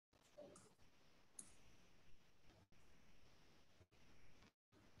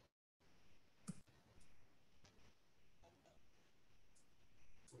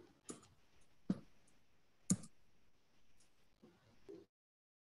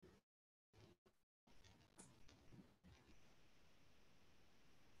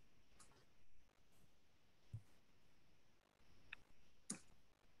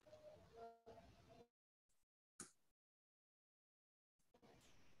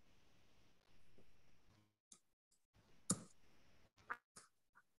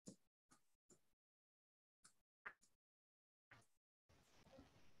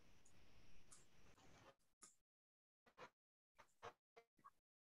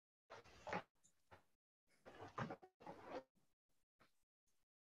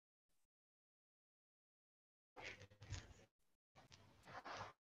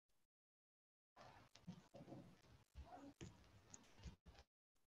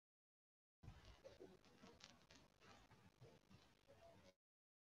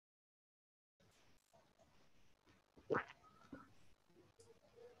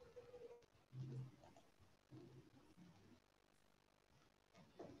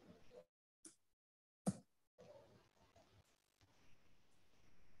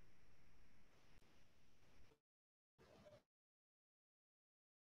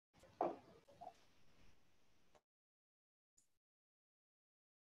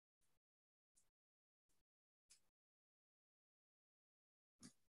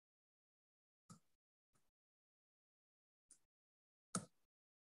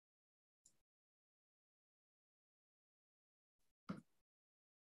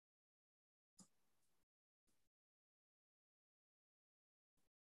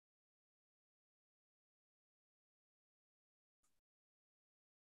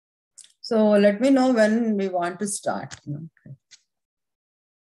So let me know when we want to start. Okay.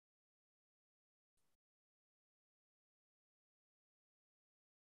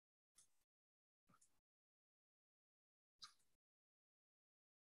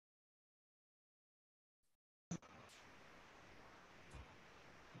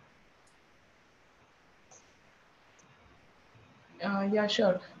 Yeah,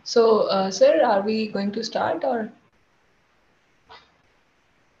 sure. So, sir, are we going to start or?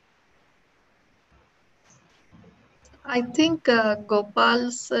 I think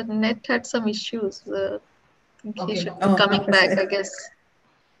Gopal's net had some issues. I think he should be coming back, I guess.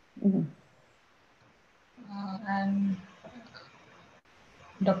 And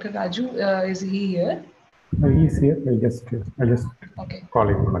Dr. Raju, is he here? He's here. I'll just Okay. call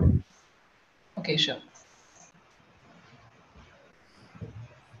him. Okay, sure.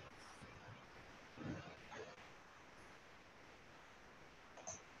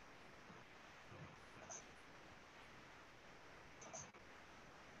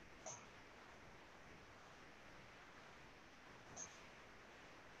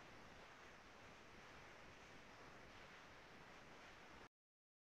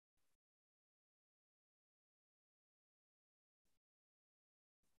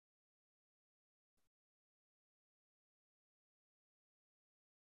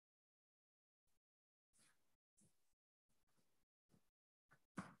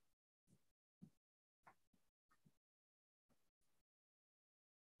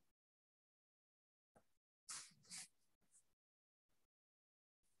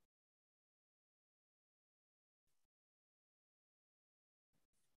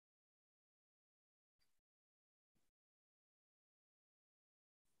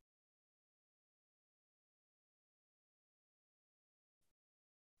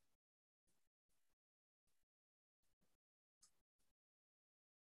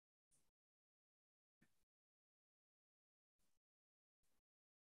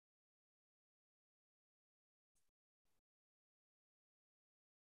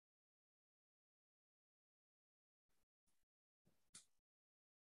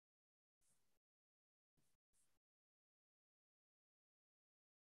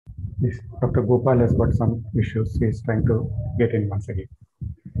 Yes, Dr. Gopal has got some issues. He is trying to get in once again.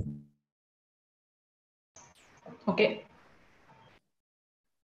 Okay.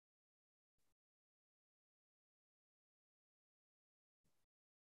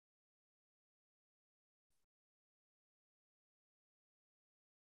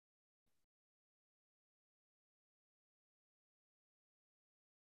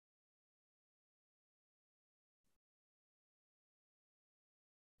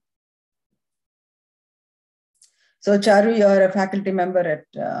 So Charu, you are a faculty member at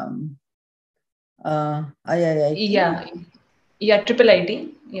IIIT? Yeah, Triple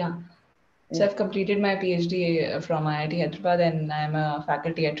IT. Yeah. So I've completed my PhD from IIT Hyderabad and I'm a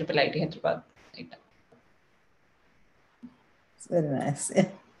faculty at Triple IT Hyderabad. It's very nice.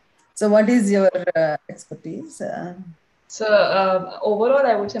 So what is your expertise? So overall,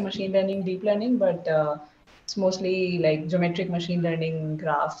 I would say machine learning, deep learning, but it's mostly like geometric machine learning,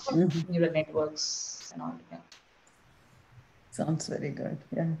 graph, neural networks, and all. Yeah. Sounds very good.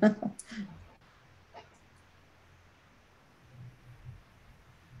 Yeah.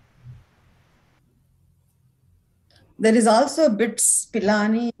 There is also BITS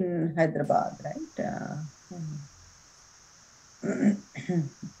Pilani in Hyderabad, right?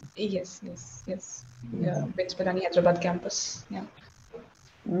 Yes. Yeah, BITS Pilani Hyderabad campus. Yeah.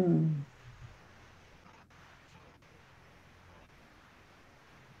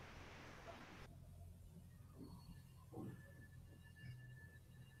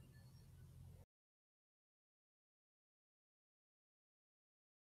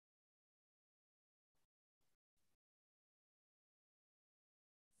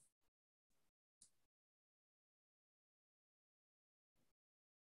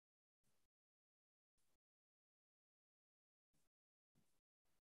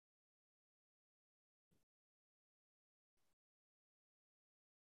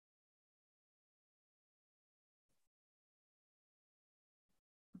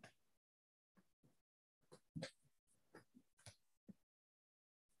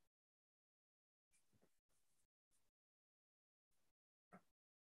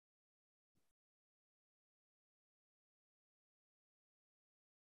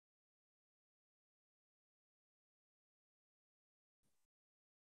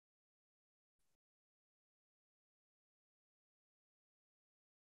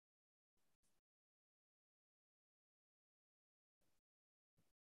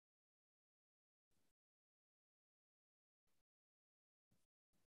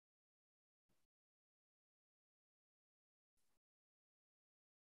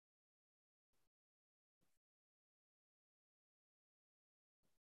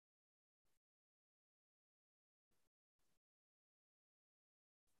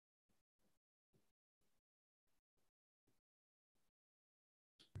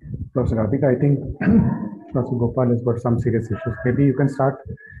 Professor Radhika, I think Professor Gopal has got some serious issues. Maybe you can start.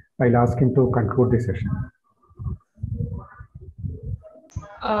 I'll ask him to conclude the session.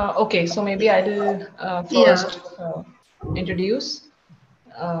 Okay, so maybe I'll first introduce.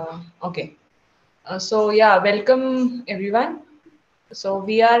 Okay. So yeah, welcome everyone. So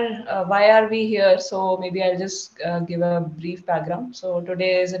we are, why are we here? So maybe I'll just give a brief background. So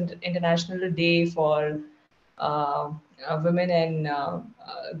today is an International Day for women and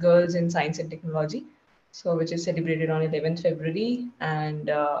girls in science and technology. So which is celebrated on 11th February, and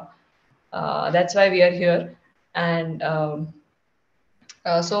that's why we are here. And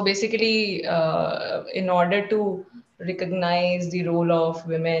so basically, in order to recognize the role of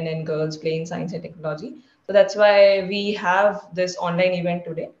women and girls playing science and technology, so that's why we have this online event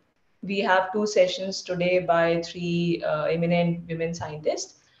today. We have two sessions today by three eminent women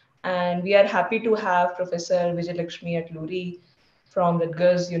scientists, and we are happy to have Professor Vijayalakshmi Atluri from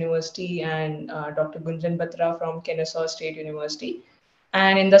Rutgers University and Dr. Gunjan Batra from Kennesaw State University.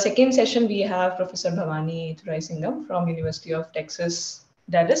 And in the second session, we have Professor Bhavani Thuraisingam from University of Texas,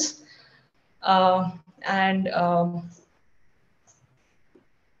 Dallas. And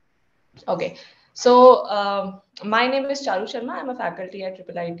okay, so my name is Charu Sharma. I'm a faculty at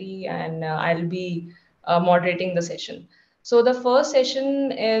IIIT, and I'll be moderating the session. So the first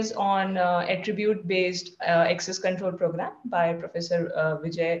session is on attribute-based access control program by Professor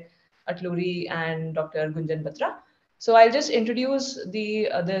Vijay Atluri and Dr. Gunjan Batra. So I'll just introduce the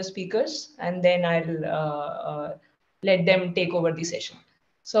other speakers, and then I'll let them take over the session.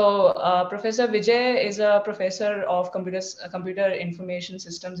 So Professor Vijay is a professor of computer information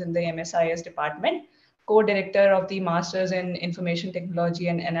systems in the MSIS department, co-director of the Masters in Information Technology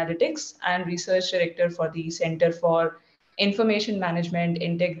and Analytics, and research director for the Center for Information Management,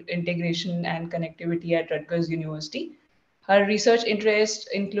 Integration and Connectivity at Rutgers University. Her research interests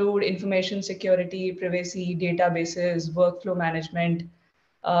include information security, privacy, databases, workflow management,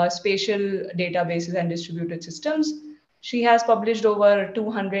 spatial databases, and distributed systems. She has published over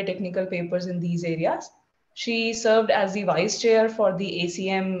 200 technical papers in these areas. She served as the vice chair for the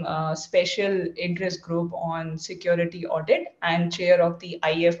ACM Special Interest Group on Security Audit and chair of the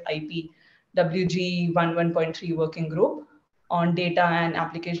IFIP WG11.3 Working Group on Data and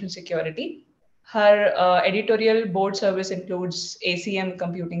Application Security. Her editorial board service includes ACM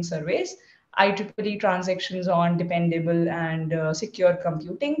Computing Surveys, IEEE Transactions on Dependable and Secure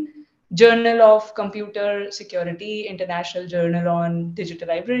Computing, Journal of Computer Security, International Journal on Digital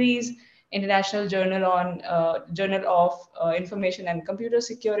Libraries, International Journal on Journal of Information and Computer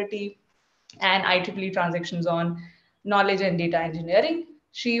Security, and IEEE Transactions on Knowledge and Data Engineering.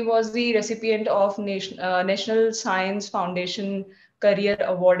 She was the recipient of National Science Foundation Career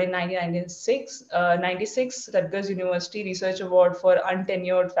Award in 1996, 96 Rutgers University Research Award for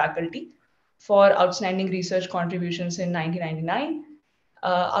Untenured Faculty for Outstanding Research Contributions in 1999,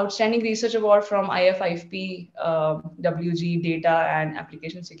 Outstanding Research Award from IFIP WG Data and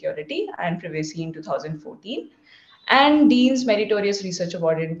Application Security and Privacy in 2014, and Dean's Meritorious Research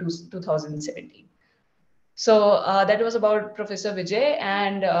Award in 2017. So that was about Professor Vijay,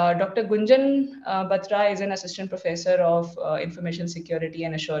 and Dr. Gunjan Batra is an assistant professor of information security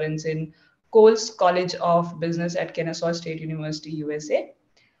and assurance in Coles College of Business at Kennesaw State University, USA.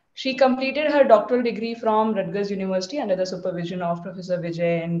 She completed her doctoral degree from Rutgers University under the supervision of Professor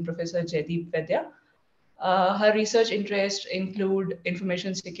Vijay and Professor Jaideep Vedya. Her research interests include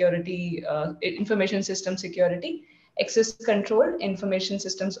information security, information system security, access control, information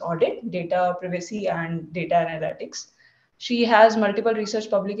systems audit, data privacy, and data analytics. She has multiple research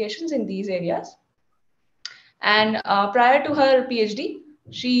publications in these areas. And prior to her PhD,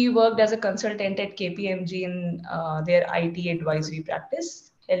 she worked as a consultant at KPMG in their IT advisory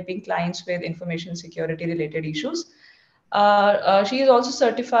practice, helping clients with information security related issues. She is also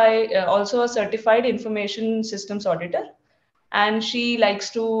also a certified information systems auditor, and she likes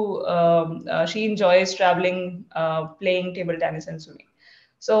to she enjoys traveling, playing table tennis, and swimming.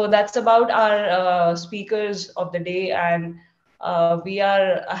 So that's about our speakers of the day, and we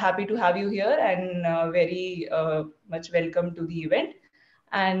are happy to have you here, and very much welcome to the event.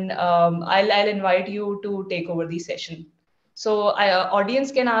 And I'll invite you to take over the session. So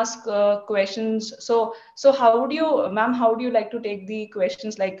audience can ask questions. So how would you, ma'am, how do you like to take the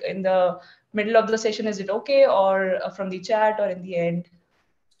questions? Like in the middle of the session, is it okay, or from the chat, or in the end?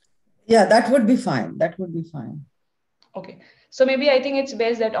 Yeah, that would be fine. That would be fine. Okay. So maybe I think it's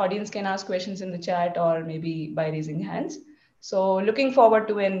best that audience can ask questions in the chat or maybe by raising hands. So looking forward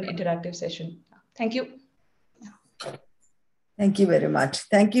to an interactive session. Thank you. Thank you very much.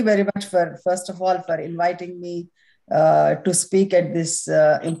 Thank you very much for, first of all, for inviting me to speak at this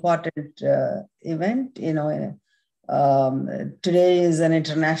important event. Today is an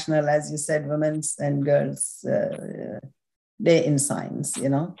international, as you said, Women's and Girls Day in Science,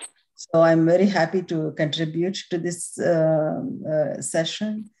 So I'm very happy to contribute to this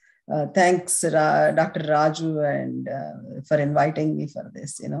session. Thanks, Dr. Raju, and for inviting me for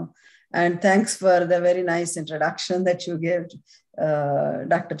this, And thanks for the very nice introduction that you gave,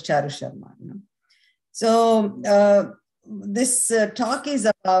 Dr. Charu Sharma. So this talk is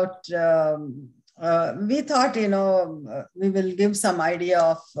about, we thought, we will give some idea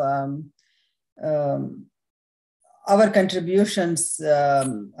of our contributions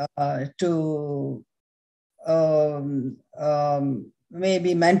to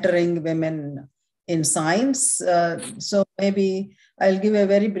maybe mentoring women in science. So maybe I'll give a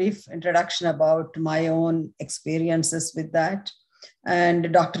very brief introduction about my own experiences with that.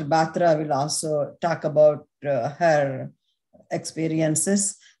 And Dr. Batra will also talk about her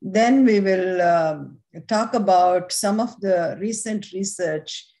experiences. Then we will talk about some of the recent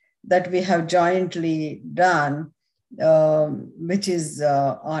research that we have jointly done, which is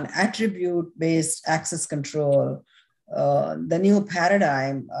on attribute-based access control, the new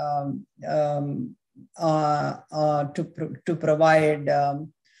paradigm to provide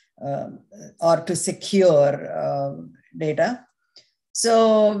or to secure data.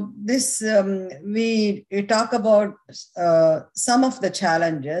 So this, we talk about some of the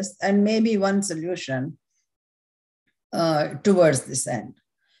challenges and maybe one solution towards this end.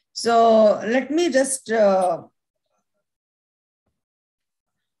 So let me just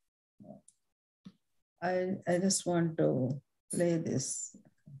I just want to play this.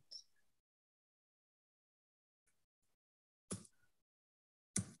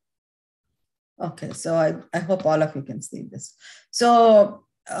 Okay, so I hope all of you can see this. So,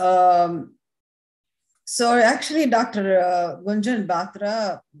 so actually Dr. Gunjan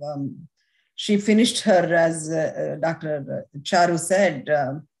Batra, she finished her, as Dr. Charu said,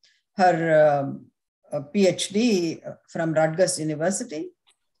 her PhD from Rutgers University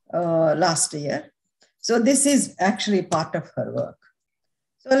last year. So this is actually part of her work.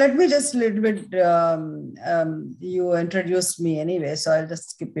 So let me just a little bit, you introduced me anyway, so I'll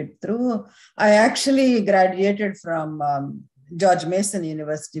just skip it through. I actually graduated from George Mason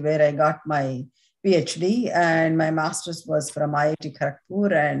University, where I got my PhD, and my master's was from IIT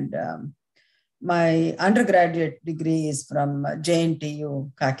Kharagpur, and my undergraduate degree is from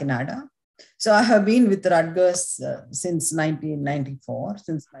JNTU, Kakinada. So I have been with Rutgers since 1994,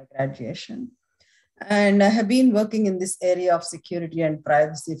 since my graduation. And I have been working in this area of security and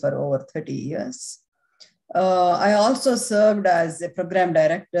privacy for over 30 years. I also served as a program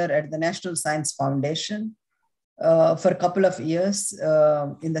director at the National Science Foundation for a couple of years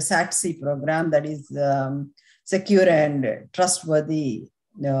in the SATC program, that is Secure and Trustworthy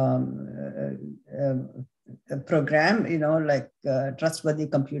program, like Trustworthy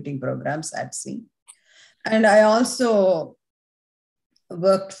Computing Program, SATC. And I also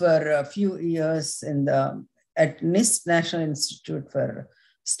worked for a few years at NIST, National Institute for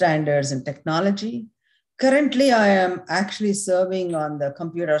Standards and Technology. Currently, I am actually serving on the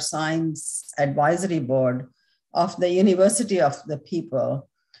Computer Science Advisory Board of the University of the People,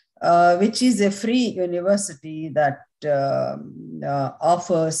 which is a free university that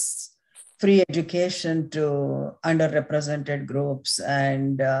offers free education to underrepresented groups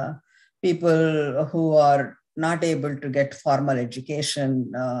and people who are not able to get formal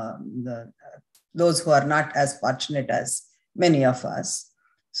education, those who are not as fortunate as many of us.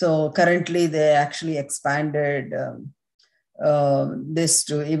 So currently they actually expanded this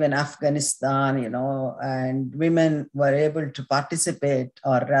to even Afghanistan, and women were able to participate,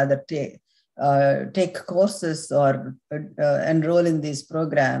 or rather take courses or enroll in these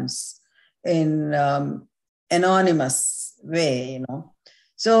programs in anonymous way,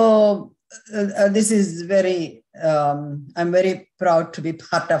 So this is very, I'm very proud to be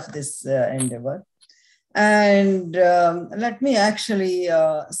part of this endeavor. And let me actually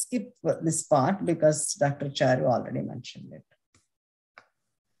skip this part because Dr. Charu already mentioned it.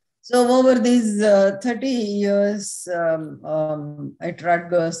 So over these 30 years at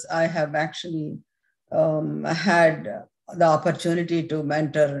Rutgers, I have actually had the opportunity to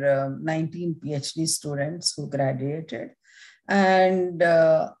mentor 19 PhD students who graduated. And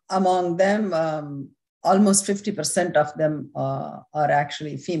among them, almost 50% of them are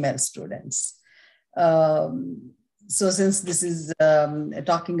actually female students. So since this is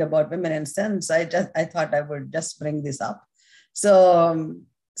talking about women in science, I thought I would just bring this up. So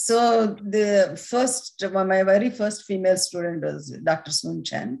my very first female student was Dr. Sun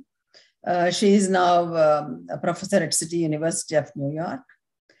Chen. She is now a professor at City University of New York.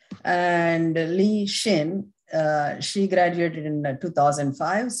 And Li Xin, she graduated in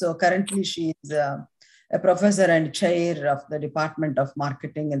 2005. So currently she is a professor and chair of the Department of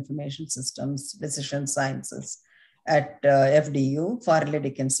Marketing, Information Systems, Decision Sciences at FDU, Farley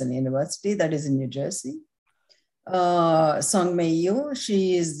Dickinson University, that is in New Jersey. Song Mei Yu,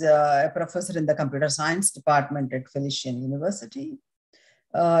 she is a professor in the Computer Science Department at Felician University.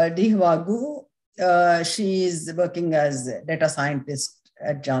 Dihua Gu, she is working as a data scientist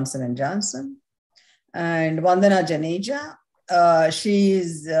at Johnson & Johnson. And Vandana Janeja, she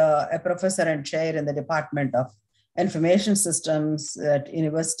is a professor and chair in the Department of Information Systems at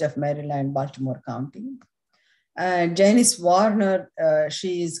University of Maryland, Baltimore County. And Janice Warner,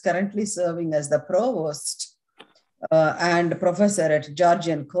 she is currently serving as the provost and professor at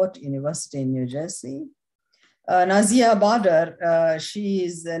Georgian Court University in New Jersey. Nazia Badr, she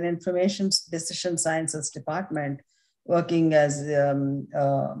is an Information Decision Sciences Department working as a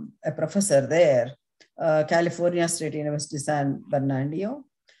professor there, California State University, San Bernardino.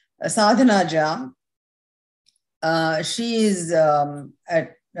 Sadhana Jha, she is an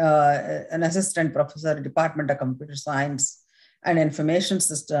assistant professor, Department of Computer Science and Information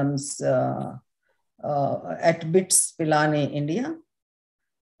Systems at BITS, Pilani, India.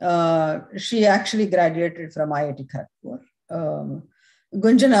 She actually graduated from IIT Kharagpur.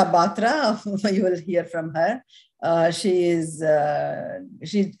 Gunjana Batra, you will hear from her. She is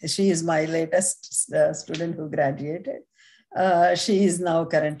my latest student who graduated. She is now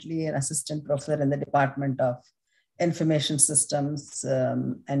currently an assistant professor in the Department of Information Systems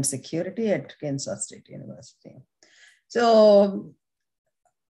and Security at Kansas State University. So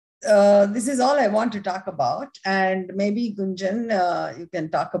this is all I want to talk about. And maybe Gunjan, you can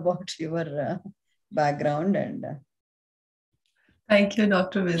talk about your background and... Thank you,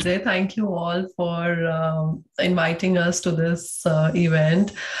 Dr. Vijay. Thank you all for inviting us to this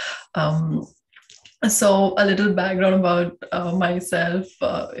event. So a little background about myself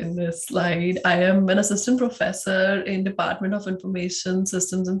in this slide. I am an assistant professor in Department of Information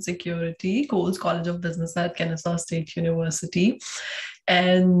Systems and Security, Coles College of Business at Kennesaw State University.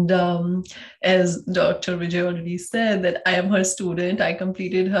 And as Dr. Vijay already said, that I am her student. I'm her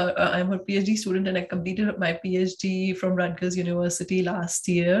PhD student, and I completed my PhD from Rutgers University last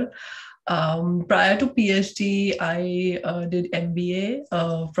year. Prior to PhD, I did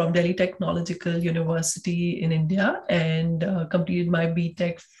MBA from Delhi Technological University in India, and completed my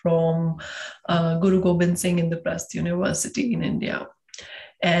BTech from Guru Gobind Singh Indraprasth University in India.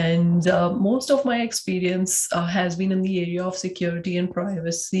 And most of my experience has been in the area of security and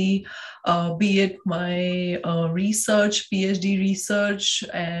privacy, be it my research, PhD research,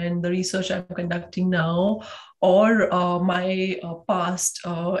 and the research I'm conducting now, or my past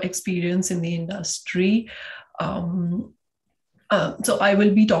experience in the industry. So I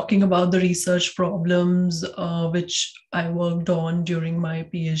will be talking about the research problems which I worked on during my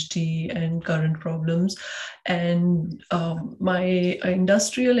PhD and current problems. And my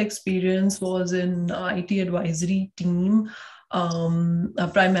industrial experience was in IT advisory team,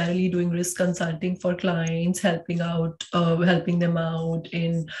 primarily doing risk consulting for clients, helping them out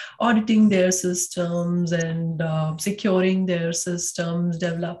in auditing their systems and securing their systems,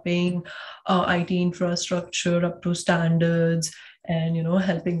 developing IT infrastructure up to standards, and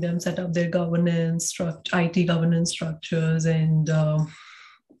helping them set up their IT governance structures, and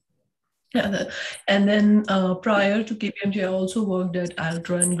and then prior to KPMG, I also worked at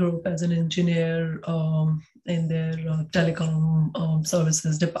Altran Group as an engineer in their telecom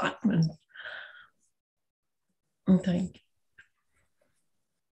services department. Thank you.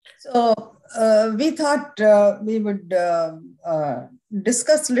 So we thought we would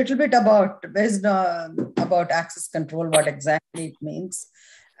discuss a little bit about access control, what exactly it means,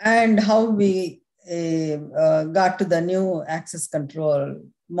 and how we got to the new access control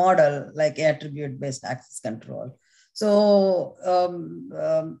model, like attribute-based access control. So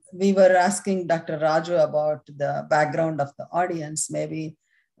we were asking Dr. Raju about the background of the audience. Maybe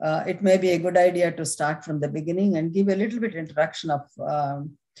it may be a good idea to start from the beginning and give a little bit introduction of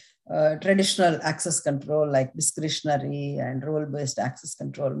traditional access control, like discretionary and role-based access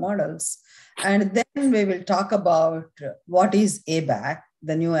control models. And then we will talk about what is ABAC,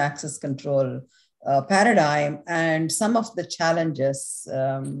 the new access control paradigm, and some of the challenges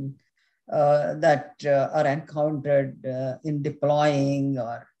that are encountered in deploying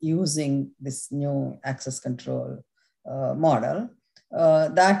or using this new access control model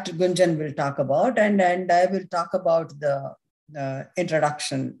that Gunjan will talk about, and I will talk about the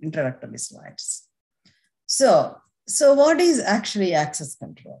introductory slides. So what is actually access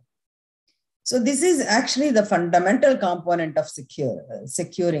control? So this is actually the fundamental component of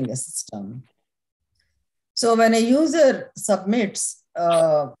securing a system. So when a user submits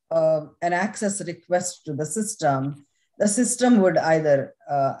an access request to the system would either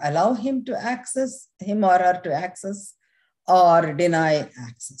allow him or her to access or deny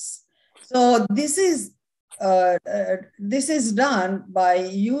access. So this is done by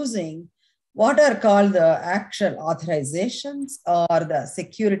using what are called the actual authorizations or the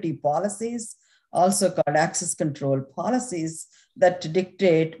security policies, also called access control policies, that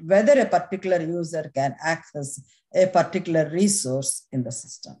dictate whether a particular user can access a particular resource in the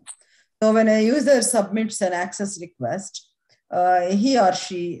system. So when a user submits an access request, he or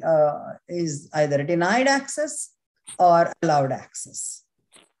she is either denied access or allowed access.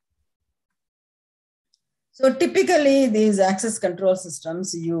 So typically these access control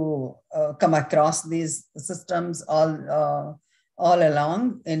systems, you come across these systems all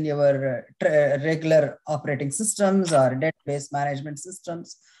along in your regular operating systems or database management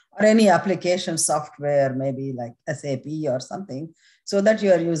systems or any application software, maybe like SAP or something, so that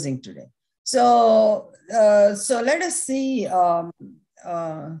you are using today. So, so let us see a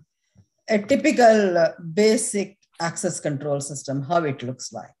typical basic access control system, how it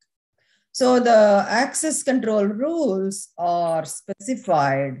looks like. So the access control rules are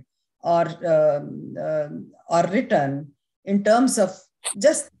specified or written in terms of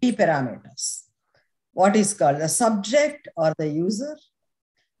just 3 parameters. What is called the subject or the user,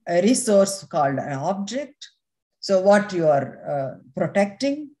 a resource called an object, so what you are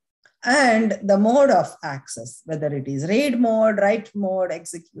protecting, and the mode of access, whether it is read mode, write mode,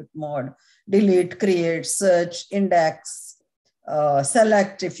 execute mode, delete, create, search, index,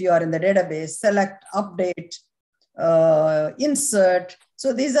 select if you are in the database, select, update, insert.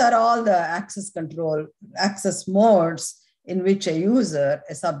 So these are all the access modes in which a user,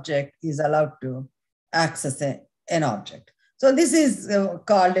 a subject, is allowed to access an object. So this is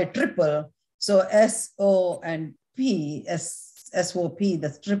called a triple. So SO and P, SOP,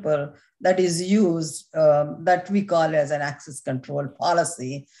 the triple that is used, that we call as an access control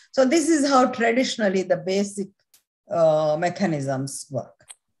policy. So this is how traditionally the basic mechanisms work.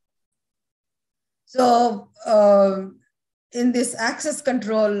 So in this access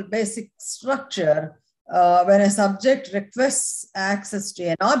control basic structure, when a subject requests access to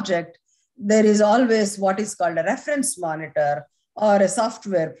an object, there is always what is called a reference monitor or a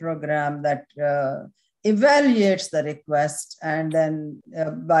software program that evaluates the request, and then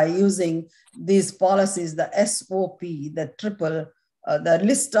by using these policies, the SOP, the triple, the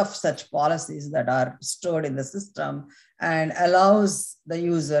list of such policies that are stored in the system, and allows the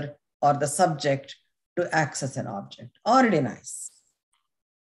user or the subject to access an object or denies.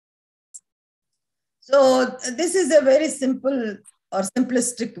 So this is a very simple or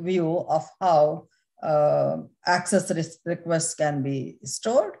simplistic view of how access requests can be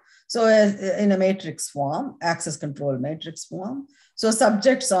stored. So in a matrix form, access control matrix form. So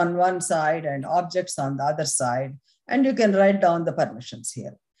subjects on one side and objects on the other side, and you can write down the permissions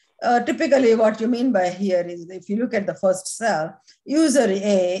here. Typically what you mean by here is, if you look at the first cell, user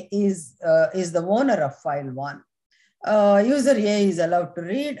A is the owner of file 1. User A is allowed to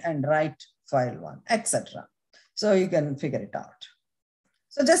read and write file 1, etc. So you can figure it out.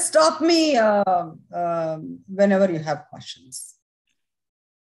 So just stop me whenever you have questions.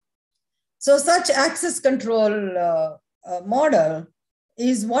 So such access control model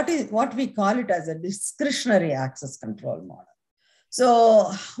is what we call it as a discretionary access control model. So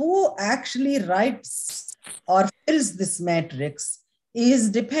who actually writes or fills this matrix is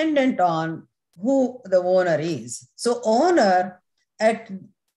dependent on who the owner is. So owner at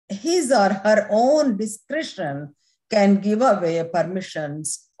his or her own discretion can give away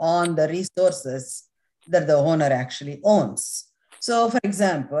permissions on the resources that the owner actually owns. So for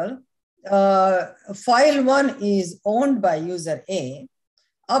example, file 1 is owned by user A.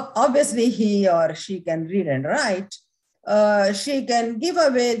 Obviously, he or she can read and write. She can give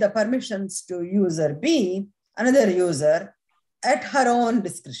away the permissions to user B, another user, at her own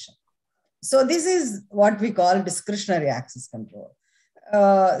discretion. So this is what we call discretionary access control.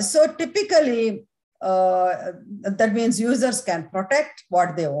 So typically, that means users can protect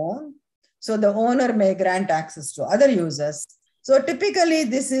what they own. So the owner may grant access to other users. So typically,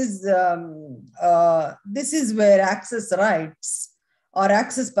 this is where access rights or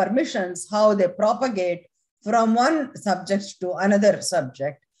access permissions, how they propagate from one subject to another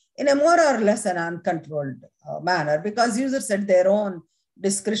subject in a more or less an uncontrolled manner, because users at their own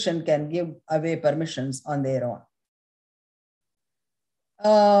discretion can give away permissions on their own.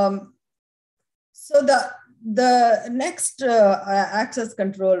 So the next access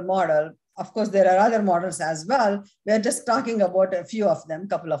control model of course, there are other models as well. We are just talking about a few of them,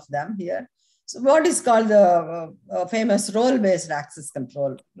 couple of them here. So what is called the famous role-based access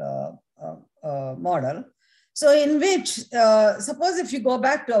control model. So in which, suppose if you go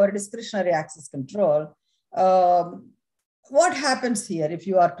back to our discretionary access control, what happens here if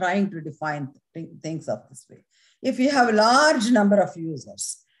you are trying to define things of this way? If you have a large number of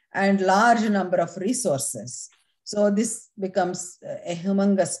users and large number of resources, so this becomes a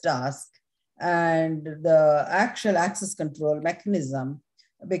humongous task, and the actual access control mechanism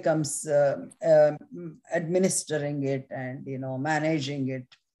becomes administering it and managing it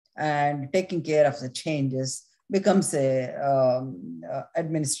and taking care of the changes becomes a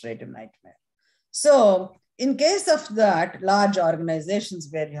administrative nightmare. So in case of that, large organizations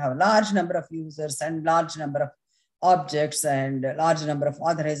where you have a large number of users and large number of objects and a large number of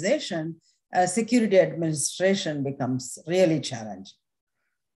authorization, security administration becomes really challenging.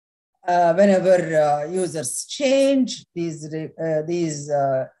 Whenever users change, these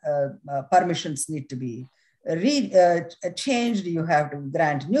permissions need to be changed. You have to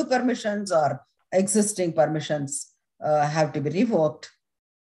grant new permissions, or existing permissions have to be revoked.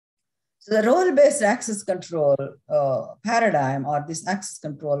 So the role-based access control paradigm, or this access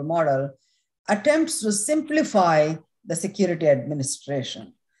control model, attempts to simplify the security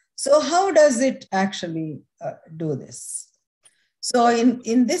administration. So how does it actually do this? So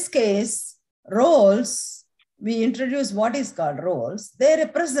in this case, roles, we introduce what is called roles. They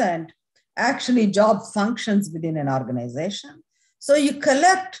represent actually job functions within an organization. So you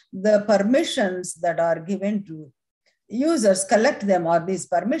collect the permissions that are given to users, collect them, or these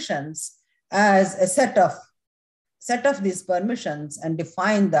permissions, as a set of these permissions and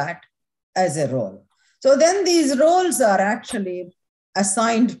define that as a role. So then these roles are actually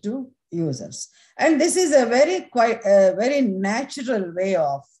assigned to users. And this is a very natural way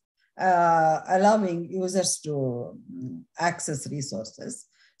of allowing users to access resources.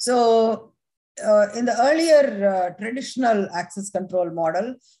 So in the earlier traditional access control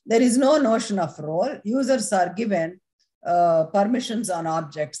model, there is no notion of role. Users are given permissions on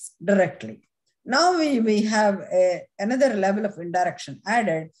objects directly. Now we have another level of indirection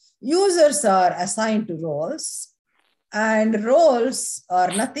added. Users are assigned to roles, and roles are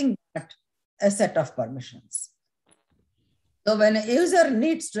nothing but a set of permissions. So when a user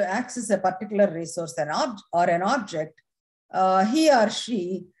needs to access a particular resource or an object, he or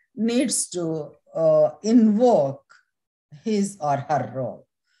she needs to invoke his or her role,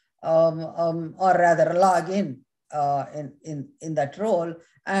 or rather log in that role,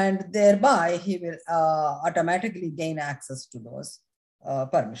 and thereby he will automatically gain access to those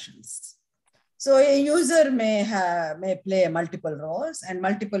permissions. So a user may play multiple roles, and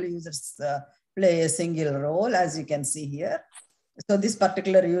multiple users play a single role, as you can see here. So this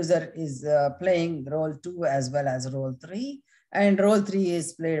particular user is playing role 2 as well as role 3, and role 3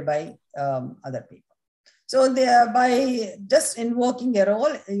 is played by other people. So by just invoking a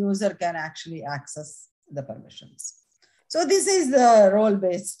role, a user can actually access the permissions. So this is the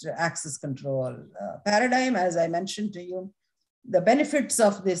role-based access control paradigm. As I mentioned to you, the benefits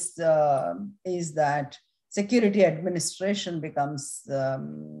of this is that security administration becomes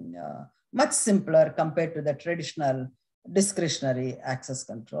much simpler compared to the traditional discretionary access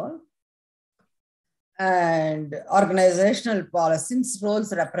control. And organizational policy, since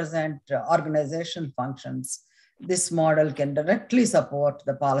roles represent organizational functions, this model can directly support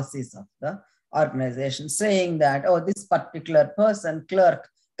the policies of the organization, saying that, oh, this particular person, clerk,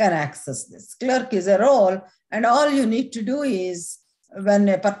 can access this. Clerk is a role, and all you need to do is, when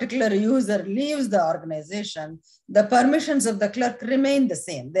a particular user leaves the organization, the permissions of the clerk remain the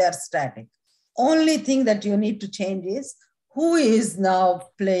same. They are static. Only thing that you need to change is who is now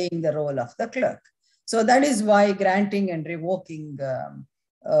playing the role of the clerk. So that is why granting and revoking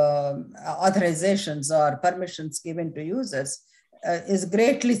authorizations or permissions given to users is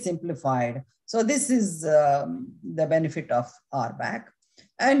greatly simplified. So this is the benefit of RBAC.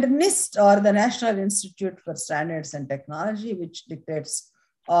 And NIST, or the National Institute for Standards and Technology, which dictates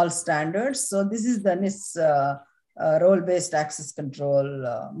all standards. So this is the NIST role-based access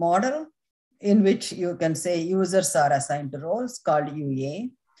control model, in which you can say users are assigned to roles called UA,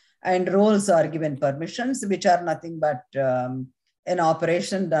 and roles are given permissions, which are nothing but an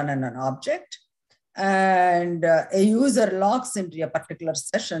operation done on an object. And a user logs into a particular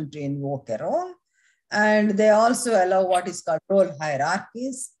session to invoke a role. And they also allow what is called role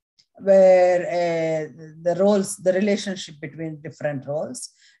hierarchies, where the relationship between different roles.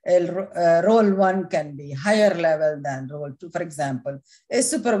 Role 1 can be higher level than role 2. For example, a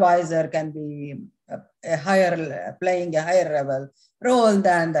supervisor can be playing a higher level role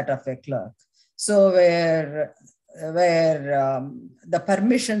than that of a clerk. So where the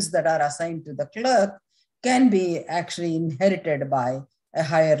permissions that are assigned to the clerk can be actually inherited by a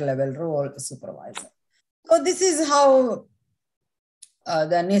higher level role supervisor. So this is how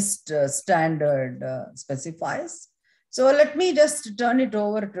the NIST standard specifies. So let me just turn it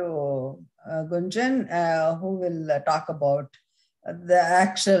over to Gunjan, who will talk about the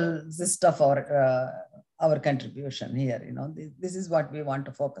actual gist of our contribution here. This is what we want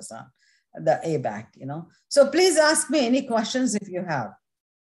to focus on, the ABAC. So please ask me any questions if you have.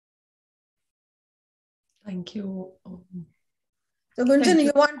 Thank you. So Gunjan,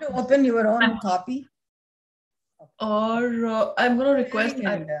 you want to open your own copy? Or I'm going to request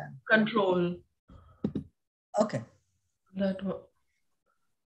control. Okay. That one.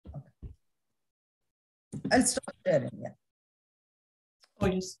 Okay. I'll stop sharing. Yeah. Oh,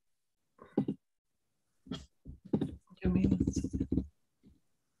 yes. Give me.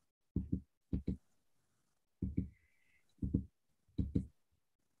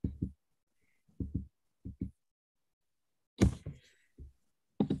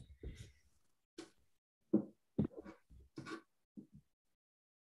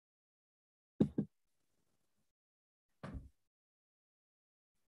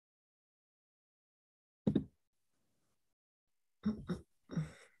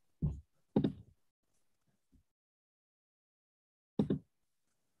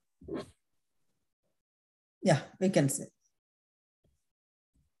 Yeah, we can see.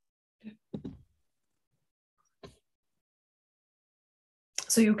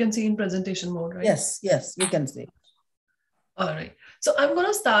 So you can see in presentation mode, right? Yes, we can see. All right. So I'm going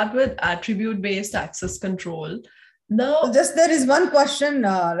to start with attribute-based access control. Now, so just there is one question.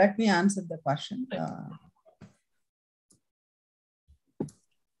 Let me answer the question.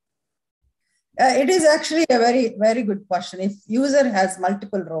 It is actually a very, very good question. If user has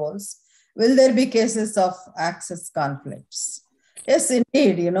multiple roles, will there be cases of access conflicts? Yes,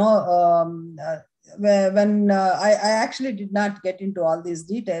 indeed. When I actually did not get into all these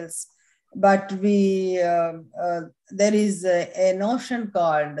details, but there is a notion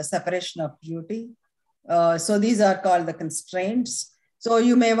called separation of duty. So these are called the constraints. So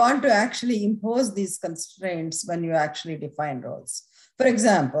you may want to actually impose these constraints when you actually define roles. For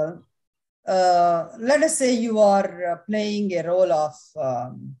example, let us say you are playing a role of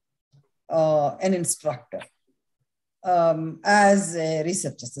an instructor as a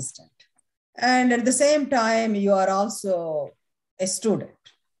research assistant. And at the same time, you are also a student.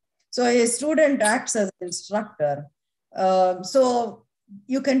 So a student acts as an instructor. So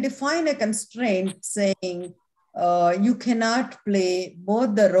you can define a constraint saying you cannot play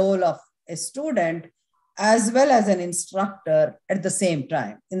both the role of a student as well as an instructor at the same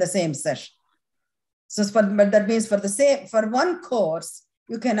time in the same session. So but that means for one course,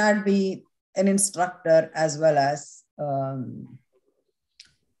 you cannot be an instructor as well as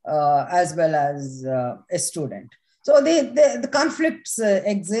a student. So the conflicts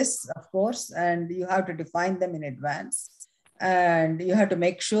exist, of course, and you have to define them in advance. And you have to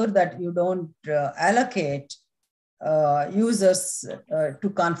make sure that you don't allocate users to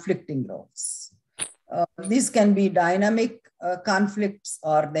conflicting roles. These can be dynamic conflicts,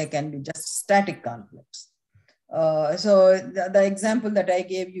 or they can be just static conflicts. So the example that I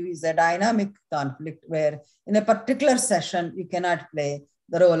gave you is a dynamic conflict where in a particular session, you cannot play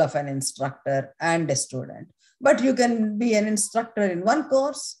the role of an instructor and a student, but you can be an instructor in one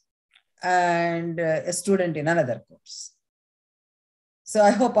course and a student in another course. So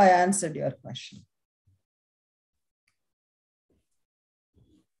I hope I answered your question.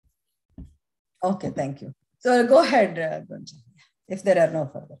 Okay, thank you. So go ahead, Gunjan, if there are no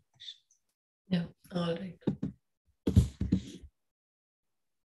further questions. Yeah, all right.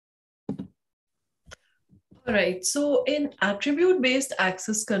 All right, so in attribute-based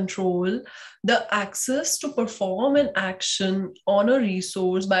access control, the access to perform an action on a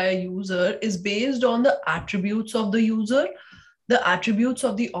resource by a user is based on the attributes of the user, the attributes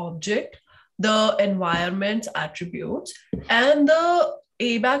of the object, the environment's attributes, and the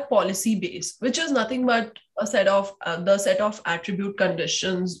ABAC policy base, which is nothing but a set of the set of attribute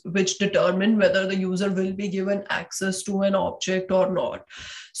conditions which determine whether the user will be given access to an object or not.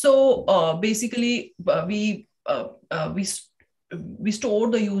 So basically, we we store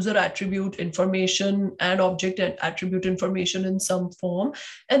the user attribute information and object and attribute information in some form.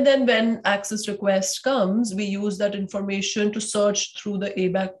 And then when access request comes, we use that information to search through the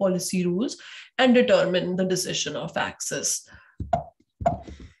ABAC policy rules and determine the decision of access.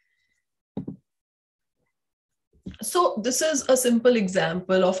 So this is a simple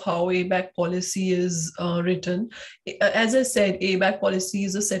example of how ABAC policy is written. As I said, ABAC policy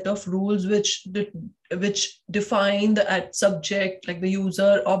is a set of rules which define the subject, like the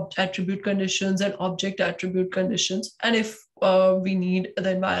user attribute conditions and object attribute conditions. And if we need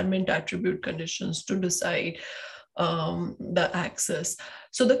the environment attribute conditions to decide the access.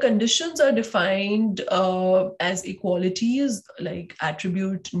 So the conditions are defined as equalities, like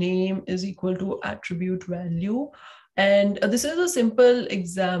attribute name is equal to attribute value. And this is a simple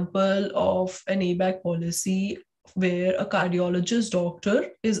example of an ABAC policy where a cardiologist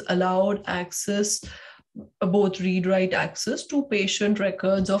doctor is allowed access, both read-write access to patient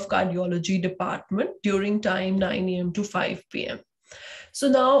records of cardiology department during time 9 a.m. to 5 p.m. So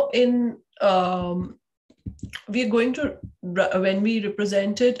now we're going to, when we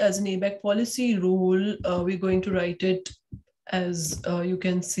represent it as an ABAC policy rule, we're going to write it as you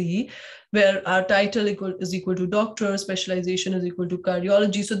can see, where our title is equal to doctor, specialization is equal to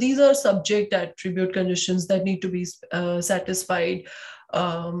cardiology. So these are subject attribute conditions that need to be satisfied.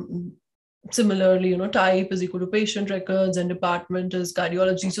 Similarly, type is equal to patient records and department is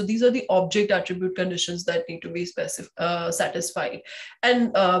cardiology. So these are the object attribute conditions that need to be satisfied.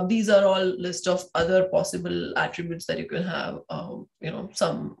 And these are all list of other possible attributes that you can have,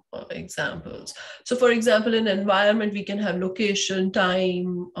 some examples. So for example, in environment, we can have location,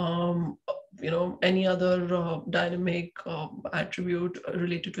 time, any other dynamic attribute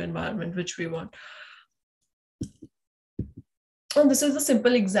related to environment, which we want. And this is a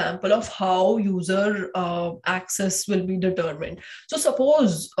simple example of how user access will be determined. So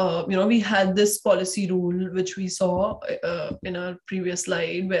suppose, we had this policy rule, which we saw in our previous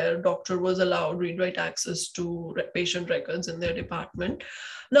slide, where doctor was allowed read-write access to patient records in their department.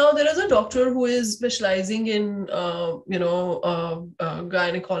 Now there is a doctor who is specializing in,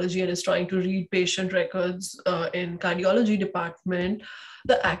 gynecology and is trying to read patient records in cardiology department.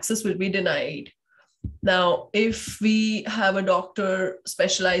 The access will be denied. Now, if we have a doctor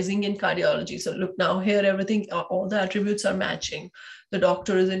specializing in cardiology, so look now here, everything, all the attributes are matching. The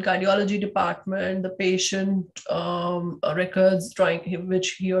doctor is in cardiology department, the patient records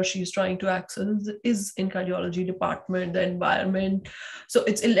which he or she is trying to access is in cardiology department, the environment. So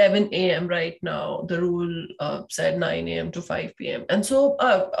it's 11 a.m. right now. The rule said 9 a.m. to 5 p.m. And so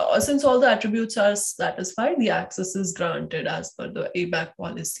since all the attributes are satisfied, the access is granted as per the ABAC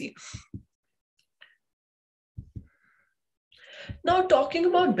policy. Now, talking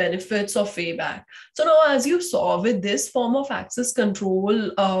about benefits of ABAC. So now, as you saw with this form of access control,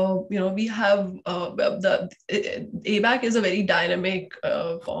 we have the ABAC is a very dynamic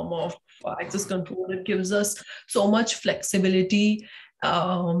form of access control. It gives us so much flexibility.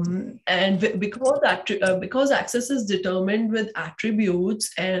 And because access is determined with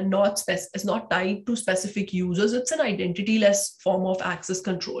attributes and is not tied to specific users, it's an identity-less form of access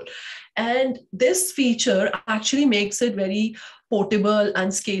control. And this feature actually makes it very portable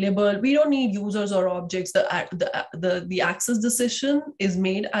and scalable. We don't need users or objects. The access decision is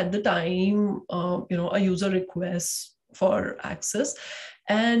made at the time a user requests for access,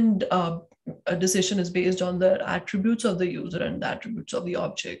 and a decision is based on the attributes of the user and the attributes of the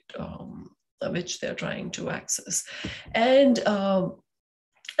object which they're trying to access. And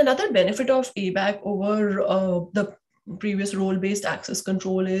another benefit of ABAC over the previous role-based access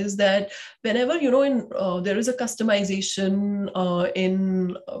control is that whenever there is a customization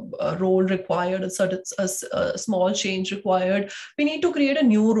in a role required, a small change required, we need to create a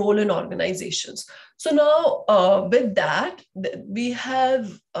new role in organizations. So now with that, we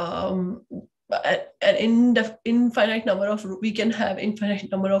have we can have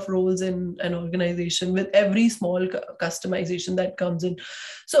infinite number of roles in an organization with every small customization that comes in.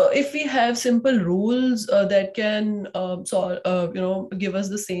 So if we have simple rules that can give us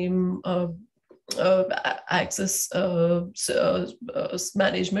the same access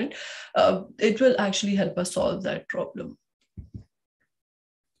management, it will actually help us solve that problem.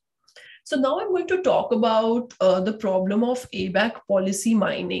 So now I'm going to talk about the problem of ABAC policy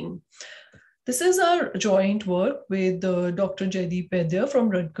mining. This is our joint work with Dr. Jaideep Pedya from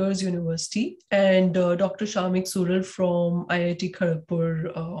Rutgers University and Dr. Shamik Sural from IIT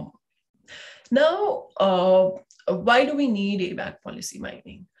Kharagpur. Now, why do we need ABAC policy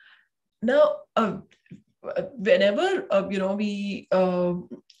mining? Now, whenever we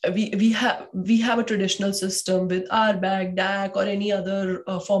have a traditional system with RBAC, DAC, or any other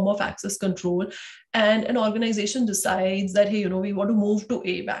form of access control, and an organization decides that, hey, we want to move to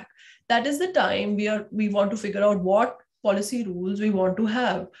ABAC. That is the time we want to figure out what policy rules we want to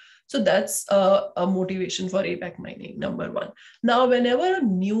have. So that's a motivation for ABAC mining, number one. Now, whenever a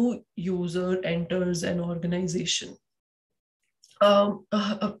new user enters an organization, or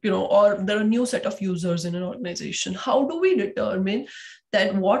there are a new set of users in an organization, how do we determine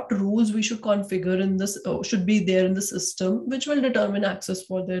that what rules we should configure in this should be there in the system, which will determine access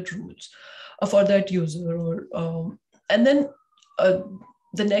for that rules for that user? And then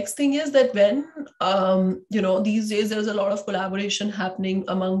the next thing is that when these days there's a lot of collaboration happening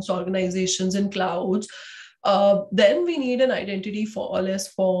amongst organizations and clouds. Then we need an identity less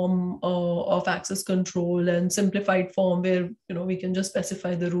form of access control and simplified form where we can just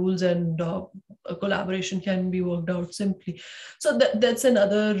specify the rules and a collaboration can be worked out simply. So that's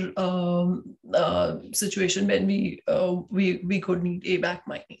another situation when we could need ABAC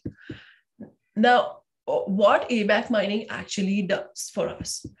mining. Now, what ABAC mining actually does for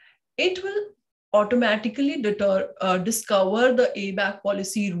us, it will automatically discover the ABAC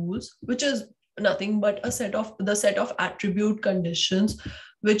policy rules, which is nothing but the set of attribute conditions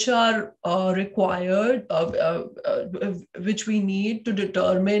which are required, which we need to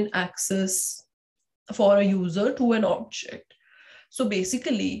determine access for a user to an object. So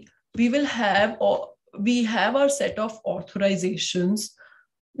basically, we have our set of authorizations.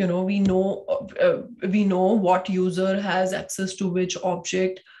 We know what user has access to which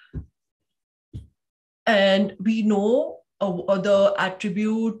object, and we know the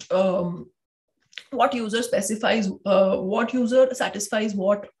attribute, what user specifies, what user satisfies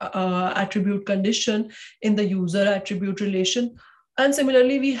what attribute condition in the user attribute relation. And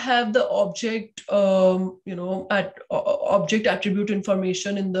similarly, we have the object, object attribute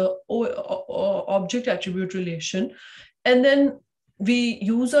information in the object attribute relation. And then we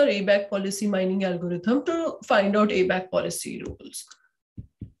use our ABAC policy mining algorithm to find out ABAC policy rules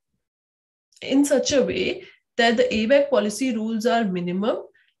in such a way that the ABAC policy rules are minimum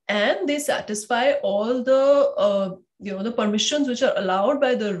and they satisfy all the the permissions which are allowed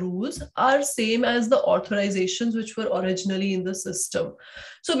by the rules are same as the authorizations which were originally in the system.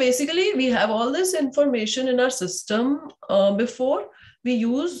 So basically, we have all this information in our system before we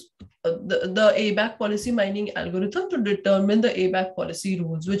use the ABAC policy mining algorithm to determine the ABAC policy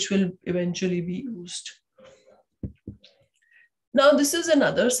rules, which will eventually be used. Now, this is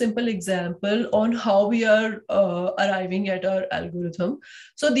another simple example on how we are arriving at our algorithm.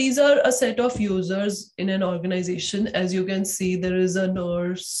 So these are a set of users in an organization. As you can see, there is a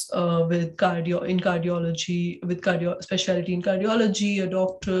nurse with cardiology, with specialty in cardiology, a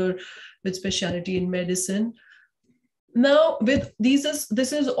doctor with specialty in medicine. Now,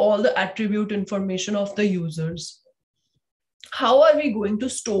 this is all the attribute information of the users. How are we going to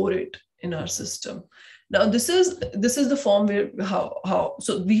store it in our system? Now, this is the form where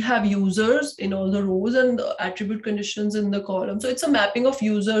so we have users in all the rows and the attribute conditions in the column. So it's a mapping of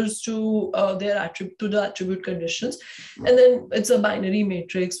users to the attribute conditions, and then it's a binary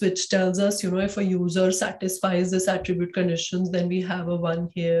matrix which tells us, if a user satisfies this attribute conditions, then we have a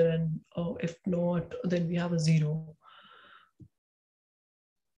 1 here, and if not, then we have a 0.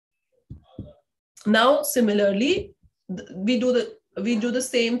 Now, similarly, we do the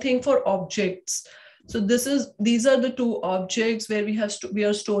same thing for objects. So these are the 2 objects where we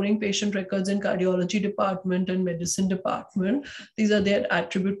are storing patient records in cardiology department and medicine department. These are their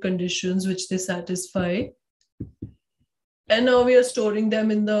attribute conditions which they satisfy. And now we are storing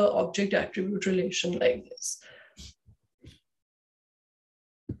them in the object attribute relation like this.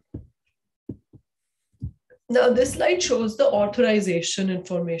 Now, this slide shows the authorization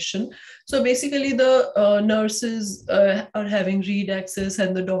information. So basically, the nurses are having read access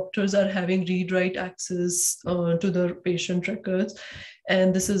and the doctors are having read-write access to the patient records.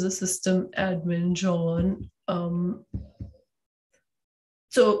 And this is a system admin, John.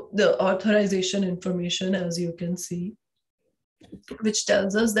 So the authorization information, as you can see, which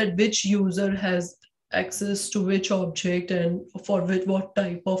tells us that which user has access to which object and for what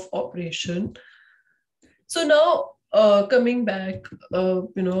type of operation. So now, coming back,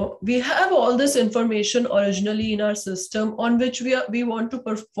 we have all this information originally in our system on which we want to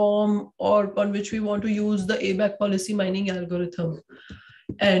perform, or on which we want to use the ABAC policy mining algorithm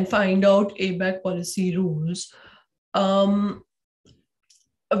and find out ABAC policy rules.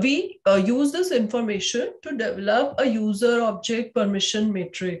 we use this information to develop a user object permission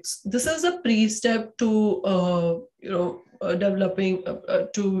matrix. This is a pre-step to developing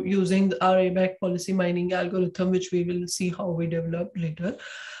to using our ABAC policy mining algorithm, which we will see how we develop later.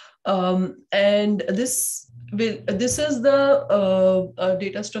 And this is the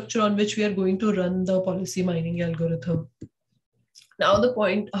data structure on which we are going to run the policy mining algorithm. Now the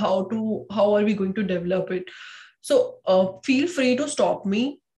point, how are we going to develop it? So feel free to stop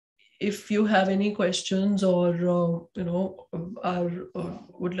me if you have any questions or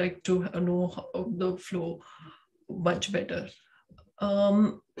would like to know the flow much better.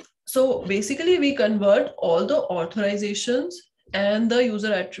 So basically, we convert all the authorizations and the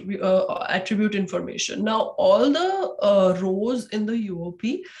user attribute information. Now, all the rows in the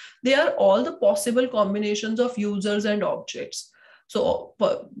UOP, they are all the possible combinations of users and objects. So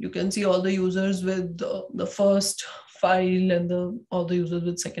you can see all the users with the first file and all the users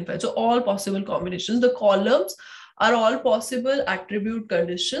with second file. So all possible combinations. The columns are all possible attribute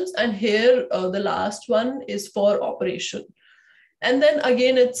conditions. And here, the last one is for operation. And then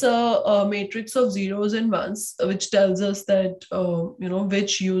again, it's a matrix of zeros and ones, which tells us that,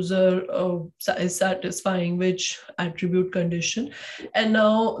 which user is satisfying which attribute condition. And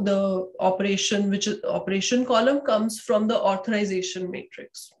now the operation, which is operation column, comes from the authorization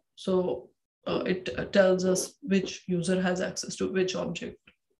matrix. So it tells us which user has access to which object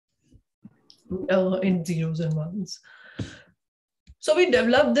in zeros and ones. So we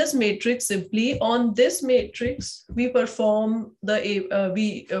develop this matrix simply. On this matrix, we perform the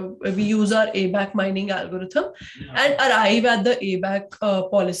we use our ABAC mining algorithm and arrive at the ABAC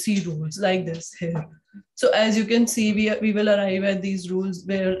policy rules like this here. So as you can see, we will arrive at these rules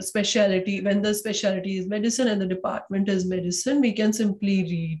where when the specialty is medicine and the department is medicine, we can simply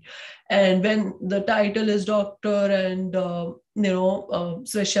read. And when the title is doctor and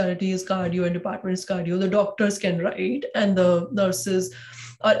specialty is cardio and department is cardio, the doctors can write, and the nurses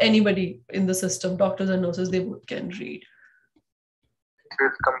or anybody in the system, doctors and nurses, they both can read.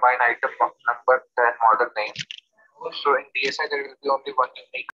 With combine item number and model name. So in DSI, there will be only one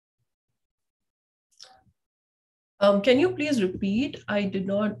unique. Can you please repeat? I did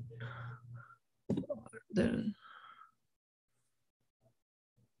not.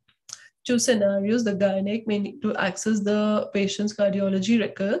 Choose scenarios. The gynec may need to access the patient's cardiology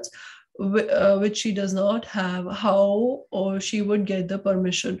records, which she does not have. How or she would get the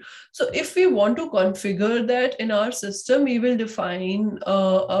permission? So if we want to configure that in our system, we will define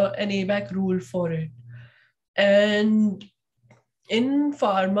an ABAC rule for it. And in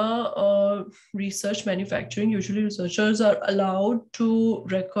pharma research manufacturing, usually researchers are allowed to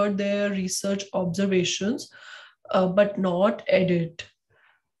record their research observations, but not edit.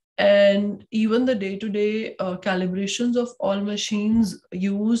 And even the day-to-day calibrations of all machines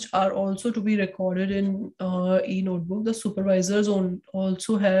used are also to be recorded in e-notebook. The supervisors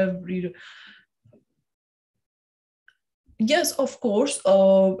also have Yes, of course,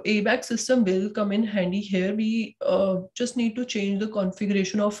 ABAC system will come in handy here. We just need to change the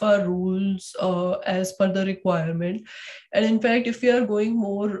configuration of our rules as per the requirement. And in fact, if we are going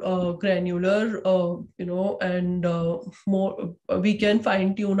more granular, and more, we can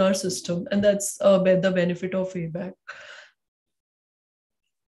fine tune our system, and that's the benefit of ABAC.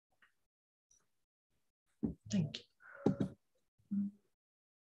 Thank you.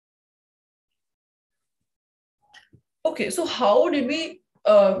 Okay, so how did we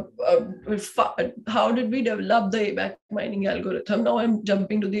develop the ABAC mining algorithm? Now I'm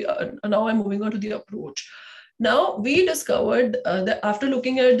jumping to now I'm moving on to the approach. Now we discovered that after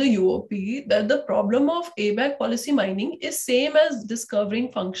looking at the UOP, that the problem of ABAC policy mining is same as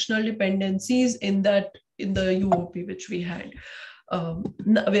discovering functional dependencies in the UOP which we had,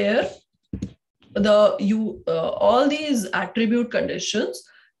 where all these attribute conditions,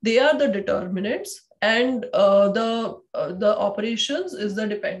 they are the determinants, and the operations is the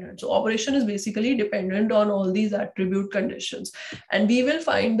dependent. So operation is basically dependent on all these attribute conditions. And we will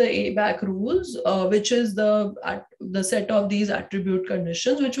find the ABAC rules, which is the set of these attribute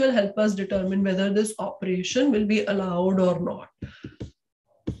conditions, which will help us determine whether this operation will be allowed or not.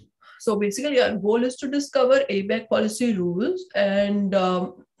 So basically our goal is to discover ABAC policy rules, and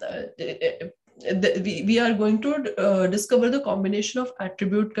we are going to discover the combination of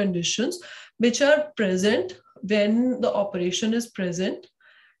attribute conditions which are present when the operation is present.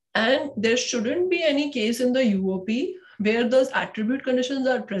 And there shouldn't be any case in the UOP where those attribute conditions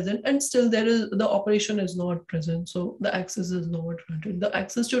are present and still the operation is not present. So the access is not granted. The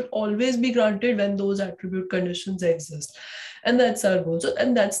access should always be granted when those attribute conditions exist. And that's our goal. So,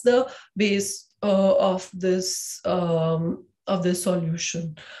 and that's the base of this this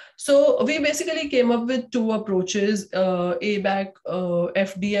solution. So we basically came up with two approaches, ABAC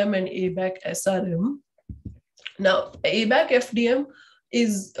FDM and ABAC SRM. Now, ABAC FDM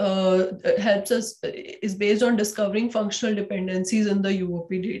is helps us, is based on discovering functional dependencies in the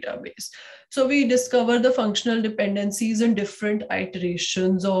UOP database. So we discover the functional dependencies in different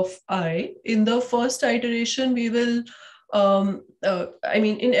iterations of I. In the first iteration, we will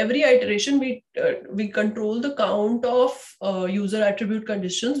in every iteration, we control the count of user attribute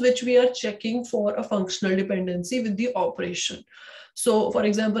conditions, which we are checking for a functional dependency with the operation. So for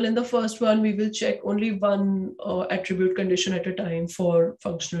example, in the first one, we will check only one attribute condition at a time for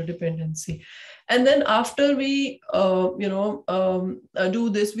functional dependency. And then after we do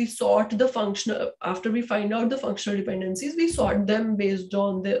this, we sort the functional, after we find out the functional dependencies, we sort them based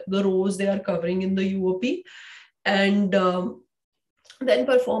on the rows they are covering in the UOP. And then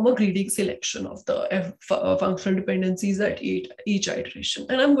perform a greedy selection of the functional dependencies at each iteration.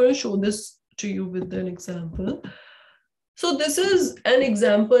 And I'm going to show this to you with an example. So this is an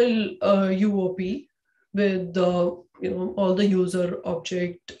example UOP with all the user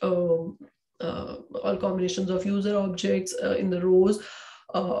object, all combinations of user objects in the rows,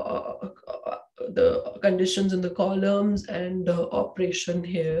 the conditions in the columns, and operation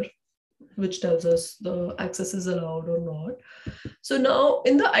here, which tells us the access is allowed or not. So now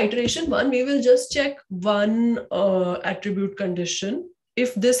in the iteration one, we will just check one attribute condition,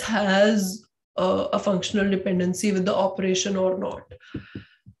 if this has a functional dependency with the operation or not.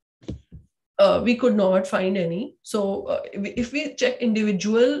 We could not find any. So if we check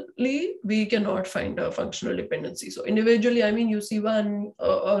individually, we cannot find a functional dependency. So individually, I mean UC1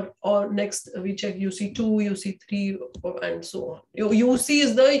 or next we check UC2, UC3, and so on. UC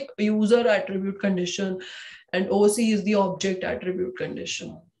is the user attribute condition and OC is the object attribute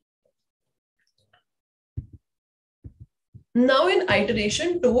condition. Now in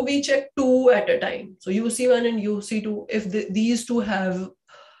iteration 2, we check 2 at a time. So UC1 and UC2, if these two have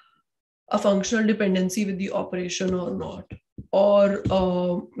a functional dependency with the operation or not, or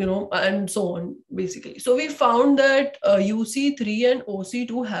and so on, basically. So we found that UC3 and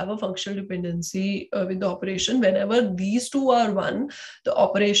OC2 have a functional dependency with the operation. Whenever these two are 1, the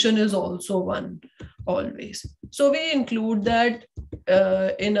operation is also 1 always. So we include that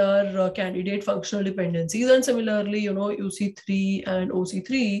in our candidate functional dependencies, and similarly, UC3 and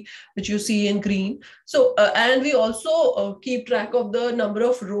OC3, which you see in green. So and we also keep track of the number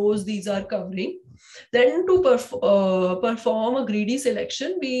of rows these are covering. Then to perform a greedy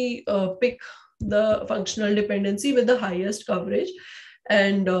selection, we pick the functional dependency with the highest coverage.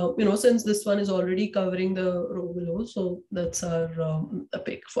 And since this one is already covering the row below, so that's our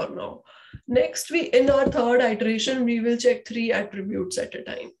pick for now. Next, in our third iteration, we will check 3 attributes at a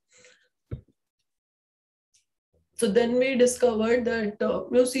time. So then we discovered that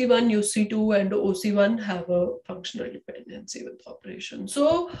UC1, UC2, and OC1 have a functional dependency with operation.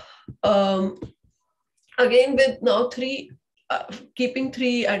 So again, with now keeping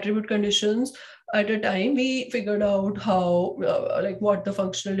 3 attribute conditions at a time, we figured out how, what the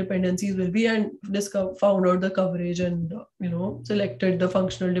functional dependencies will be, and found out the coverage and, selected the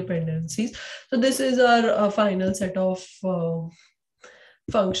functional dependencies. So this is our final set of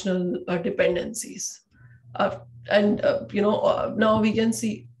functional dependencies. Now we can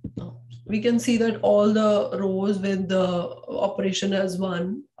see that all the rows with the operation as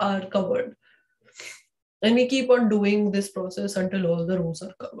 1 are covered. And we keep on doing this process until all the rows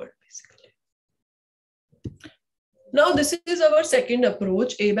are covered, basically. Now, this is our second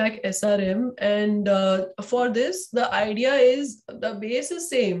approach, ABAC SRM. And for this, the idea is the base is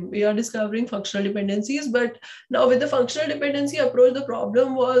same. We are discovering functional dependencies, but now with the functional dependency approach, the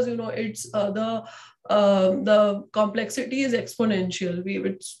problem was, it's the complexity is exponential.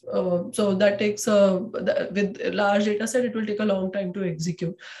 So that takes with a large data set, it will take a long time to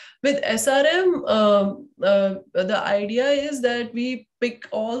execute. With SRM, the idea is that we pick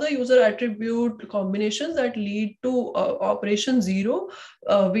all the user attribute combinations that lead to operation 0.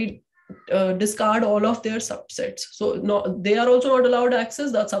 We discard all of their subsets. So they are also not allowed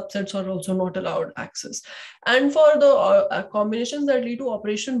access. The subsets are also not allowed access. And for the combinations that lead to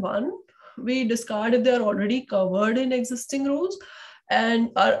operation 1, we discard if they are already covered in existing rules,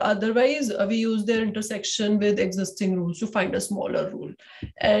 and otherwise we use their intersection with existing rules to find a smaller rule.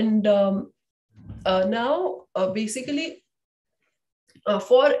 And now basically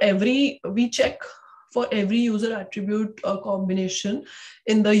we check for every user attribute combination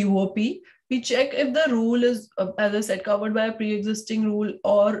in the UOP. We check if the rule is, as I said, covered by a pre-existing rule,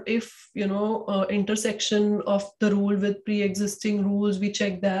 or if, intersection of the rule with pre-existing rules, we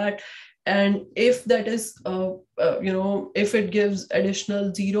check that. And if that is, if it gives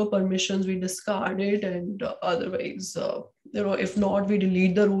additional 0 permissions, we discard it. And otherwise, if not, we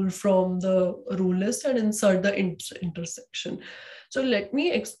delete the rule from the rule list and insert the intersection. So let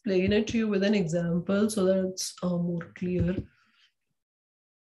me explain it to you with an example so that it's more clear.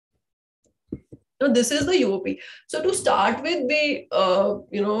 Now, this is the UOP. So to start with, we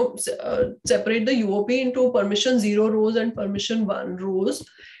separate the UOP into permission 0 rows and permission 1 rows.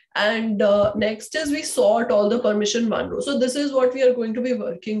 And next is we sort all the permission 1 rows. So this is what we are going to be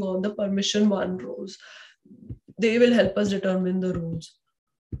working on, the permission 1 rows. They will help us determine the rules.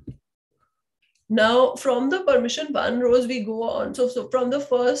 Now, from the permission 1 rows, we go on. So from the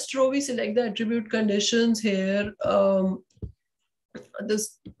first row, we select the attribute conditions here.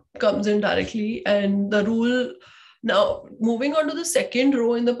 This comes in directly, and the rule. Now, moving on to the second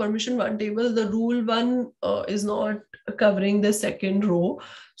row in the permission 1 table, the rule 1 is not covering the second row.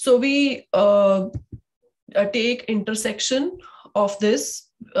 So we take intersection of this,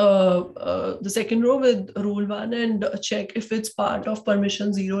 the second row with rule 1 and check if it's part of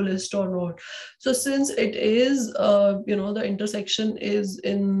permission 0 list or not. So since it is, the intersection is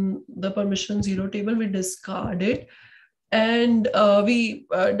in the permission 0 table, we discard it. And we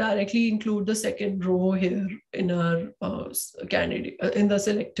directly include the second row here in our candidate, in the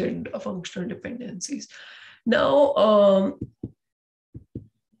selected functional dependencies. Now,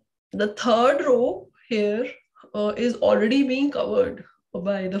 the third row here is already being covered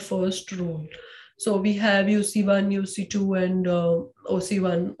by the first rule. So we have UC1, UC2, and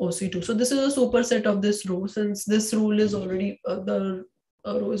OC1, OC2. So this is a superset of this row. Since this rule is already, the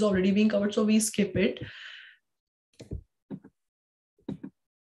row is already being covered, so we skip it.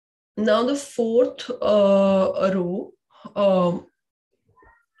 Now the fourth row,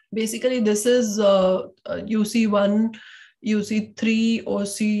 basically this is UC1, UC3,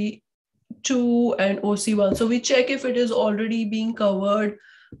 OC2, and OC1. So we check if it is already being covered.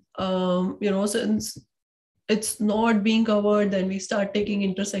 Since it's not being covered, then we start taking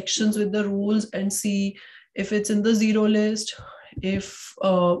intersections with the rules and see if it's in the 0 list. If,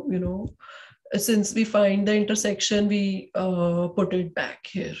 since we find the intersection, we put it back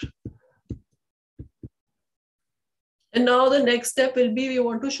here. And now the next step will be, we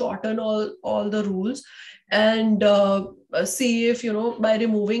want to shorten all the rules and see if, by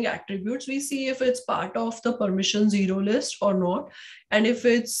removing attributes, we see if it's part of the permission 0 list or not. And if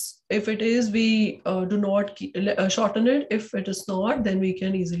it is, we do not shorten it. If it is not, then we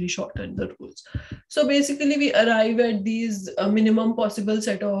can easily shorten the rules. So basically, we arrive at these minimum possible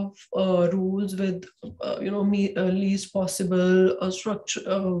set of rules with least possible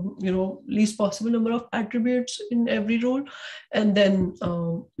structure, least possible number of attributes in every rule, and then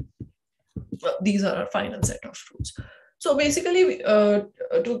these are our final set of rules. So basically,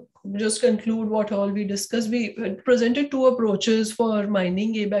 to just conclude what all we discussed, we presented 2 approaches for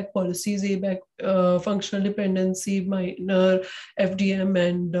mining ABAC policies, ABAC functional dependency, miner, FDM,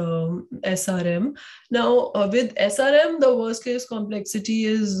 and SRM. Now, with SRM, the worst case complexity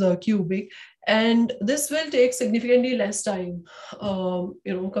is cubic. And this will take significantly less time,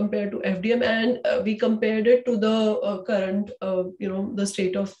 compared to FDM. And we compared it to the current, the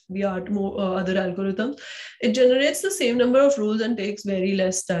state of the art, other algorithms. It generates the same number of rules and takes very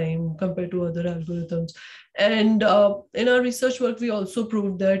less time compared to other algorithms. And in our research work, we also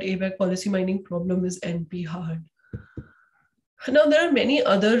proved that ABAC policy mining problem is NP hard. Now, there are many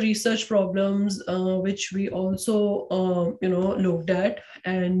other research problems which we also, looked at,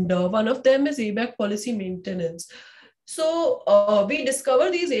 and one of them is ABAC policy maintenance. So we discover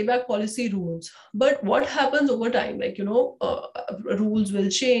these ABAC policy rules, but what happens over time? Like, rules will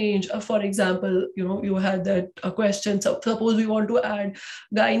change. For example, you had that question. So suppose we want to add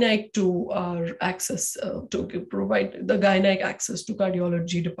gynec to our access to provide the gynec access to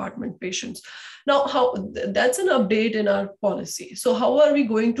cardiology department patients. Now, that's an update in our policy. So how are we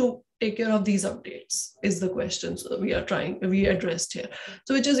going to take care of these updates is the question. So we addressed here.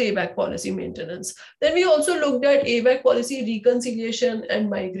 So which is ABAC policy maintenance. Then we also looked at ABAC policy reconciliation and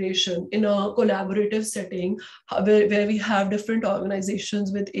migration in a collaborative setting where we have different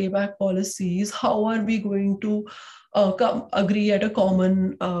organizations with ABAC policies. How are we going to agree at a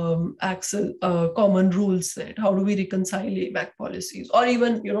common common rule set? How do we reconcile ABAC policies, or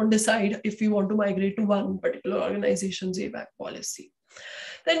even decide if we want to migrate to one particular organization's ABAC policy?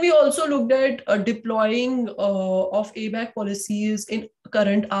 Then we also looked at deploying of ABAC policies in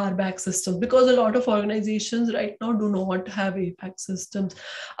current RBAC systems, because a lot of organizations right now do not have ABAC systems.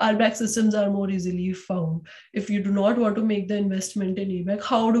 RBAC systems are more easily found. If you do not want to make the investment in ABAC,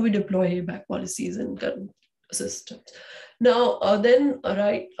 how do we deploy ABAC policies in current systems. Now,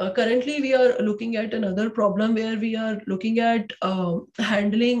 currently we are looking at another problem where we are looking at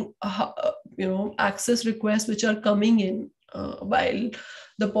handling, access requests which are coming in while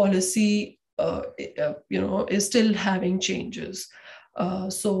the policy, is still having changes.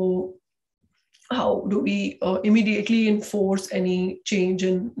 So how do we immediately enforce any change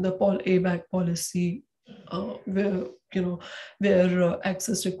in the ABAC policy where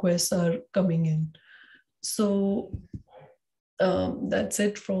access requests are coming in? So that's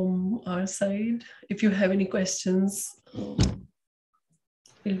it from our side. If you have any questions,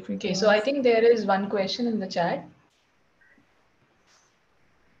 feel free. Okay, so I think there is one question in the chat.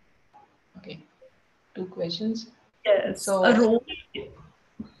 Okay, 2 questions. Yes. So a role.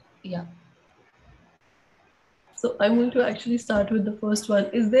 Yeah. So I'm going to actually start with the first one.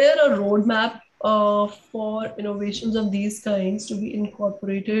 Is there a roadmap for innovations of these kinds to be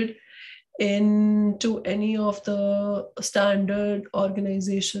incorporated into any of the standard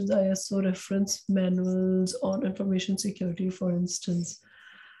organizations, ISO reference manuals on information security, for instance?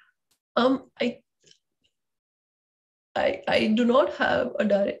 I do not have a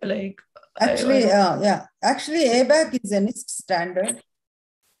direct, actually, actually ABAC is a NIST standard.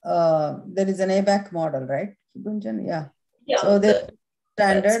 There is an ABAC model, right, Gunjan? Yeah. So the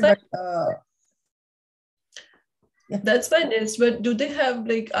standard, but that's by NIST. But do they have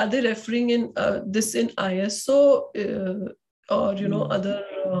are they referring in this in ISO or other?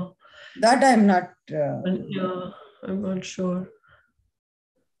 That I'm not. I'm not sure.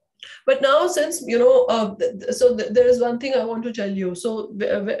 But now, since there is one thing I want to tell you. So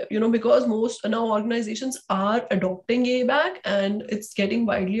because most now organizations are adopting ABAC and it's getting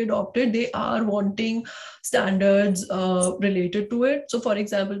widely adopted, they are wanting standards related to it. So, for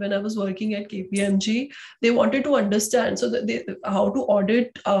example, when I was working at KPMG, they wanted to understand how to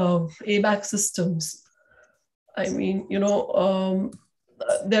audit ABAC systems. I mean,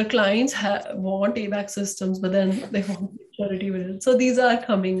 their clients want ABAC systems, but then they want security with it. So these are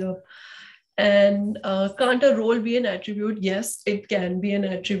coming up. And can't a role be an attribute? Yes, it can be an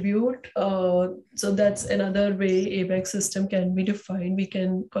attribute. So that's another way ABAC system can be defined. We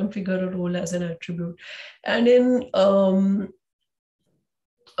can configure a role as an attribute. And in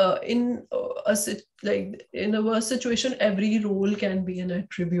a worst situation, every role can be an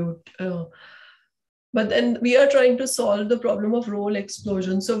attribute. But then we are trying to solve the problem of role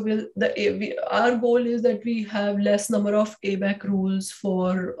explosion. So our goal is that we have less number of ABAC rules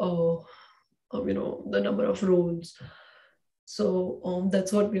for the number of roles. So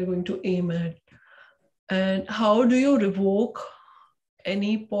that's what we are going to aim at. And how do you revoke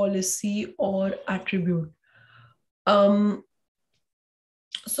any policy or attribute?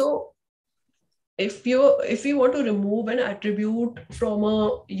 So if you want to remove an attribute from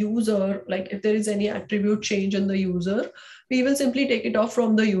a user, like if there is any attribute change in the user, we will simply take it off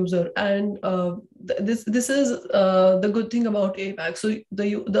from the user. And this is the good thing about ABAC. So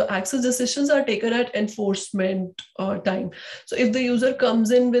the access decisions are taken at enforcement time. So if the user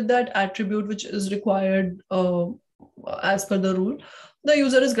comes in with that attribute which is required as per the rule, the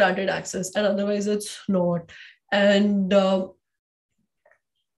user is granted access, and otherwise it's not. And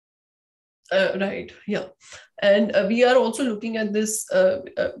right, yeah. And we are also looking at this.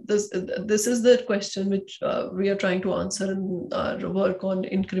 This is the question which we are trying to answer in our work on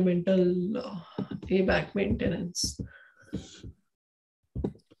incremental ABAC maintenance.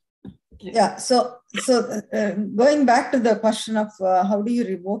 Yeah. So going back to the question of how do you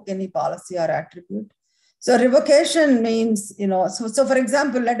revoke any policy or attribute? So revocation means, so for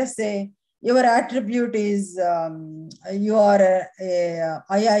example, let us say your attribute is you are a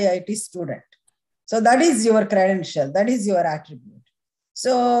IIIT student. So that is your credential, that is your attribute.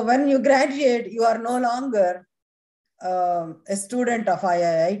 So when you graduate, you are no longer a student of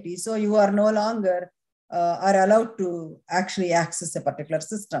IIIT. So you are no longer are allowed to actually access a particular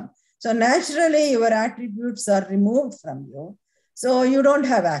system. So naturally your attributes are removed from you. So you don't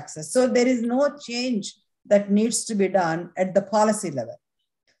have access. So there is no change that needs to be done at the policy level.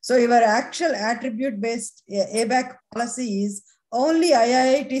 So your actual attribute-based ABAC policy is only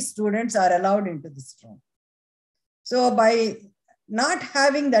IIT students are allowed into this room. So by not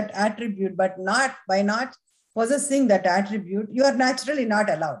having that attribute, but by not possessing that attribute, you are naturally not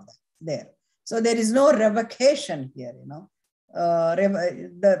allowed there. So there is no revocation here,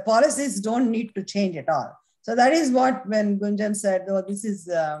 the policies don't need to change at all. So that is what when Gunjan said, oh, this is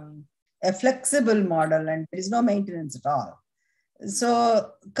a flexible model and there is no maintenance at all.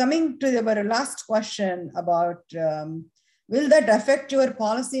 So coming to our last question about, will that affect your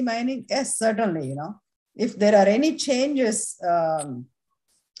policy mining? Yes, certainly, if there are any changes,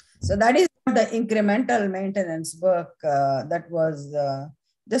 So that is the incremental maintenance work that was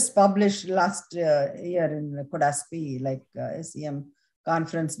just published last year in CODASP, like SEM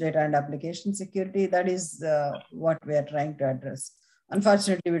Conference Data and Application Security. That is what we are trying to address.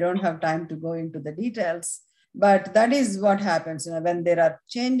 Unfortunately, we don't have time to go into the details, but that is what happens when there are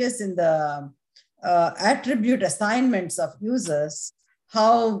changes in the attribute assignments of users.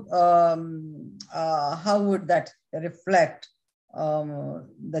 How would that reflect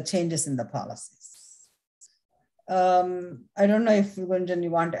the changes in the policies? I don't know if Gunjan, you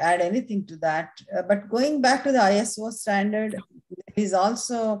want to add anything to that, but going back to the ISO standard, there is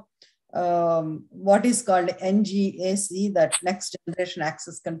also what is called NGAC, that Next Generation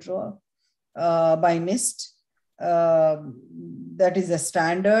Access Control by NIST. That is a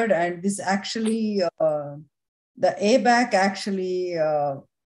standard, and this actually, the ABAC actually, the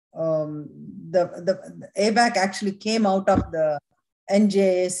ABAC actually came out of the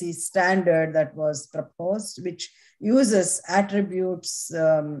NGAC standard that was proposed, which uses attributes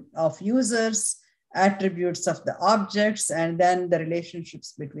of users, attributes of the objects, and then the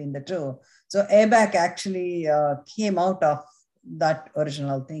relationships between the two. So ABAC actually came out of that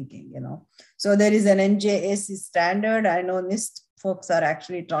original thinking, So there is an NGAC standard. I know NIST folks are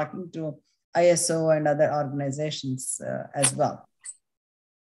actually talking to ISO and other organizations as well.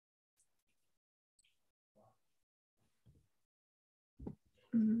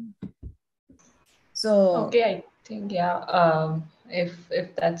 So okay, I think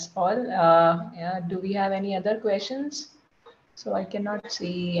if that's all, do we have any other questions? So I cannot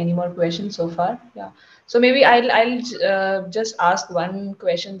see any more questions so far. Yeah. So maybe I'll just ask one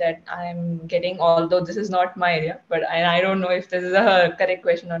question that I'm getting, although this is not my area, but I don't know if this is a correct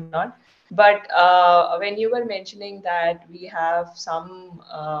question or not. But when you were mentioning that we have some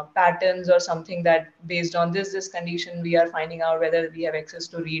patterns or something that based on this condition, we are finding out whether we have access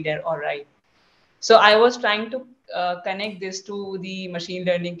to read or write. So I was trying to connect this to the machine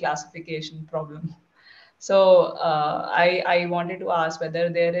learning classification problem. So I wanted to ask whether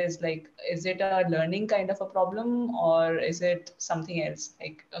there is is it a learning kind of a problem or is it something else?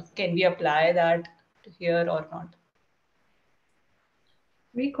 Can we apply that here or not?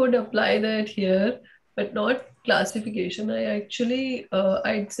 We could apply that here, but not classification. I actually,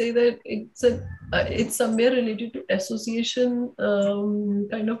 I'd say that it's somewhere related to association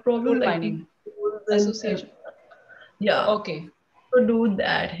kind of problem. Rule finding. Association. Yeah. Okay. To do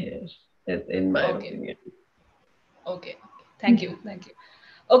that here, in my opinion. Okay. Thank you. Thank you.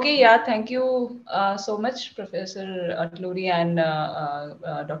 Okay. Yeah. Thank you so much, Professor Atluri and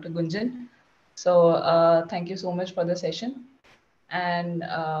Dr. Gunjan. So thank you so much for the session. And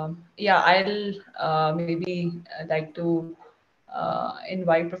I'll maybe like to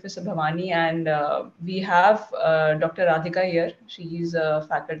invite Professor Bhavani, and we have Dr. Radhika here. She's a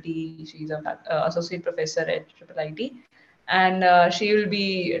faculty, she's a associate professor at IIIT, and she will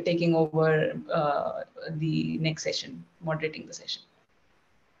be taking over the next session, moderating the session.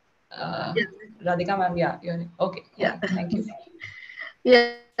 Radhika ma'am, you're okay. Yeah, thank you.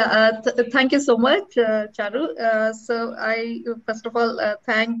 Thank you so much, Charu. So I first of all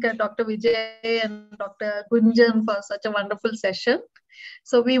thank Dr. Vijay and Dr. Gunjan for such a wonderful session.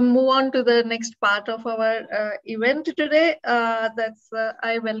 So we move on to the next part of our event today.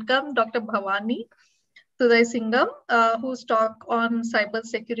 I welcome Dr. Bhavani Singham, whose talk on cyber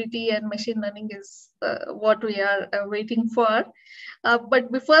security and machine learning is what we are waiting for.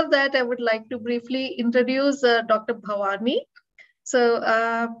 But before that, I would like to briefly introduce Dr. Bhavani. So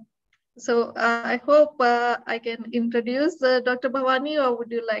I hope I can introduce Dr. Bhavani, or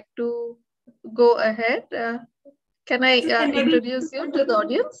would you like to go ahead? Can I introduce you to the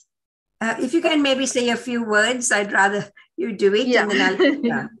audience? If you can maybe say a few words, I'd rather you do it. Yeah. And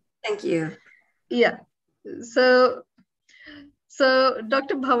then thank you. Yeah. So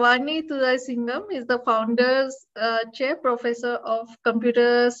Dr. Bhavani Singham is the founder's chair professor of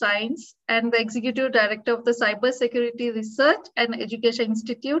computer science and the executive director of the Cybersecurity Research and Education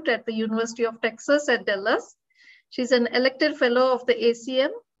Institute at the University of Texas at Dallas. She's an elected fellow of the ACM,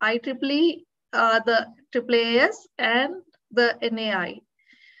 IEEE, the AAAS, and the NAI.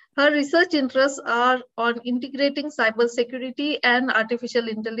 Her research interests are on integrating cybersecurity and artificial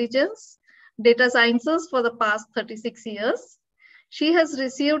intelligence, data sciences for the past 36 years. She has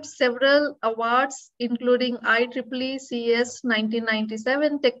received several awards, including IEEE CS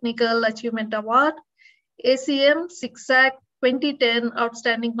 1997 Technical Achievement Award, ACM CIGSAC 2010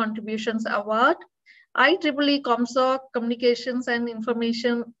 Outstanding Contributions Award, IEEE ComSoc Communications and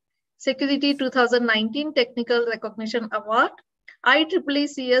Information Security 2019 Technical Recognition Award, IEEE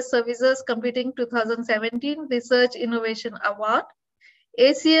CS Services Computing 2017 Research Innovation Award,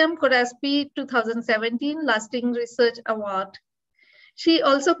 ACM CODASPI 2017 Lasting Research Award. She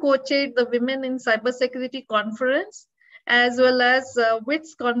also co-chaired the Women in Cybersecurity Conference, as well as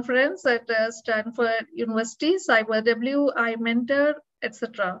WITS conference at Stanford University, CyberW, iMentor,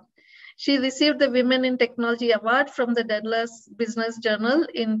 etc. She received the Women in Technology Award from the Dallas Business Journal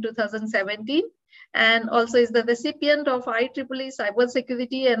in 2017, and also is the recipient of IEEE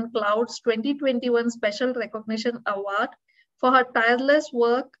Cybersecurity and Clouds 2021 Special Recognition Award for her tireless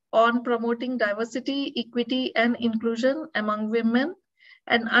work on promoting diversity, equity, and inclusion among women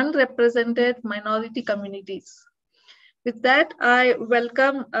and unrepresented minority communities. With that, I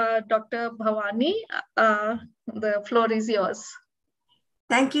welcome Dr. Bhavani. The floor is yours.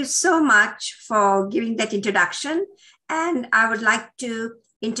 Thank you so much for giving that introduction. And I would like to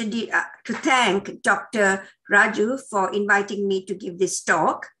thank Dr. Raju for inviting me to give this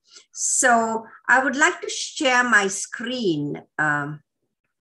talk. So I would like to share my screen.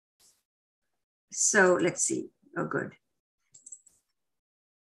 So let's see. Oh, good.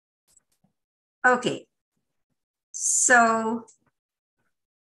 Okay. So,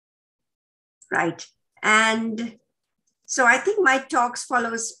 right. And so I think my talks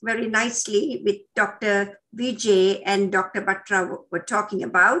follows very nicely with Dr. Vijay and Dr. Batra were talking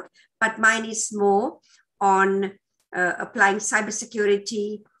about, but mine is more on applying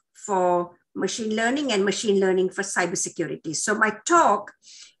cybersecurity for machine learning and machine learning for cybersecurity. So my talk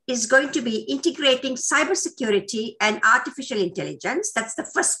is going to be integrating cybersecurity and artificial intelligence. That's the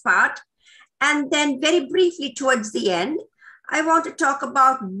first part. And then very briefly towards the end, I want to talk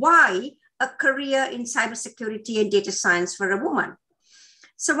about why a career in cybersecurity and data science for a woman.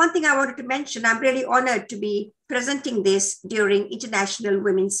 So one thing I wanted to mention, I'm really honored to be presenting this during International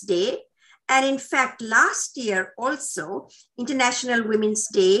Women's Day. And in fact, last year also, International Women's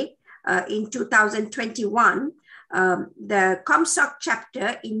Day in 2021, the ComSoc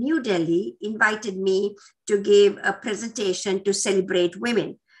chapter in New Delhi invited me to give a presentation to celebrate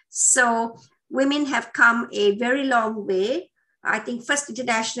women. So women have come a very long way. I think first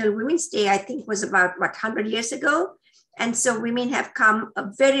International Women's Day, I think was about, 100 years ago. And so women have come a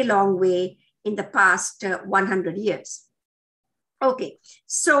very long way in the past 100 years. Okay,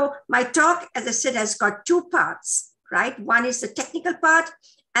 so my talk, as I said, has got two parts, right? One is the technical part,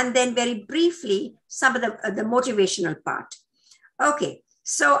 and then very briefly, some of the motivational part. Okay,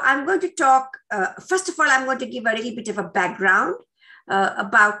 so I'm going to talk, first of all, I'm going to give a little bit of a background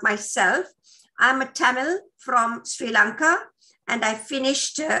about myself. I'm a Tamil from Sri Lanka, and I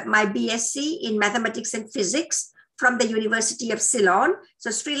finished my BSc in mathematics and physics from the University of Ceylon.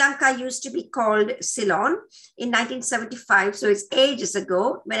 So Sri Lanka used to be called Ceylon in 1975. So it's ages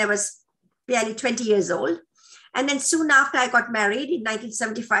ago when I was barely 20 years old. And then soon after I got married in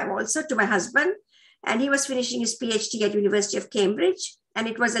 1975 also to my husband, and he was finishing his PhD at University of Cambridge, and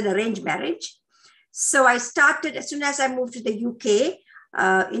it was an arranged marriage. So I started, as soon as I moved to the UK,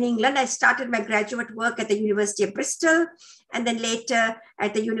 in England, I started my graduate work at the University of Bristol, and then later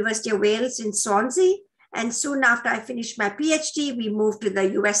at the University of Wales in Swansea. And soon after I finished my PhD, we moved to the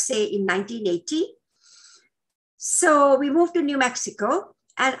USA in 1980. So we moved to New Mexico,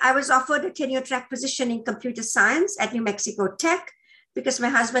 and I was offered a tenure track position in computer science at New Mexico Tech because my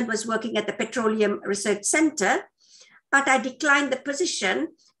husband was working at the Petroleum Research Center. But I declined the position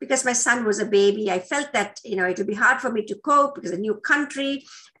because my son was a baby. I felt that, it would be hard for me to cope because a new country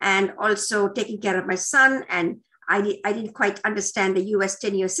and also taking care of my son. And I didn't quite understand the US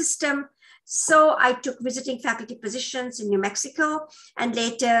tenure system. So I took visiting faculty positions in New Mexico, and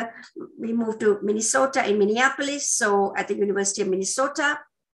later we moved to Minnesota in Minneapolis, so at the University of Minnesota.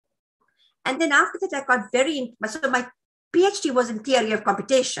 And then after that, I got so my PhD was in theory of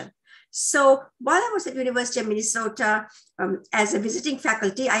computation. So while I was at University of Minnesota as a visiting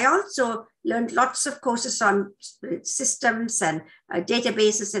faculty, I also learned lots of courses on systems and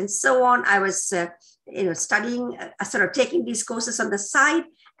databases and so on. I was studying, sort of taking these courses on the side.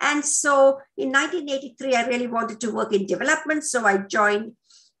 And so in 1983, I really wanted to work in development. So I joined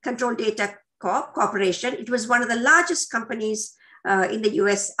Control Data Corporation. It was one of the largest companies in the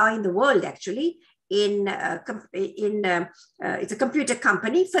US, or in the world actually. It's a computer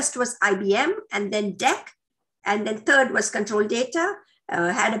company. First was IBM, and then DEC, and then third was Control Data,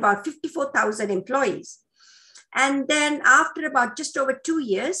 had about 54,000 employees. And then after about just over 2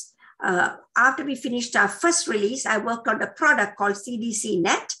 years, after we finished our first release, I worked on a product called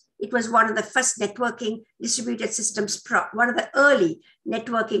CDC-Net. It was one of the first networking distributed systems, one of the early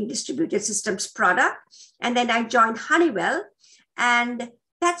networking distributed systems product. And then I joined Honeywell, and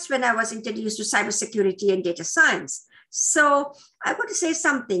that's when I was introduced to cybersecurity and data science. So I want to say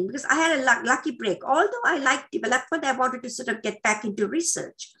something because I had a lucky break. Although I liked development, I wanted to sort of get back into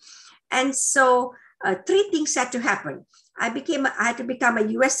research. And so 3 things had to happen. I had to become a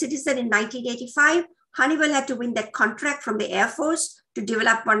US citizen in 1985. Honeywell had to win that contract from the Air Force to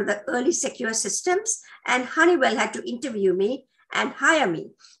develop one of the early secure systems. And Honeywell had to interview me and hire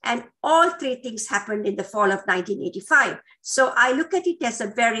me. And all 3 things happened in the fall of 1985. So I look at it as a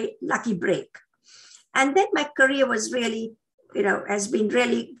very lucky break. And then my career was really, has been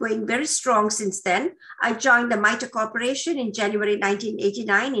really going very strong since then. I joined the MITRE Corporation in January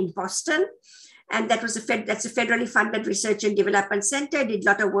 1989 in Boston. And that's a federally funded research and development center. I did a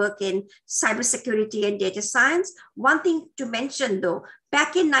lot of work in cybersecurity and data science. One thing to mention though,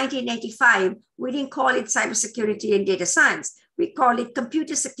 back in 1985, we didn't call it cybersecurity and data science. We call it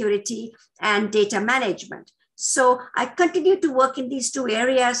computer security and data management. So I continued to work in these 2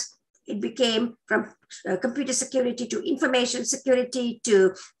 areas. It became from computer security to information security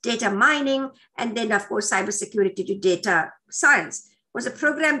to data mining, and then of course, cybersecurity to data science. Was a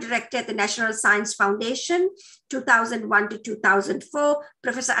program director at the National Science Foundation, 2001 to 2004.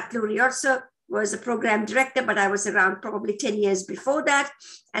 Professor Atluri also was a program director, but I was around probably 10 years before that.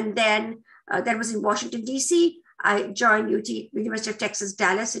 And then that was in Washington, DC. I joined University of Texas,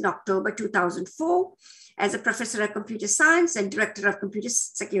 Dallas in October 2004 as a professor of computer science and director of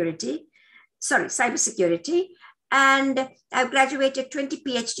cybersecurity. And I've graduated 20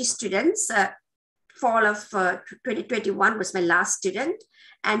 PhD students. Fall of 2021 was my last student,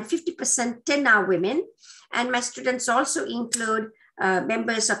 and 50%, 10 are women. And my students also include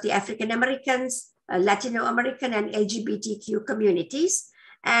members of the African Americans, Latino American, and LGBTQ communities.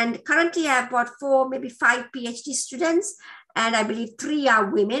 And currently I have about 4, maybe 5 PhD students, and I believe 3 are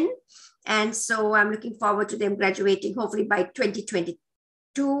women. And so I'm looking forward to them graduating hopefully by 2022.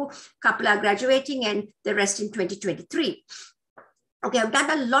 A couple are graduating and the rest in 2023. Okay, I've done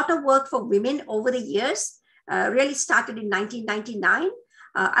a lot of work for women over the years, really started in 1999.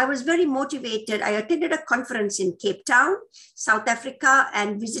 I was very motivated. I attended a conference in Cape Town, South Africa,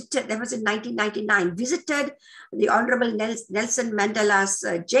 and visited, that was in 1999, visited the Honorable Nelson Mandela's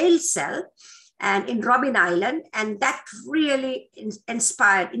jail cell and in Robben Island, and that really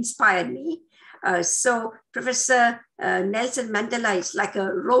inspired me. So Professor Nelson Mandela is like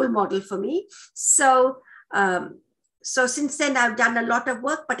a role model for me. So since then, I've done a lot of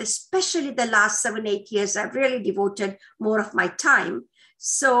work, but especially the last 7-8 years, I've really devoted more of my time.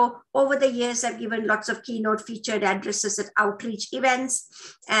 So over the years, I've given lots of keynote featured addresses at outreach events.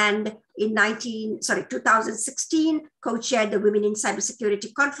 And in 2016, co-chaired the Women in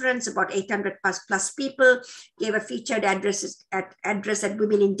Cybersecurity Conference, about 800 plus people, gave a featured address at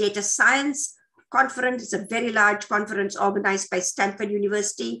Women in Data Science Conference. It's a very large conference organized by Stanford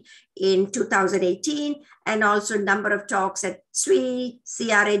University in 2018, and also a number of talks at SWE,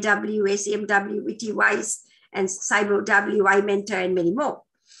 CRAW, ACMW, WityWise, and CyberW, iMentor, and many more.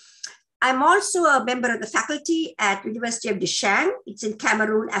 I'm also a member of the faculty at University of Deshang. It's in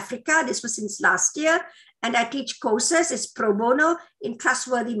Cameroon, Africa. This was since last year. And I teach courses as pro bono in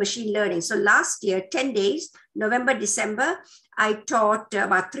trustworthy machine learning. So last year, 10 days, November, December, I taught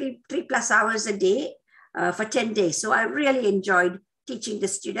about 3+ hours a day for 10 days. So I really enjoyed teaching the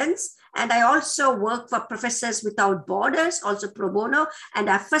students. And I also work for Professors Without Borders, also pro bono. And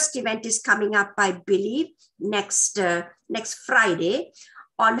our first event is coming up, I believe, next Friday,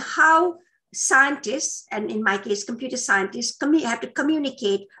 on how scientists, and in my case, computer scientists, have to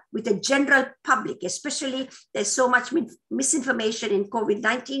communicate with the general public, especially there's so much misinformation in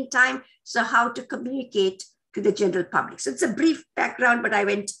COVID-19 time. So how to communicate to the general public. So it's a brief background, but I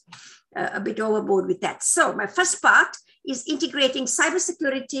went a bit overboard with that. So my first part is integrating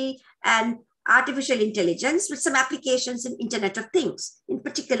cybersecurity and artificial intelligence with some applications in Internet of Things, in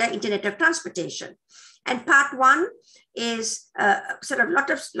particular, Internet of Transportation. And part 1 is sort of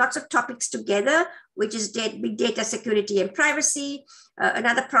lots of topics together, which is big data security and privacy.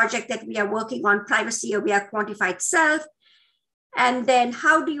 Another project that we are working on, privacy aware quantified self. And then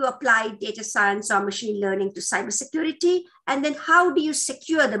how do you apply data science or machine learning to cybersecurity? And then how do you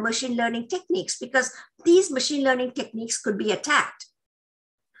secure the machine learning techniques? Because these machine learning techniques could be attacked.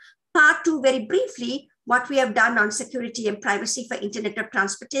 Part 2, very briefly, what we have done on security and privacy for Internet of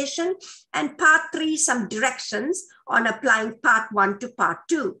Transportation. And part 3, some directions on applying part 1 to part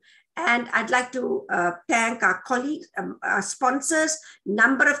 2. And I'd like to thank our colleagues, our sponsors,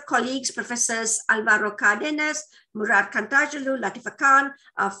 number of colleagues, Professors Alvaro Cardenas, Murad Kantajalu, Latifa Khan,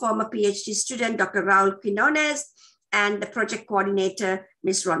 our former PhD student, Dr. Raul Quinones, and the project coordinator,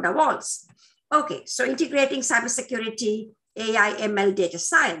 Ms. Rhonda Walls. Okay, so integrating cybersecurity, AI, ML, data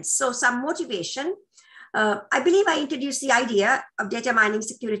science. So some motivation. I believe I introduced the idea of data mining,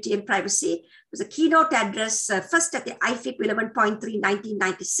 security, and privacy. It was a keynote address first at the IFIP 11.3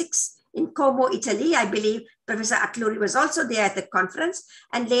 1996 in Como, Italy. I believe Professor Atluri was also there at the conference,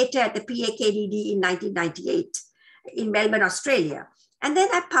 and later at the PAKDD in 1998 in Melbourne, Australia. And then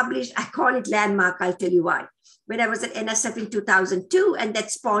I call it Landmark, I'll tell you why. When I was at NSF in 2002, and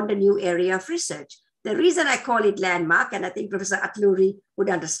that spawned a new area of research. The reason I call it Landmark, and I think Professor Atluri would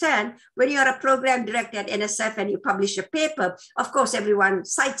understand, when you're a program director at NSF and you publish a paper, of course, everyone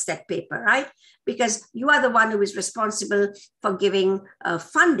cites that paper, right? Because you are the one who is responsible for giving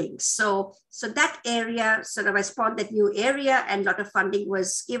funding. So that area, sort of I spawned that new area, and a lot of funding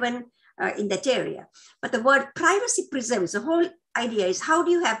was given in that area. But the word privacy preserves, the whole idea is how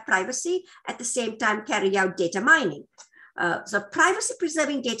do you have privacy at the same time carry out data mining? So privacy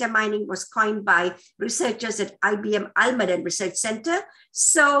preserving data mining was coined by researchers at IBM Almaden Research Center.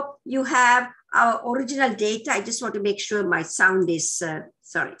 So you have our original data. I just want to make sure my sound is,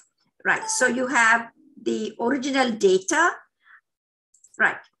 sorry. Right, so you have the original data,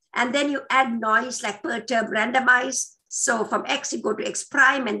 right? And then you add noise like perturb, randomize. So from X, you go to X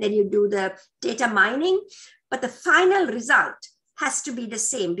prime, and then you do the data mining. But the final result has to be the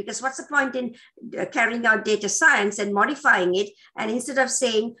same, because what's the point in carrying out data science and modifying it? And instead of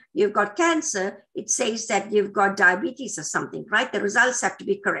saying you've got cancer, it says that you've got diabetes or something, right? The results have to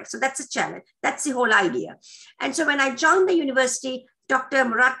be correct. So that's a challenge. That's the whole idea. And so when I joined the university, Dr.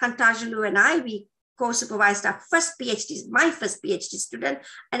 Murat Kantajulu and I, we co-supervised our first PhD, my first PhD student.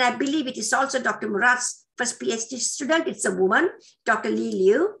 And I believe it is also Dr. Murat's first PhD student. It's a woman, Dr. Li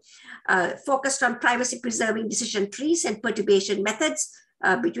Liu, focused on privacy preserving decision trees and perturbation methods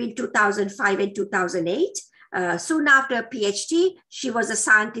between 2005 and 2008. Soon after a PhD, she was a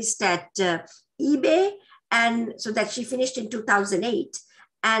scientist at eBay, and so that she finished in 2008.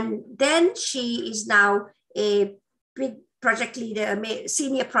 And then she is now a big project leader,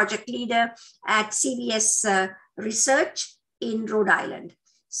 senior project leader at CVS Research in Rhode Island.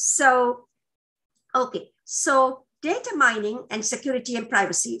 So, okay, so data mining and security and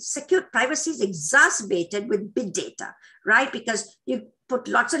privacy. Privacy is exacerbated with big data, right? Because you put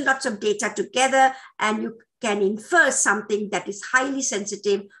lots and lots of data together and you can infer something that is highly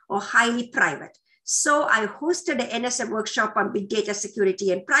sensitive or highly private. So I hosted an NSF workshop on big data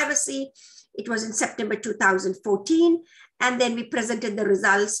security and privacy. It was in September 2014. And then we presented the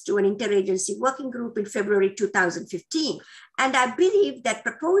results to an interagency working group in February 2015. And I believe that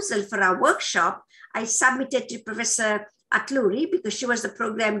proposal for our workshop, I submitted to Professor Atluri because she was the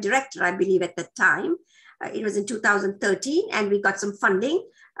program director, I believe, at the time. It was in 2013, and we got some funding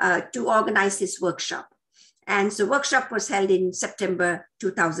to organize this workshop. And so workshop was held in September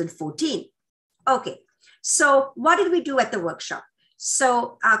 2014. Okay, so what did we do at the workshop?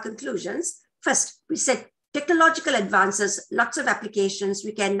 So our conclusions, first, we said technological advances, lots of applications,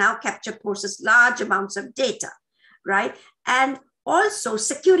 we can now capture, process large amounts of data, right? And also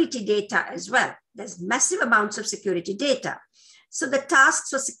security data as well. There's massive amounts of security data. So the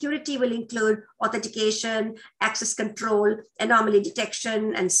tasks for security will include authentication, access control, anomaly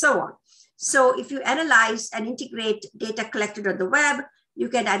detection, and so on. So if you analyze and integrate data collected on the web, you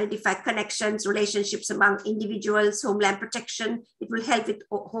can identify connections, relationships among individuals, homeland protection. It will help with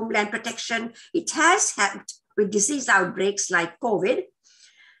homeland protection. It has helped with disease outbreaks like COVID.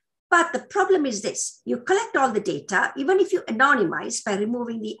 But the problem is this: you collect all the data, even if you anonymize by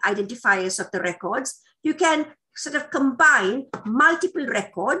removing the identifiers of the records, you can sort of combine multiple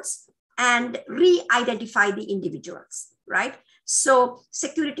records and re-identify the individuals, right? So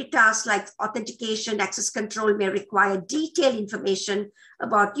security tasks like authentication, access control may require detailed information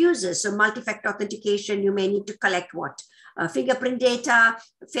about users. So multi-factor authentication, you may need to collect what? Fingerprint data,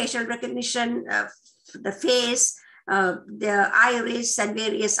 facial recognition, the face, the iris, and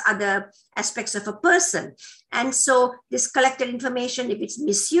various other aspects of a person. And so this collected information, if it's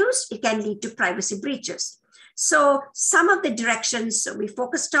misused, it can lead to privacy breaches. So some of the directions we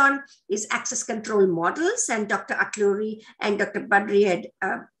focused on is access control models, and Dr. Atluri and Dr. Badri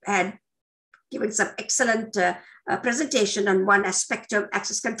had given some excellent presentation on one aspect of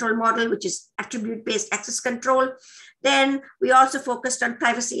access control model, which is attribute-based access control. Then we also focused on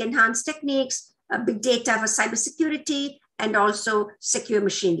privacy-enhanced techniques, big data for cybersecurity, and also secure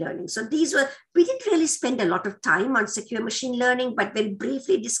machine learning. So these were, we didn't really spend a lot of time on secure machine learning, but very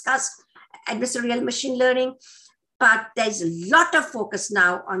briefly discussed adversarial machine learning. But there's a lot of focus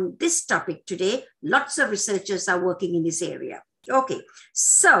now on this topic today. Lots of researchers are working in this area. Okay,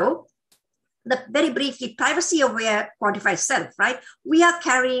 so very briefly, privacy-aware quantified self, right? We are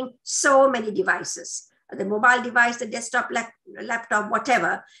carrying so many devices, the mobile device, the desktop, laptop,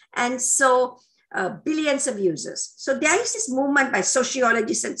 whatever. And so billions of users. So there is this movement by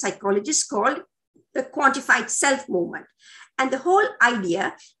sociologists and psychologists called the quantified self movement. And the whole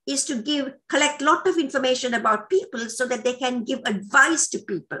idea is to collect a lot of information about people so that they can give advice to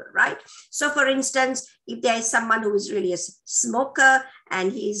people, right? So for instance, if there is someone who is really a smoker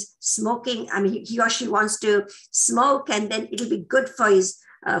and he's smoking, I mean, he or she wants to smoke, and then it'll be good for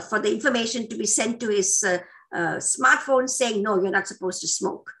for the information to be sent to his smartphone saying, no, you're not supposed to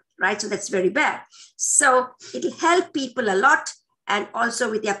smoke, right? So that's very bad. So it'll help people a lot, and also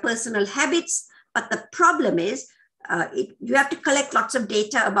with their personal habits. But the problem is, you have to collect lots of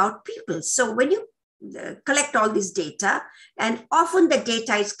data about people. So when you collect all this data, and often the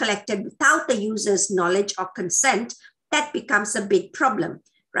data is collected without the user's knowledge or consent, that becomes a big problem,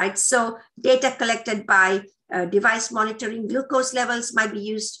 right? So data collected by device monitoring glucose levels might be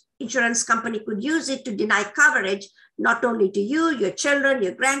used. Insurance company could use it to deny coverage, not only to you, your children,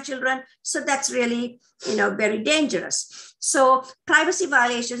 your grandchildren. So that's really, very dangerous. So privacy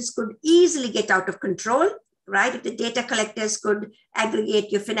violations could easily get out of control, right? If the data collectors could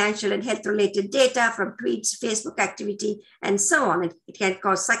aggregate your financial and health-related data from tweets, Facebook activity, and so on, it can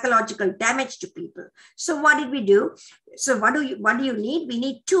cause psychological damage to people. So what did we do? So what do you need? We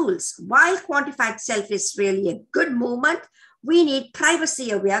need tools. While quantified self is really a good movement, we need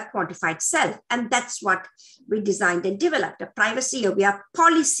privacy-aware quantified self. And that's what we designed and developed, a privacy-aware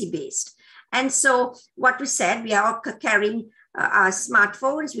policy-based. And so what we said, we are all carrying our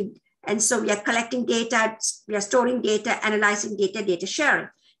smartphones, and so we are collecting data, we are storing data, analyzing data, data sharing.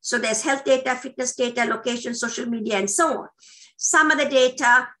 So there's health data, fitness data, location, social media, and so on. Some of the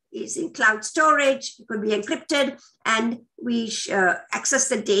data is in cloud storage, it could be encrypted, and we access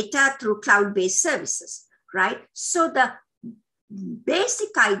the data through cloud-based services, right? So the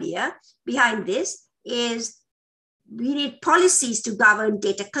basic idea behind this is we need policies to govern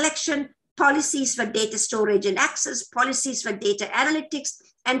data collection, policies for data storage and access, policies for data analytics,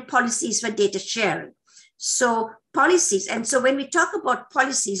 and policies for data sharing. So policies, and so when we talk about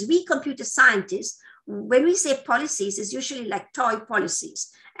policies, we computer scientists, when we say policies, it's usually like toy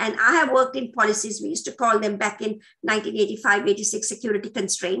policies. And I have worked in policies, we used to call them back in 1985, 86 security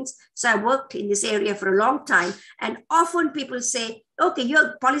constraints. So I worked in this area for a long time. And often people say, okay,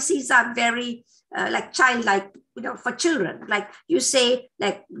 your policies are very like childlike, for children. Like you say,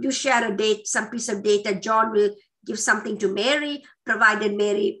 like you share some piece of data, John will give something to Mary, provided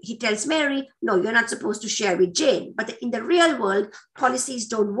he tells Mary, no, you're not supposed to share with Jane. But in the real world, policies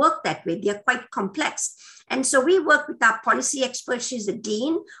don't work that way. They're quite complex. And so we work with our policy expert. She's the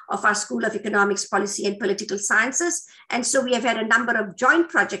dean of our School of Economics, Policy and Political Sciences. And so we have had a number of joint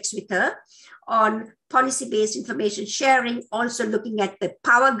projects with her on policy-based information sharing, also looking at the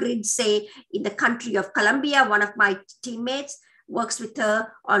power grid, say, in the country of Colombia. One of my teammates works with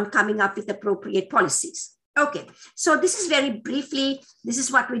her on coming up with appropriate policies. Okay, so this is very briefly, this is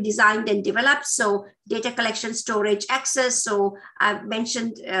what we designed and developed. So data collection, storage, access. So I've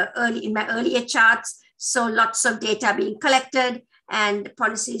mentioned in my earlier charts, so lots of data being collected, and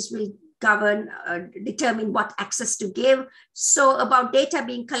policies will determine what access to give. So about data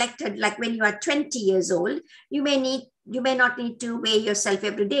being collected, like when you are 20 years old, you may not need to weigh yourself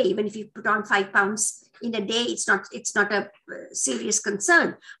every day. Even if you put on 5 pounds in a day, it's not a serious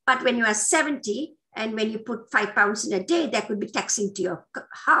concern. But when you are 70, and when you put 5 pounds in a day, that could be taxing to your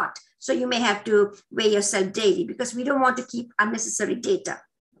heart. So you may have to weigh yourself daily, because we don't want to keep unnecessary data.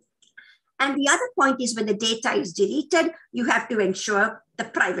 And the other point is when the data is deleted, you have to ensure the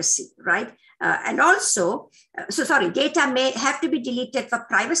privacy, right? And also, data may have to be deleted for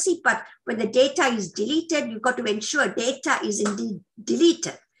privacy, but when the data is deleted, you've got to ensure data is indeed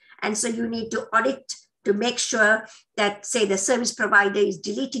deleted. And so you need to audit to make sure that, say, the service provider is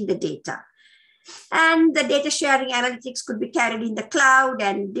deleting the data. And the data sharing analytics could be carried in the cloud,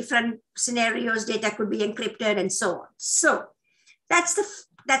 and different scenarios, data could be encrypted and so on. So that's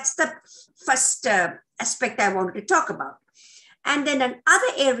the first aspect I wanted to talk about. And then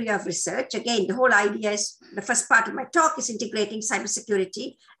another area of research, again, the whole idea is, the first part of my talk is integrating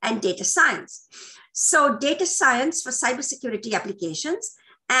cybersecurity and data science. So data science for cybersecurity applications,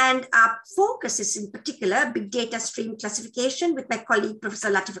 and our focus is in particular big data stream classification with my colleague, Professor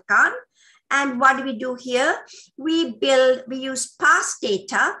Latifa Khan. And what do we do here? We use past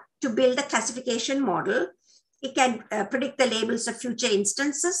data to build a classification model. It can predict the labels of future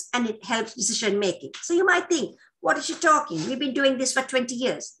instances, and it helps decision making. So you might think, what is she talking? We've been doing this for 20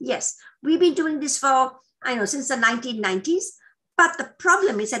 years. Yes, we've been doing this since the 1990s. But the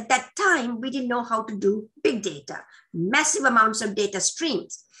problem is, at that time, we didn't know how to do big data, massive amounts of data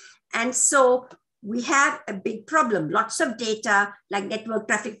streams. And so we have a big problem. Lots of data, like network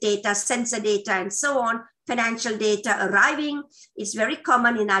traffic data, sensor data, and so on, financial data arriving. It's very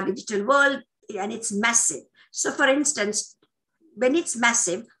common in our digital world, and it's massive. So for instance, when it's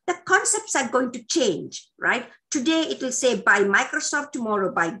massive, the concepts are going to change, right? Today, it will say by Microsoft,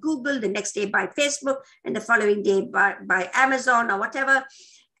 tomorrow by Google, the next day by Facebook, and the following day by Amazon or whatever.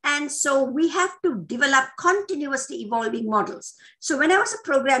 And so we have to develop continuously evolving models. So when I was a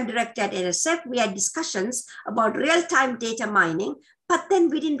program director at NSF, we had discussions about real-time data mining, but then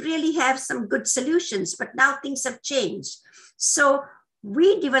we didn't really have some good solutions, but now things have changed. So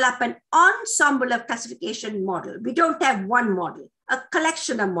we develop an ensemble of classification model. We don't have one model, a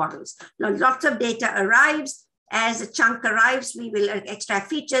collection of models. Lots of data arrives. As a chunk arrives, we will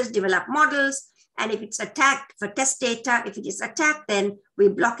extract features, develop models. And if it's attacked for test data, if it is attacked, then we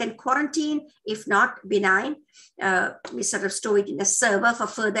block and quarantine. If not, benign, we sort of store it in a server for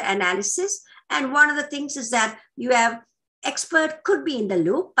further analysis. And one of the things is that you have expert could be in the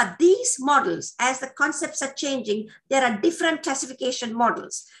loop, but these models, as the concepts are changing, there are different classification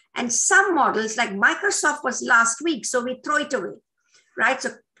models. And some models, like Microsoft was last week, so we throw it away, right?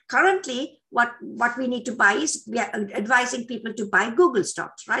 So currently, what we need to buy is, we are advising people to buy Google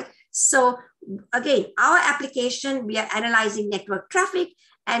stocks, right? So again, our application, we are analyzing network traffic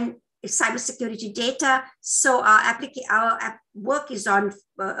and cybersecurity data. So our work is on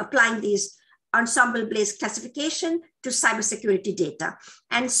applying these ensemble-based classification to cybersecurity data.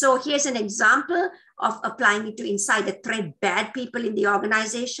 And so here's an example of applying it to insider threat bad people in the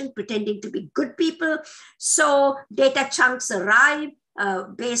organization, pretending to be good people. So data chunks arrive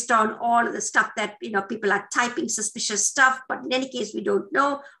based on all of the stuff that, people are typing suspicious stuff, but in any case, we don't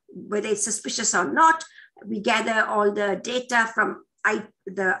know whether it's suspicious or not. We gather all the data from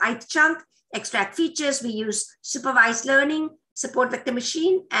the ith chunk, extract features. We use supervised learning, support vector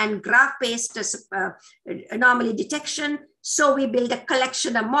machine, and graph-based anomaly detection. So we build a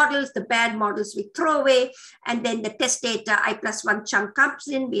collection of models. The bad models we throw away, and then the test data I+1 chunk comes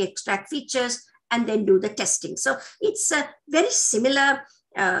in, we extract features, and then do the testing. So it's a very similar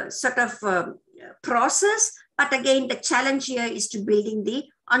sort of process, but again, the challenge here is to building the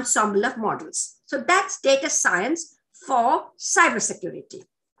ensemble of models. So that's data science for cybersecurity.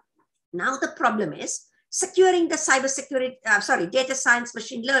 Now the problem is securing the data science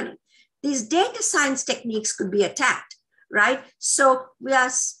machine learning. These data science techniques could be attacked, right? So we are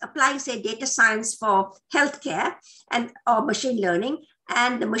applying, say, data science for healthcare or machine learning,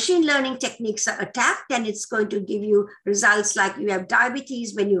 and the machine learning techniques are attacked, and it's going to give you results like you have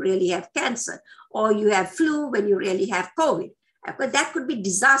diabetes when you really have cancer, or you have flu when you really have COVID. But that could be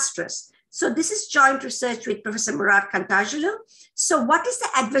disastrous. So this is joint research with Professor Murat Kantajulu. So what is the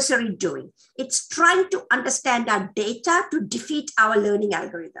adversary doing? It's trying to understand our data to defeat our learning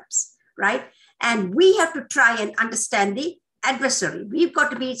algorithms, right? And we have to try and understand the adversary. We've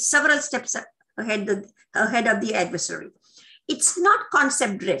got to be several steps ahead of the adversary. It's not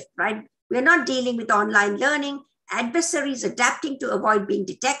concept drift, right? We're not dealing with online learning. Adversaries adapting to avoid being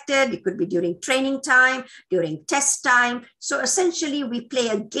detected. It could be during training time, during test time. So essentially, we play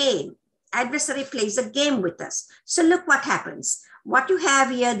a game. Adversary plays a game with us. So look what happens. What you have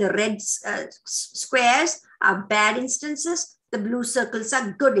here, the red squares are bad instances. The blue circles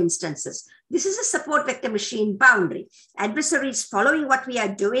are good instances. This is a support vector machine boundary. Adversary is following what we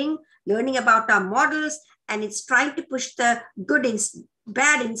are doing, learning about our models, and it's trying to push the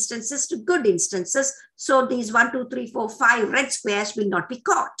bad instances to good instances. So these 1, 2, 3, 4, 5 red squares will not be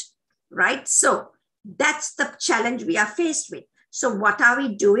caught, right? So that's the challenge we are faced with. So what are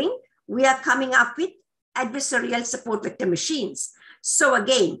we doing? We are coming up with adversarial support vector machines. So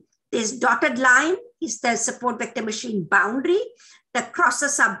again, this dotted line is the support vector machine boundary. The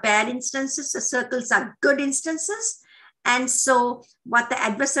crosses are bad instances. The circles are good instances. And so what the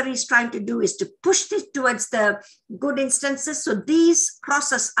adversary is trying to do is to push this towards the good instances. So these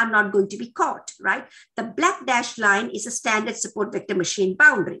crosses are not going to be caught, right? The black dashed line is a standard support vector machine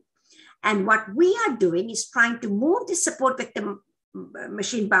boundary. And what we are doing is trying to move the support vector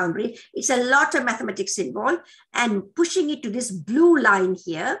machine boundary. It's a lot of mathematics involved, and pushing it to this blue line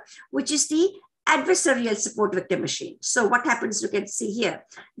here, which is the adversarial support vector machine. So what happens, you can see here,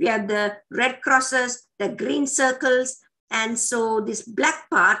 we have the red crosses, the green circles, and so this black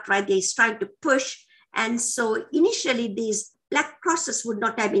part, right, is trying to push. And so initially these black crosses would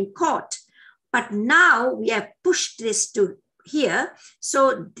not have been caught, but now we have pushed this to here.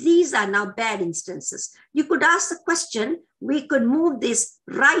 So these are now bad instances. You could ask the question, we could move this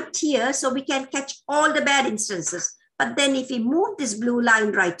right here so we can catch all the bad instances. But then if we move this blue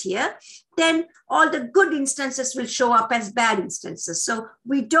line right here, then all the good instances will show up as bad instances. So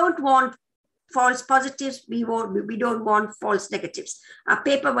we don't want false positives. We don't want false negatives. Our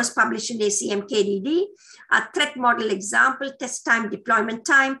paper was published in ACM KDD. A threat model example, test time, deployment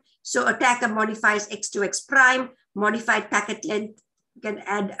time. So attacker modifies X to X prime, modified packet length, you can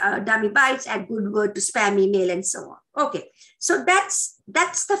add dummy bytes, add good word to spam email and so on. Okay, so that's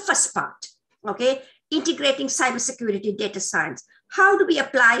the first part, okay? Integrating cybersecurity data science. How do we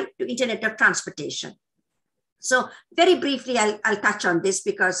apply to Internet of Transportation? So very briefly, I'll touch on this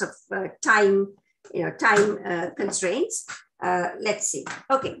because of time constraints. Let's see.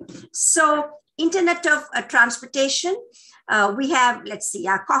 Okay, so Internet of Transportation. We have, let's see,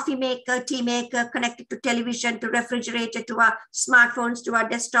 our coffee maker, tea maker, connected to television, to refrigerator, to our smartphones, to our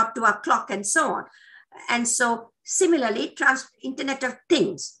desktop, to our clock, and so on. And so similarly, Internet of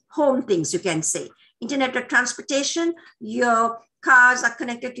Things, home things, you can say. Internet of Transportation, your cars are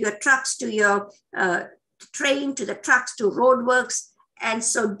connected to your trucks, to your train, to the trucks, to roadworks. And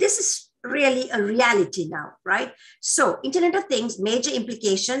so this is really a reality now, right? So Internet of Things, major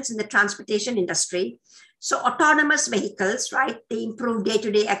implications in the transportation industry. So autonomous vehicles, right? They improve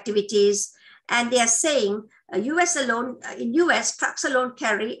day-to-day activities. And they are saying in US, trucks alone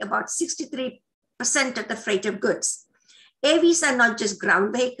carry about 63% of the freight of goods. AVs are not just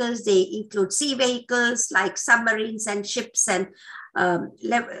ground vehicles. They include sea vehicles like submarines and ships and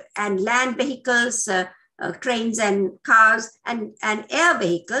land vehicles, trains and cars, and air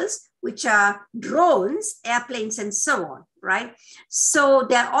vehicles, which are drones, airplanes, and so on, right? So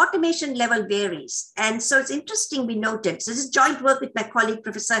their automation level varies. And so it's interesting we noted, so this is joint work with my colleague,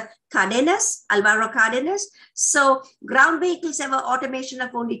 Professor Cardenas, Alvaro Cardenas. So ground vehicles have an automation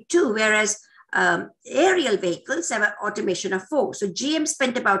of only 2, whereas aerial vehicles have an automation of 4. So GM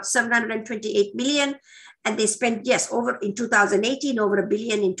spent about 728 million, and they spent, yes, over in 2018, over $1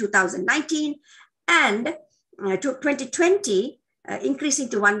 billion in 2019, and to 2020, increasing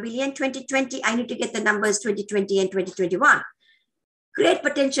to 1 billion. 2020, I need to get the numbers 2020 and 2021. Great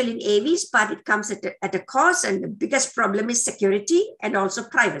potential in AVs, but it comes at a cost, and the biggest problem is security and also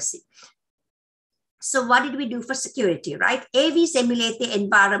privacy. So what did we do for security, right? AVs emulate the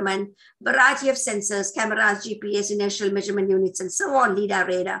environment, variety of sensors, cameras, GPS, inertial measurement units, and so on, LIDAR,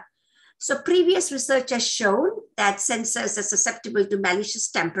 radar. So previous research has shown that sensors are susceptible to malicious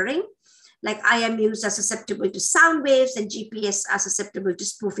tampering, like IMUs are susceptible to sound waves, and GPS are susceptible to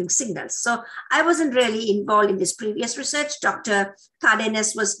spoofing signals. So I wasn't really involved in this previous research. Dr.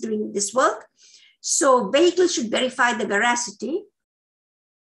 Cardenas was doing this work. So vehicles should verify the veracity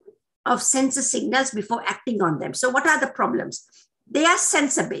of sensor signals before acting on them. So what are the problems? They are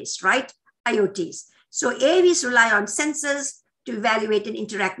sensor-based, right? IoTs. So AVs rely on sensors to evaluate and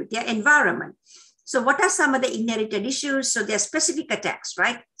interact with their environment. So what are some of the inherited issues? So there are specific attacks,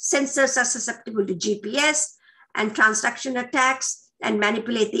 right? Sensors are susceptible to GPS and transduction attacks and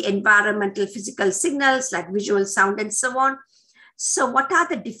manipulate the environmental physical signals like visual, sound, and so on. So what are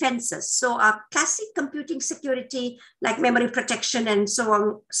the defenses? So our classic computing security, like memory protection and so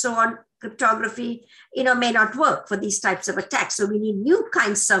on, cryptography, may not work for these types of attacks. So we need new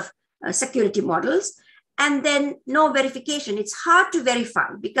kinds of security models. And then no verification. It's hard to verify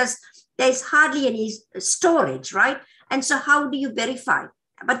because there's hardly any storage, right? And so how do you verify?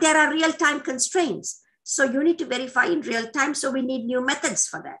 But there are real-time constraints. So you need to verify in real time. So we need new methods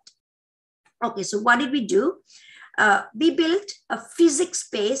for that. Okay, so what did we do? We built a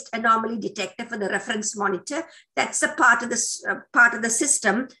physics-based anomaly detector for the reference monitor. That's a part of the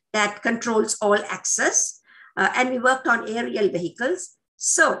system that controls all access. And we worked on aerial vehicles.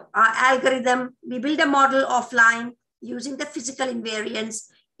 So our algorithm, we build a model offline using the physical invariants,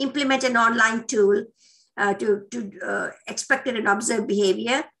 implement an online tool to expected and observed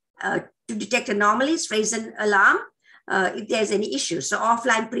behavior to detect anomalies, raise an alarm if there's any issue. So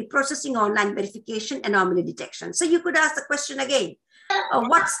offline pre-processing, online verification, anomaly detection. So you could ask the question again,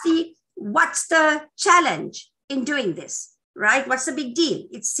 what's the challenge in doing this, right? What's the big deal?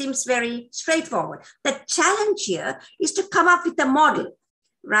 It seems very straightforward. The challenge here is to come up with a model,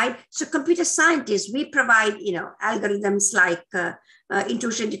 right? So computer scientists, we provide, algorithms like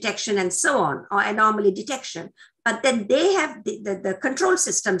intrusion detection and so on, or anomaly detection. But then they have the control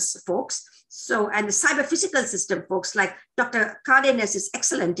systems folks, and the cyber physical system folks, like Dr. Cardenas is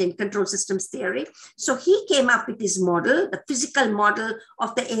excellent in control systems theory. So he came up with this model, the physical model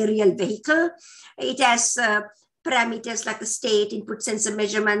of the aerial vehicle. It has parameters like the state, input sensor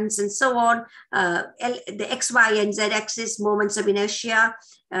measurements, and so on, the X, Y, and Z axis, moments of inertia,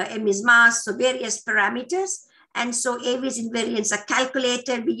 M is mass, so various parameters. And so AV's invariants are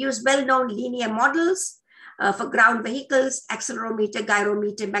calculated. We use well-known linear models for ground vehicles, accelerometer,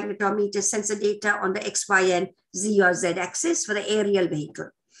 gyrometer, magnetometer, sensor data on the X, Y, and Z or Z axis for the aerial vehicle.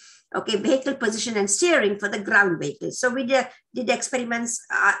 okay, vehicle position and steering for the ground vehicles. So we did experiments,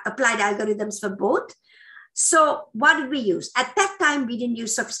 applied algorithms for both. So what did we use? At that time, we didn't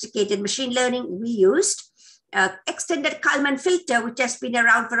use sophisticated machine learning. We used extended Kalman filter, which has been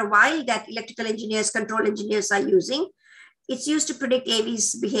around for a while, that electrical engineers, control engineers are using. It's used to predict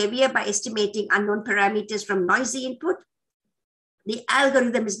AV's behavior by estimating unknown parameters from noisy input. The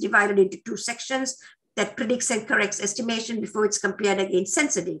algorithm is divided into 2 sections that predicts and corrects estimation before it's compared against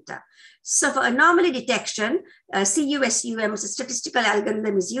sensor data. So for anomaly detection, CUSUM, a statistical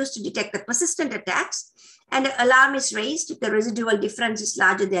algorithm, is used to detect the persistent attacks, and an alarm is raised if the residual difference is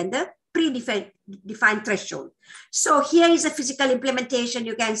larger than the predefined threshold. So here is a physical implementation.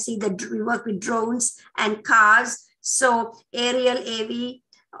 You can see that we work with drones and cars. So aerial, AV,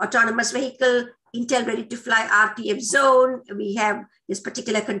 autonomous vehicle, Intel ready to fly RTF zone. We have this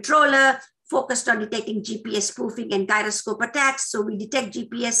particular controller focused on detecting GPS spoofing and gyroscope attacks. So we detect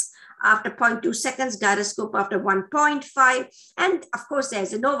GPS after 0.2 seconds, gyroscope after 1.5. And of course,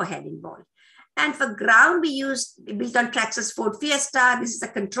 there's an overhead involved. And for ground, we built on Traxxas Ford Fiesta. This is a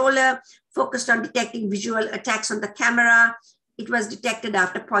controller focused on detecting visual attacks on the camera. It was detected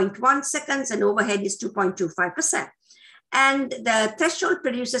after 0.1 seconds, and overhead is 2.25%. And the threshold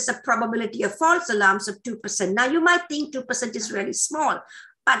produces a probability of false alarms of 2%. Now, you might think 2% is really small,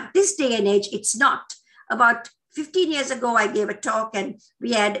 but this day and age, it's not. About 15 years ago, I gave a talk, and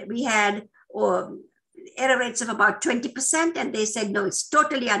we had error rates of about 20%, and they said, no, it's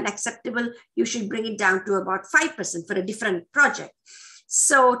totally unacceptable. You should bring it down to about 5% for a different project.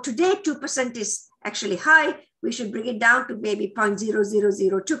 So today, 2% is actually high. We should bring it down to maybe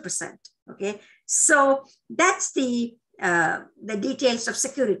 0.0002%, okay? So that's the details of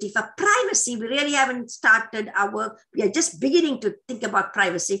security. For privacy, we really haven't started our work. We are just beginning to think about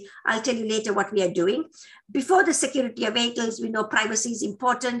privacy. I'll tell you later what we are doing. Before the security of vehicles, we know privacy is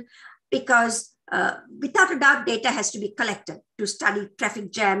important because without a doubt, data has to be collected to study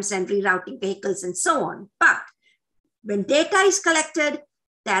traffic jams and rerouting vehicles and so on. But when data is collected,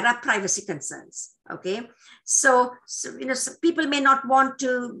 there are privacy concerns, okay? So people may not want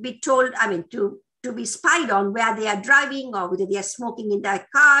to be told, to be spied on where they are driving or whether they are smoking in their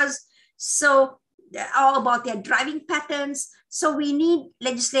cars. So, or about their driving patterns. So we need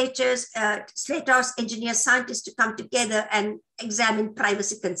legislators, engineers, scientists to come together and examine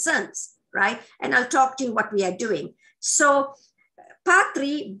privacy concerns, right? And I'll talk to you what we are doing. So part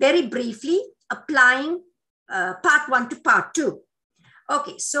 3, very briefly, applying part 1 to part 2.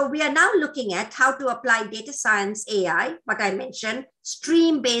 Okay, so we are now looking at how to apply data science AI, what I mentioned,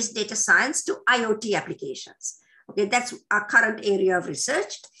 stream-based data science to IoT applications. Okay, that's our current area of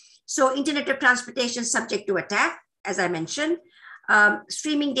research. So Internet of Transportation subject to attack, as I mentioned,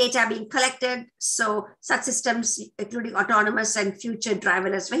 streaming data being collected. So such systems, including autonomous and future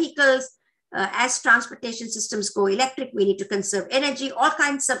driverless vehicles. As transportation systems go electric, we need to conserve energy. All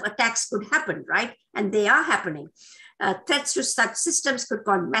kinds of attacks could happen, right? And they are happening. Threats to such systems could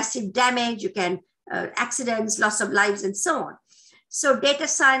cause massive damage. You can accidents, loss of lives, and so on. So data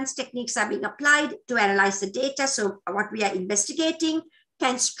science techniques are being applied to analyze the data. So what we are investigating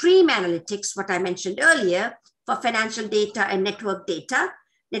can stream analytics, what I mentioned earlier, for financial data and network data,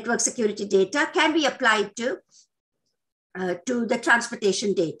 network security data can be applied to the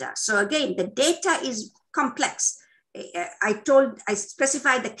transportation data. So again, the data is complex. I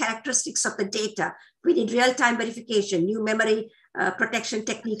specified the characteristics of the data. We did real-time verification, new memory protection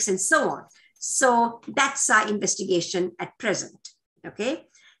techniques, and so on. So that's our investigation at present, okay?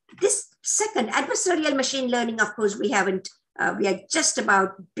 This second, adversarial machine learning, of course, we are just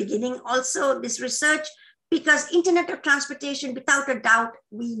about beginning also this research, because Internet of Transportation, without a doubt,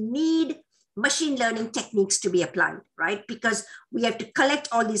 we need machine learning techniques to be applied, right? Because we have to collect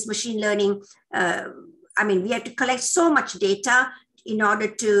all these machine learning, we have to collect so much data in order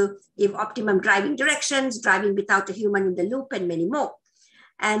to give optimum driving directions, driving without a human in the loop, and many more.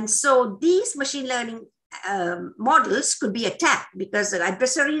 And so these machine learning models could be attacked because the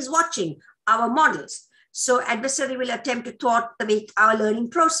adversary is watching our models. So adversary will attempt to thwart our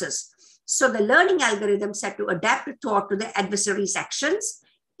learning process. So the learning algorithms have to adapt to thwart to the adversary's actions.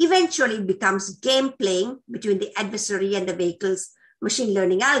 Eventually it becomes game playing between the adversary and the vehicle's machine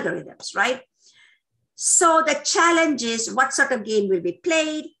learning algorithms, right? So the challenge is, what sort of game will be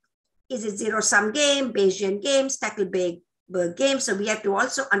played? Is it zero-sum game, Bayesian games, Stackelberg games? So we have to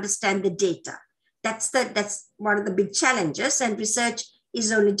also understand the data. That's one of the big challenges, and research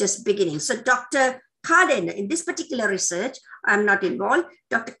is only just beginning. So Dr. Cardenas, in this particular research, I'm not involved.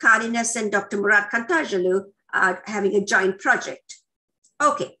 Dr. Cardenas and Dr. Murad Kantajalu are having a joint project.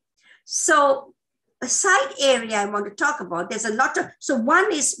 Okay, so a side area I want to talk about, there's a lot of, so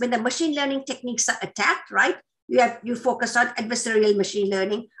one is when the machine learning techniques are attacked, right? You focus on adversarial machine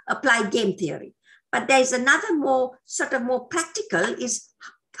learning, applied game theory. But there's another more practical is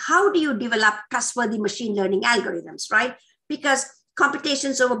how do you develop trustworthy machine learning algorithms, right? Because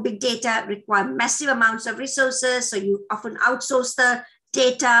computations over big data require massive amounts of resources. So you often outsource the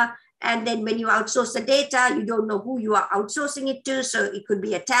data. And then when you outsource the data, you don't know who you are outsourcing it to. So it could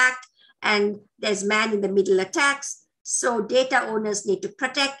be attacked. And there's man in the middle attacks. So data owners need to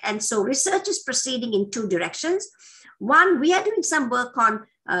protect. And so research is proceeding in two directions. One, we are doing some work on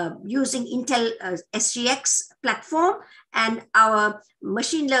using Intel SGX platform, and our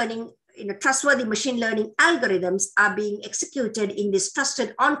machine learning, trustworthy machine learning algorithms are being executed in these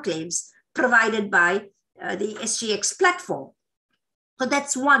trusted enclaves provided by the SGX platform. So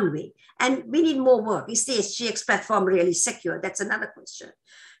that's one way. And we need more work. Is the SGX platform really secure? That's another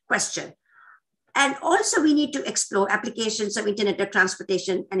question. And also we need to explore applications of Internet of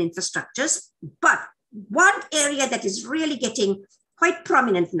Transportation and infrastructures. But one area that is really getting quite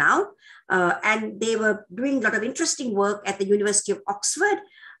prominent now, and they were doing a lot of interesting work at the University of Oxford.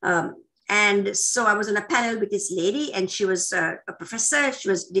 And so I was on a panel with this lady, and she was a professor. She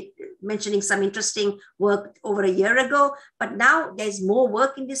was mentioning some interesting work over a year ago, but now there's more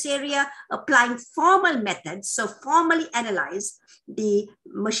work in this area, applying formal methods. So formally analyze the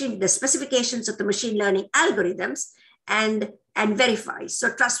specifications of the machine learning algorithms and verify.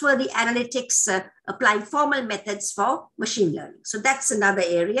 So trustworthy analytics, applying formal methods for machine learning. So that's another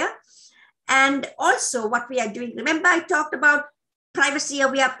area. And also what we are doing, remember I talked about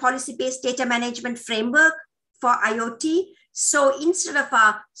privacy-aware policy-based data management framework for IoT. So instead of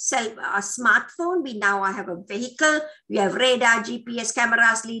our smartphone, we now have a vehicle. We have radar, GPS,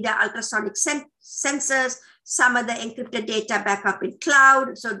 cameras, LIDAR, ultrasonic sensors. Some of the encrypted data back up in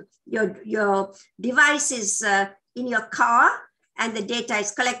cloud. So your device is in your car, and the data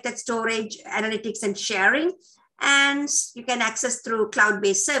is collected, storage, analytics, and sharing. And you can access through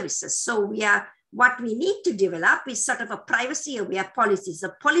cloud-based services. So what we need to develop is sort of a privacy-aware policies.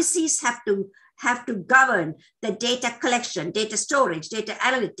 The policies have to govern the data collection, data storage, data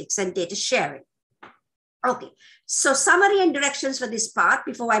analytics, and data sharing. Okay, so summary and directions for this part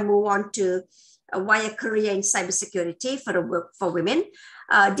before I move on to why a career in cybersecurity for women.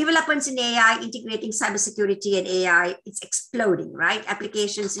 Developments in AI, integrating cybersecurity and AI, it's exploding, right?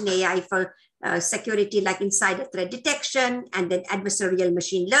 Applications in AI for security like insider threat detection, and then adversarial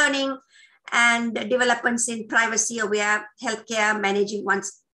machine learning, and developments in privacy-aware healthcare, managing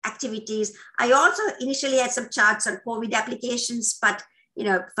one's activities. I also initially had some charts on COVID applications, but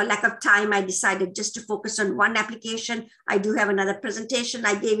for lack of time, I decided just to focus on one application. I do have another presentation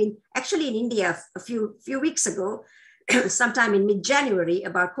I gave actually in India a few weeks ago, sometime in mid-January,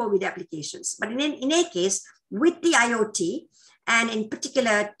 about COVID applications. But in any case, with the IoT, and in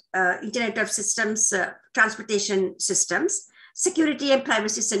particular, Internet of Systems, transportation systems, security and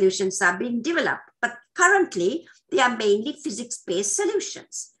privacy solutions are being developed. But currently, they are mainly physics-based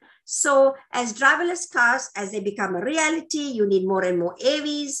solutions. So as driverless cars, as they become a reality, you need more and more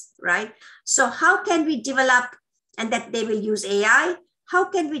AVs, right? So how can we develop, and that they will use AI, how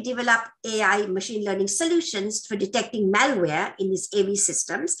can we develop AI machine learning solutions for detecting malware in these AV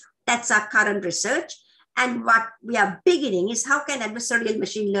systems? That's our current research. And what we are beginning is how can adversarial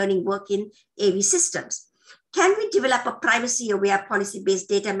machine learning work in AV systems? Can we develop a privacy-aware policy-based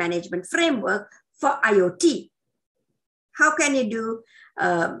data management framework for IoT? How can you do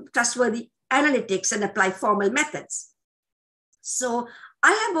trustworthy analytics and apply formal methods? So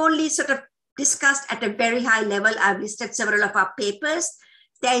I have only sort of discussed at a very high level. I've listed several of our papers.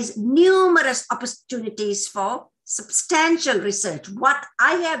 There is numerous opportunities for substantial research. What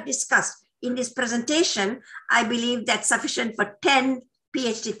I have discussed in this presentation, I believe that's sufficient for 10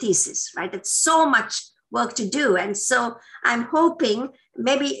 PhD theses, right? It's so much work to do. And so I'm hoping,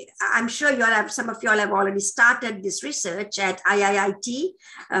 I'm sure some of you all have already started this research at IIIT.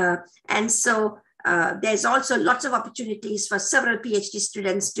 And so there's also lots of opportunities for several PhD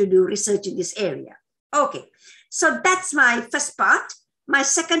students to do research in this area. Okay, so that's my first part. My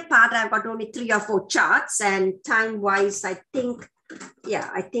second part, I've got only 3 or 4 charts, and time-wise, I think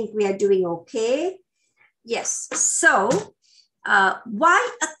we are doing okay. Yes, so why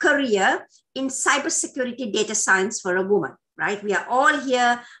a career in cybersecurity data science for a woman, right? We are all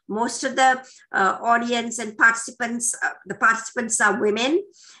here. Most of the audience and participants, the participants are women.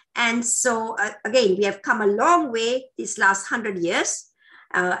 And so again, we have come a long way these last 100 years.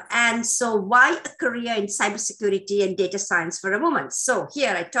 And so why a career in cybersecurity and data science for a woman? So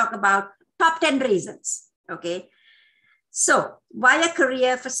here I talk about top 10 reasons, okay? So why a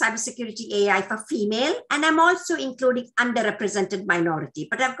career for cybersecurity AI for female? And I'm also including underrepresented minority.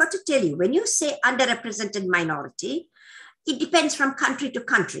 But I've got to tell you, when you say underrepresented minority, it depends from country to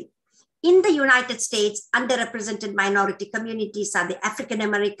country. In the United States, underrepresented minority communities are the African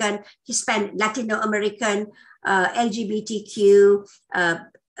American, Hispanic, Latino American, LGBTQ,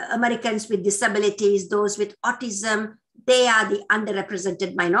 Americans with disabilities, those with autism. They are the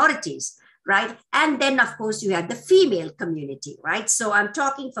underrepresented minorities, right? And then, of course, you have the female community, right? So I'm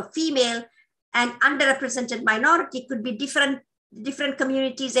talking for female and underrepresented minority could be different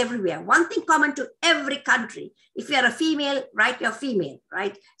communities everywhere. One thing common to every country, if you're a female, right, you're female,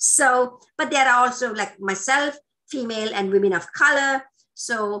 right? So, but there are also like myself, female and women of color.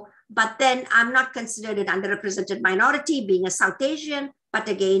 So, but then I'm not considered an underrepresented minority being a South Asian, but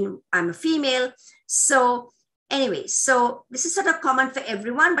again, I'm a female. So anyway, so this is sort of common for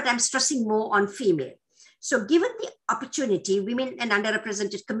everyone, but I'm stressing more on female. So given the opportunity, women and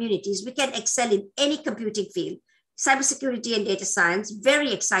underrepresented communities, we can excel in any computing field. Cybersecurity and data science,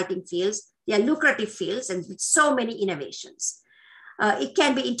 very exciting fields. They are lucrative fields and with so many innovations. It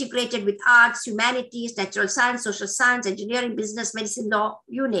can be integrated with arts, humanities, natural science, social science, engineering, business, medicine, law,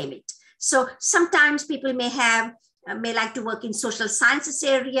 you name it. So sometimes people may like to work in social sciences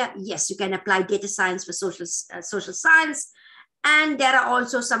area. Yes, you can apply data science for social science. And there are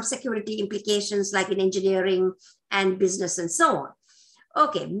also some security implications like in engineering and business and so on.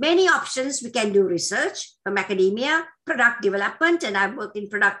 Okay, many options. We can do research from academia, product development, and I've worked in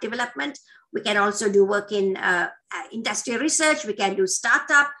product development. We can also do work in industrial research. We can do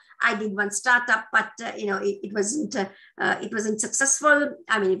startup. I did one startup, but it wasn't successful.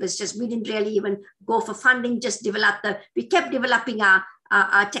 I mean, it was just, we didn't really even go for funding, just we kept developing our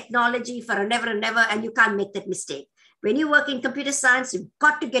technology for a never and never, and you can't make that mistake. When you work in computer science, you've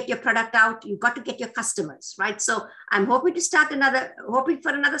got to get your product out. You've got to get your customers, right? So I'm hoping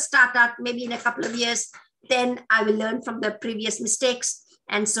for another startup, maybe in a couple of years. Then I will learn from the previous mistakes.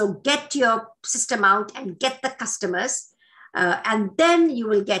 And so get your system out and get the customers. And then you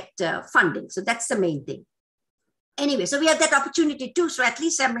will get funding. So that's the main thing. Anyway, so we have that opportunity too. So at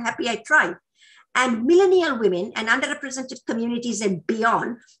least I'm happy I tried. And millennial women and underrepresented communities and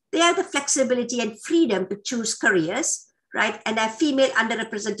beyond, they have the flexibility and freedom to choose careers, right? And have female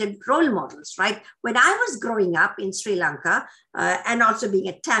underrepresented role models, right? When I was growing up in Sri Lanka and also being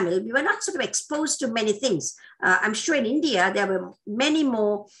a Tamil, we were not sort of exposed to many things. I'm sure in India, there were many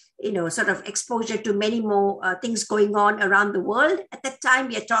more, sort of exposure to many more things going on around the world. At that time,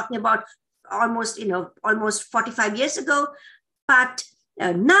 we are talking about almost 45 years ago. But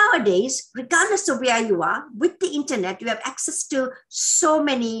nowadays, regardless of where you are, with the internet, you have access to so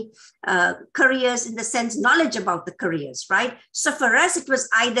many careers, in the sense, knowledge about the careers, right? So for us, it was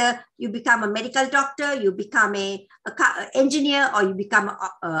either you become a medical doctor, you become an engineer, or you become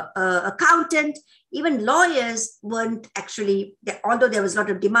an accountant. Even lawyers weren't actually, although there was a lot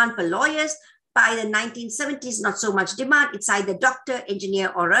of demand for lawyers, by the 1970s, not so much demand. It's either doctor,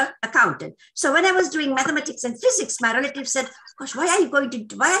 engineer, or an accountant. So when I was doing mathematics and physics, my relatives said, gosh, why are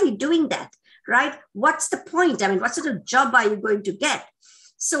you doing that, right? What's the point? I mean, what sort of job are you going to get?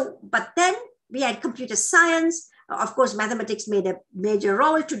 So, but then we had computer science. Of course, mathematics made a major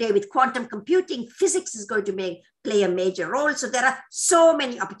role. Today with quantum computing, physics is going to play a major role. So there are so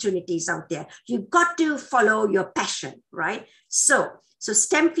many opportunities out there. You've got to follow your passion, right? So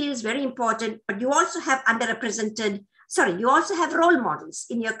STEM field is very important, but you also have you also have role models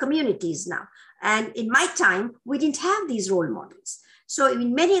in your communities now. And in my time, we didn't have these role models. So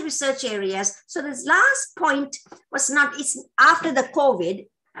in many research areas, so this last point it's after the COVID,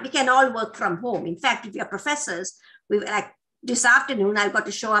 we can all work from home. In fact, if you're professors, this afternoon, I've got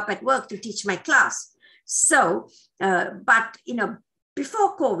to show up at work to teach my class. So, but,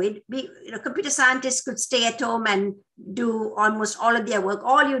 before COVID, computer scientists could stay at home and do almost all of their work.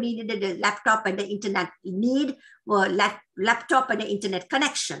 All you needed a laptop and the internet. Laptop and the internet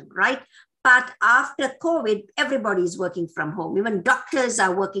connection, right? But after COVID, everybody's working from home. Even doctors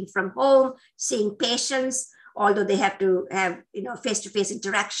are working from home, seeing patients, although they have to have face-to-face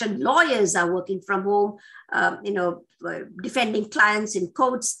interaction. Lawyers are working from home, defending clients in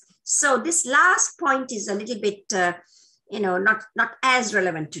courts. So this last point is a little bit not as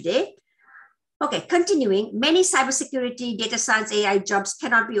relevant today. Okay, continuing, many cybersecurity, data science, AI jobs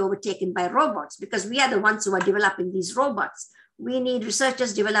cannot be overtaken by robots because we are the ones who are developing these robots. We need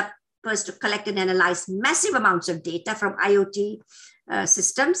researchers, developers to collect and analyze massive amounts of data from IoT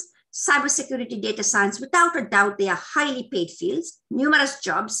systems. Cybersecurity, data science, without a doubt, they are highly paid fields, numerous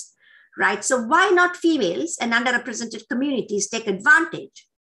jobs, right? So why not females and underrepresented communities take advantage?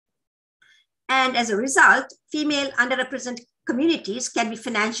 And as a result, female underrepresented communities can be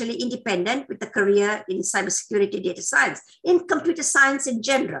financially independent with a career in cybersecurity, data science, in computer science in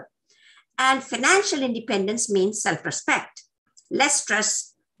general. And financial independence means self-respect, less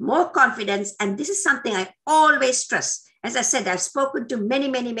stress, more confidence. And this is something I always stress. As I said, I've spoken to many,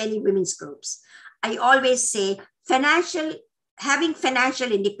 many, many women's groups. I always say having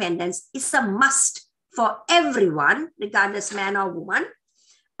financial independence is a must for everyone, regardless man or woman.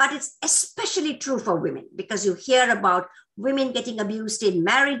 But it's especially true for women, because you hear about women getting abused in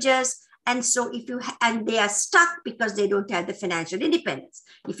marriages. And so and they are stuck because they don't have the financial independence.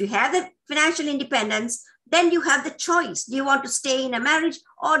 If you have the financial independence, then you have the choice. Do you want to stay in a marriage,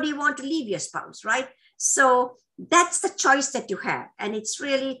 or do you want to leave your spouse, right? So that's the choice that you have. And it's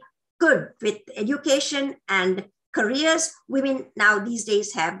really good with education and careers. Women now these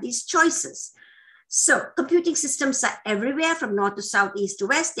days have these choices. So computing systems are everywhere from north to south, east to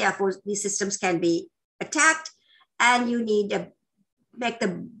west. Therefore, these systems can be attacked, and you need to make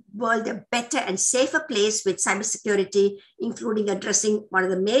the world a better and safer place with cybersecurity, including addressing one of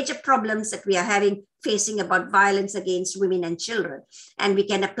the major problems that we are facing about violence against women and children. And we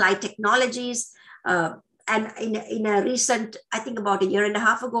can apply technologies. And in a recent, I think about a year and a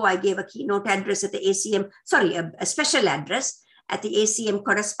half ago, I gave a keynote address at the ACM, a special address at the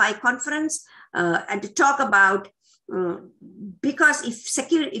ACM Spy conference, and to talk about, because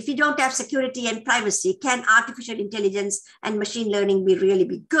if you don't have security and privacy, can artificial intelligence and machine learning really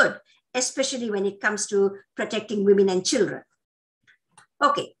be good, especially when it comes to protecting women and children?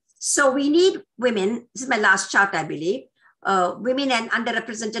 Okay, so we need women. This is my last chart, I believe. Women and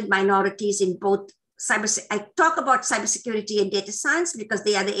underrepresented minorities in both I talk about cybersecurity and data science because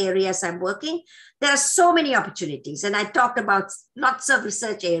they are the areas I'm working. There are so many opportunities, and I talked about lots of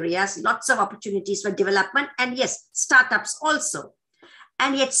research areas, lots of opportunities for development, and yes, startups also.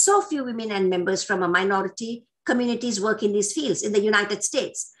 And yet so few women and members from a minority communities work in these fields in the United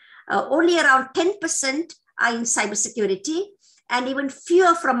States. Only around 10% are in cybersecurity, and even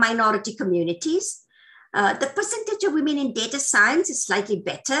fewer from minority communities. The percentage of women in data science is slightly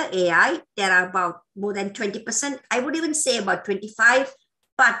better, AI. There are about more than 20%. I would even say about 25,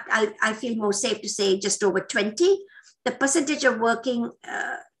 but I feel more safe to say just over 20. The percentage of working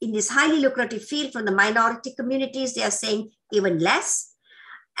in this highly lucrative field from the minority communities, they are saying even less.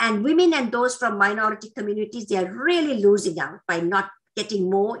 And women and those from minority communities, they are really losing out by not getting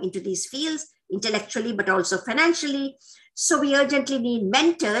more into these fields intellectually, but also financially. So we urgently need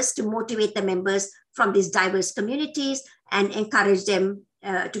mentors to motivate the members from these diverse communities and encourage them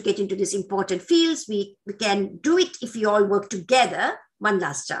to get into these important fields. We can do it if we all work together. One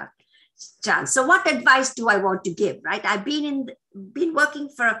last chance. So what advice do I want to give, right? I've been working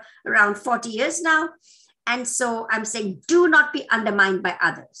for around 40 years now. And so I'm saying, do not be undermined by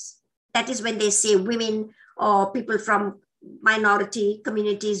others. That is when they say women or people from minority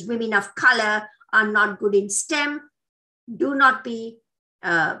communities, women of color are not good in STEM. Do not be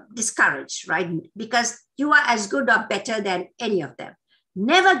discouraged, right? Because you are as good or better than any of them.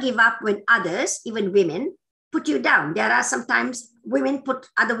 Never give up when others, even women, put you down. There are sometimes women put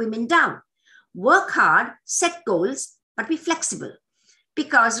other women down. Work hard, set goals, but be flexible.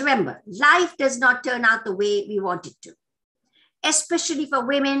 Because remember, life does not turn out the way we want it to. Especially for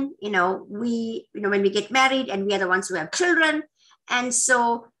women, when we get married and we are the ones who have children. And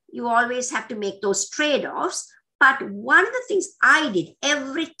so you always have to make those trade-offs. But one of the things I did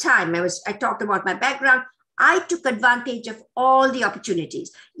every time I talked about my background, I took advantage of all the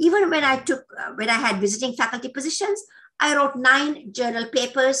opportunities. Even when I had visiting faculty positions, I wrote 9 journal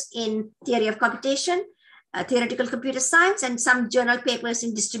papers in theory of computation, theoretical computer science, and some journal papers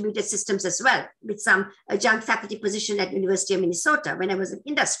in distributed systems as well, with some adjunct faculty position at University of Minnesota when I was in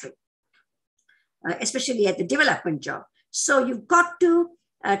industry, especially at the development job. So you've got to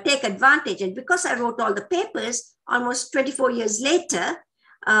take advantage. And because I wrote all the papers, almost 24 years later,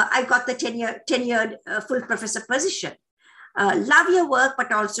 I got the tenured full professor position. Love your work,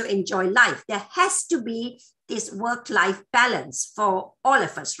 but also enjoy life. There has to be this work-life balance for all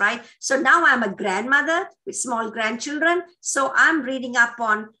of us, right? So now I'm a grandmother with small grandchildren. So I'm reading up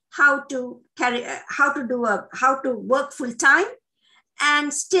on how to work full-time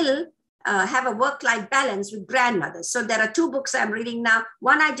and still have a work-life balance with grandmothers. So there are 2 books I'm reading now.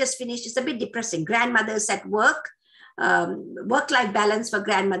 One I just finished, it's a bit depressing, Grandmothers at Work, Work-Life Balance for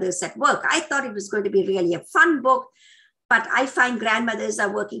Grandmothers at Work. I thought it was going to be really a fun book, but I find grandmothers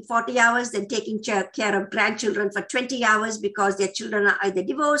are working 40 hours, then taking care of grandchildren for 20 hours because their children are either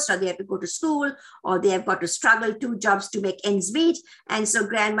divorced or they have to go to school or they have got to struggle 2 jobs to make ends meet. And so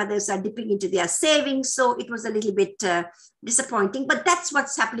grandmothers are dipping into their savings. So it was a little bit disappointing, but that's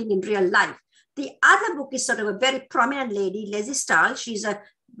what's happening in real life. The other book is sort of a very prominent lady, Leslie Stahl. She's a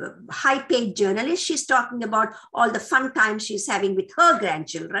high-paid journalist. She's talking about all the fun times she's having with her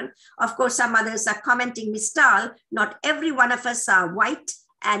grandchildren. Of course, some others are commenting, Ms. Stahl, not every one of us are white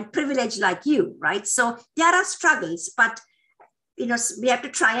and privileged like you, right? So there are struggles, but we have to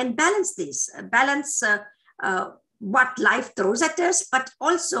try and balance this, what life throws at us, but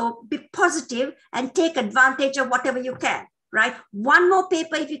also be positive and take advantage of whatever you can, right? One more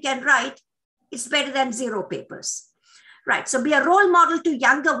paper if you can write, it's better than 0 papers, right? So be a role model to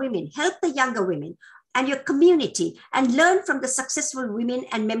younger women, help the younger women and your community, and learn from the successful women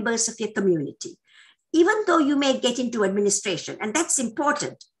and members of your community. Even though you may get into administration, and that's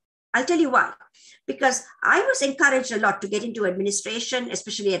important. I'll tell you why. Because I was encouraged a lot to get into administration,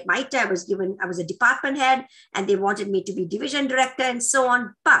 especially at my time. I was a department head and they wanted me to be division director and so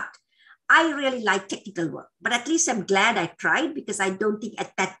on. But I really like technical work. But at least I'm glad I tried, because I don't think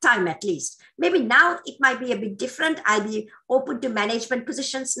at that time, at least, maybe now it might be a bit different. I'll be open to management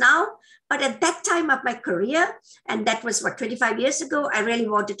positions now. But at that time of my career, and that was 25 years ago, I really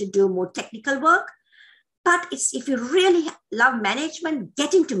wanted to do more technical work. But if you really love management,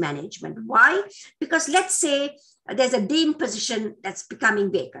 get into management. Why? Because let's say there's a dean position that's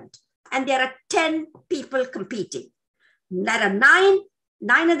becoming vacant and there are 10 people competing. There are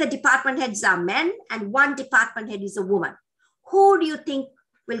nine of the department heads are men and 1 department head is a woman. Who do you think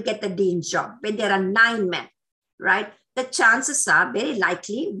will get the dean's job when there are 9 men, right? The chances are very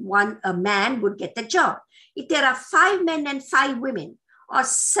likely a man would get the job. If there are 5 men and 5 women, or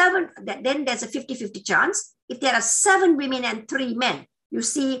 7, then there's a 50-50 chance. If there are 7 women and 3 men, you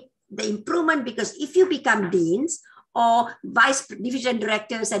see the improvement, because if you become deans or vice division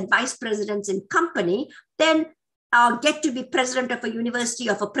directors and vice presidents in company, then get to be president of a university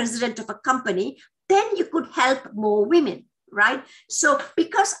or a president of a company, then you could help more women, right? So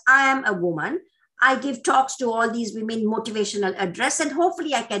because I am a woman, I give talks to all these women, motivational address, and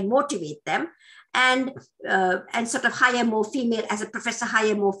hopefully I can motivate them. And sort of hire more female, as a professor,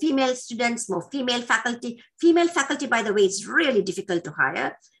 hire more female students, more female faculty. Female faculty, by the way, is really difficult to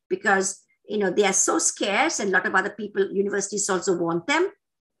hire because, they are so scarce, and a lot of other people, universities also want them.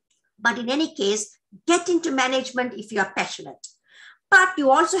 But in any case, get into management if you are passionate. But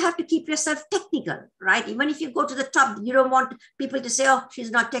you also have to keep yourself technical, right? Even if you go to the top, you don't want people to say, oh, she's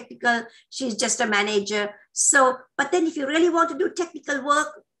not technical, she's just a manager. So, but then if you really want to do technical work,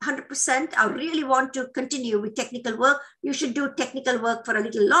 100%, I really want to continue with technical work, you should do technical work for a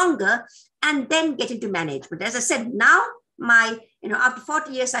little longer and then get into management. As I said, now after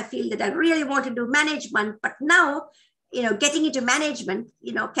 40 years, I feel that I really want to do management, but now, getting into management,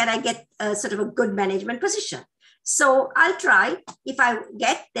 can I get sort of a good management position? So I'll try. If I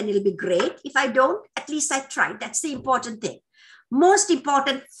get, then it'll be great. If I don't, at least I tried. That's the important thing. Most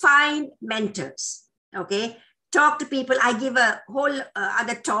important, find mentors, okay? Talk to people. I give a whole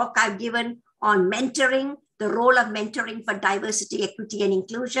other talk I've given on mentoring, the role of mentoring for diversity, equity, and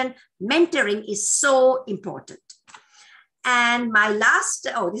inclusion. Mentoring is so important. And my last,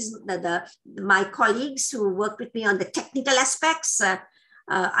 this is my colleagues who work with me on the technical aspects,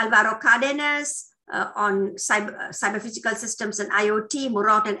 Alvaro Cardenas on cyber physical systems and IoT,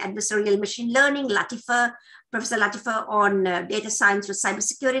 Murat on adversarial machine learning, Professor Latifa on data science with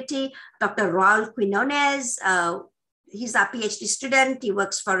cybersecurity, Dr. Raul Quinones, he's our PhD student. He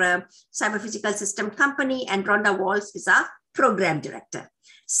works for a cyber physical system company, and Rhonda Walls is our program director.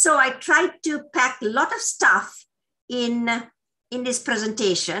 So I tried to pack a lot of stuff in this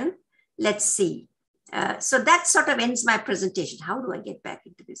presentation. Let's see. So that sort of ends my presentation. How do I get back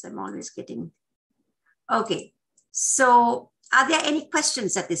into this? I'm always getting, okay. So are there any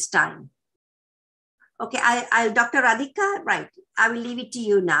questions at this time? Okay, Dr. Radhika, right. I will leave it to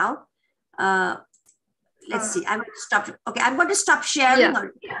you now. Let's see, I'm going to stop. Okay, I'm going to stop sharing.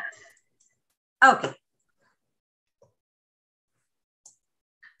 Yeah. Okay.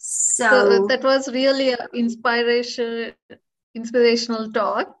 So that was really an inspirational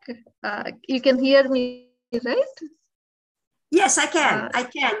talk. You can hear me, right? Yes, I can. I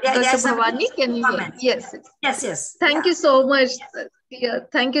can. Dr. Bhavani, can you hear? Yes. Yes. Thank you so much. Yeah,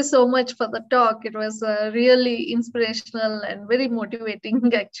 thank you so much for the talk. It was really inspirational and very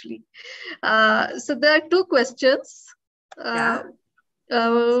motivating, actually. So there are 2 questions. Are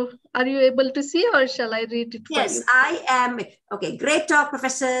you able to see, or shall I read it for you? Yes, I am. Okay, great talk,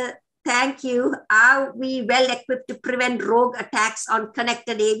 Professor. Thank you. Are we well equipped to prevent rogue attacks on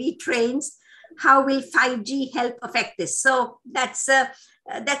connected AV trains? How will 5G help affect this? So that's a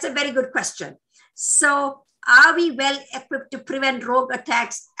very good question. So are we well equipped to prevent rogue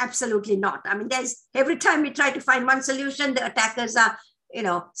attacks? Absolutely not. I mean, every time we try to find one solution, the attackers are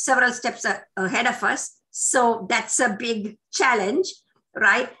several steps ahead of us. So that's a big challenge,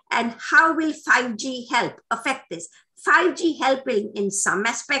 right? And how will 5G help affect this? 5G helping in some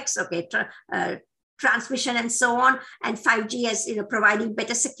aspects, okay, transmission and so on, and 5G is providing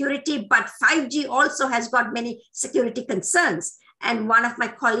better security, but 5G also has got many security concerns. And one of my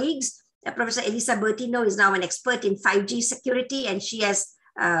colleagues, Professor Elisa Bertino, is now an expert in 5G security, and she has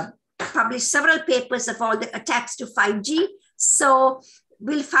published several papers of all the attacks to 5G. So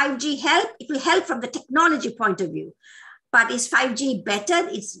will 5G help? It will help from the technology point of view. But is 5G better?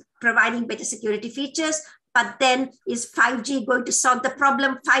 It's providing better security features. But then is 5G going to solve the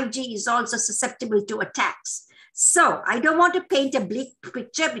problem? 5G is also susceptible to attacks. So I don't want to paint a bleak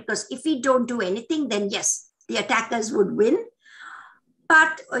picture, because if we don't do anything, then yes, the attackers would win.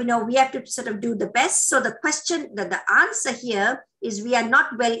 But we have to sort of do the best. So the question, the answer here is we are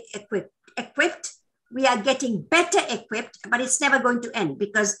not well equipped. We are getting better equipped, but it's never going to end,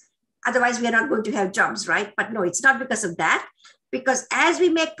 because otherwise we are not going to have jobs, right? But no, it's not because of that. Because as we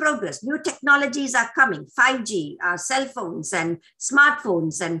make progress, new technologies are coming, 5G, cell phones and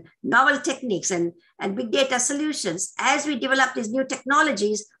smartphones and novel techniques and big data solutions. As we develop these new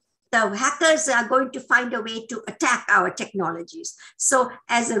technologies, the hackers are going to find a way to attack our technologies. So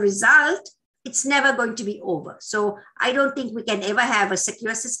as a result, it's never going to be over. So I don't think we can ever have a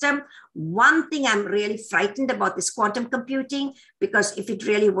secure system. One thing I'm really frightened about is quantum computing, because if it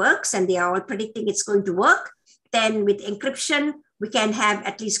really works, and they are all predicting it's going to work, then with encryption, we can have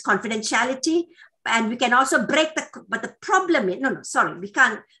at least confidentiality, and we can also break but the problem is,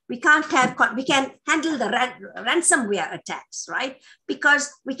 we can handle the ransomware attacks, right? Because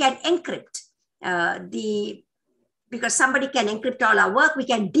we can encrypt because somebody can encrypt all our work, we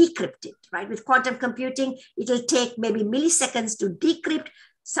can decrypt it, right? With quantum computing, it'll take maybe milliseconds to decrypt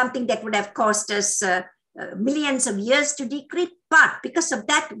something that would have cost us millions of years to decrypt. But because of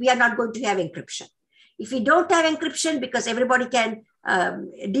that, we are not going to have encryption. If we don't have encryption, because everybody can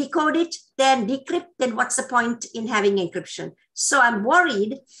decode it, then decrypt, then what's the point in having encryption? So I'm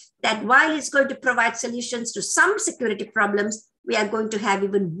worried that while it's going to provide solutions to some security problems, we are going to have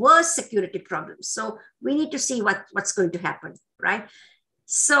even worse security problems. So we need to see what's going to happen, right?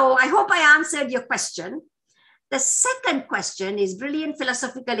 So I hope I answered your question. The second question is brilliant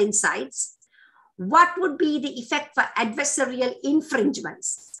philosophical insights. What would be the effect for adversarial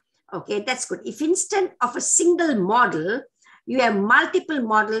infringements? Okay, that's good. If instead of a single model, you have multiple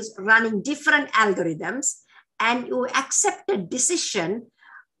models running different algorithms, and you accept a decision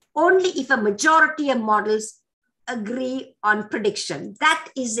only if a majority of models agree on prediction. That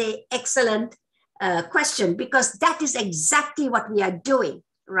is an excellent question, because that is exactly what we are doing,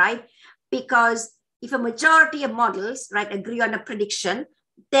 right? Because if a majority of models, right, agree on a prediction,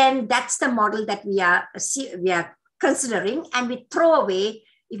 then that's the model that we are considering, and we throw away.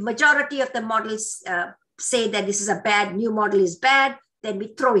 If majority of the models say that this is a bad, new model is bad, then we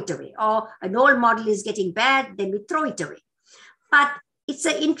throw it away. Or an old model is getting bad, then we throw it away. But it's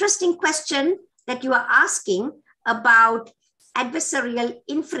an interesting question that you are asking about adversarial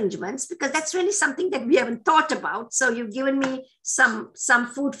infringements, because that's really something that we haven't thought about. So you've given me some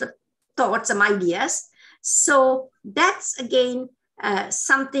food for thought, some ideas. So that's again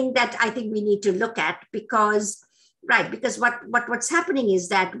something that I think we need to look at, because what's happening is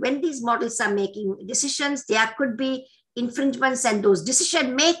that when these models are making decisions, there could be infringements, and those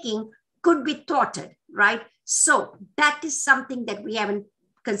decision making could be thwarted, right? So that is something that we haven't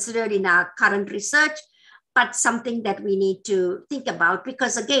considered in our current research, but something that we need to think about,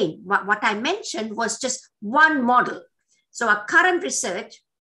 because again, what I mentioned was just one model. So our current research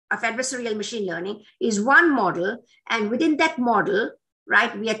of adversarial machine learning is one model, and within that model,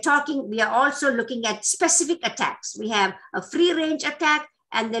 right, we are also looking at specific attacks. We have a free range attack,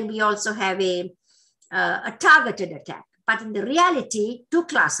 and then we also have a targeted attack. But in the reality, two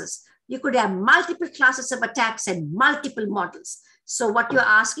classes. You could have multiple classes of attacks and multiple models. So what you're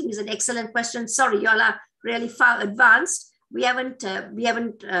asking is an excellent question. Sorry, you all are really far advanced. We haven't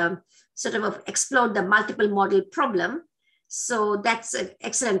sort of explored the multiple model problem. So that's an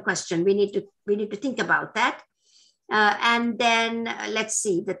excellent question. We need to think about that. And then let's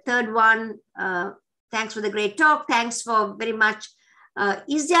see, the third one, thanks for the great talk. Thanks for very much.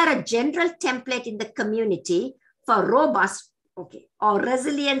 Is there a general template in the community for robust, or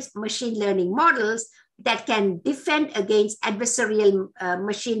resilient machine learning models that can defend against adversarial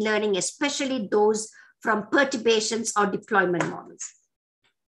machine learning, especially those from perturbations or deployment models?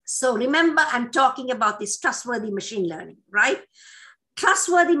 So remember, I'm talking about this trustworthy machine learning, right?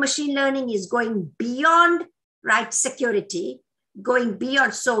 Trustworthy machine learning is going beyond, right, security, going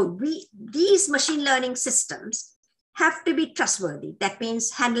beyond. So these machine learning systems, have to be trustworthy. That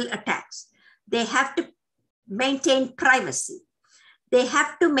means handle attacks. They have to maintain privacy. They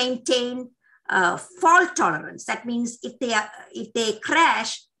have to maintain fault tolerance. That means if they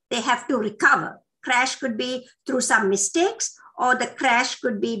crash, they have to recover. Crash could be through some mistakes, or the crash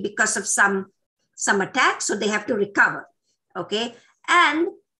could be because of some attack. So they have to recover. Okay. And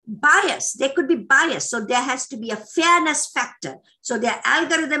bias, they could be biased. So there has to be a fairness factor. So there are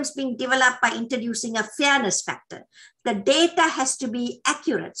algorithms being developed by introducing a fairness factor. The data has to be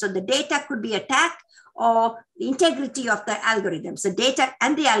accurate. So the data could be attacked, or the integrity of the algorithms, the data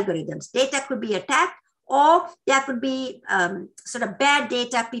and the algorithms. Data could be attacked, or there could be sort of bad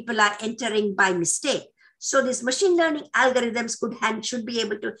data people are entering by mistake. So these machine learning algorithms should be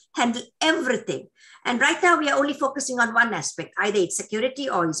able to handle everything. And right now we are only focusing on one aspect, either it's security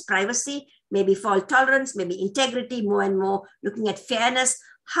or it's privacy, maybe fault tolerance, maybe integrity, more and more looking at fairness.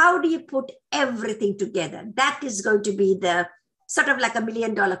 How do you put everything together? That is going to be the sort of like $1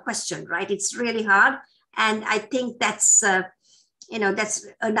 million question, right? It's really hard. And I think that's, that's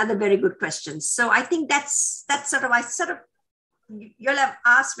another very good question. So I think that's you'll have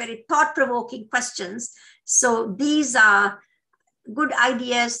asked very thought-provoking questions. So these are good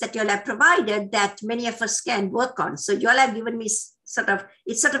ideas that you'll have provided that many of us can work on. So you'll have given me it's sort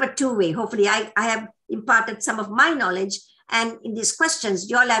of a two-way. Hopefully I have imparted some of my knowledge, and in these questions,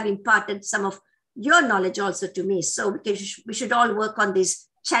 you'll have imparted some of your knowledge also to me. So we should all work on these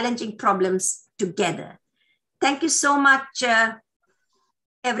challenging problems together. Thank you so much,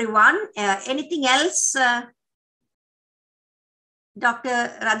 everyone. Anything else,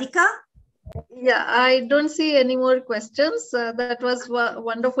 Dr. Radhika? Yeah, I don't see any more questions. That was a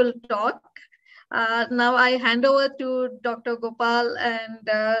wonderful talk. Now I hand over to Dr. Gopal and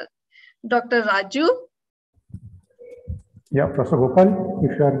Dr. Raju. Yeah, Professor Gopal,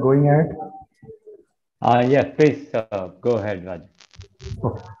 if you are going ahead. Yes, please go ahead, Raju.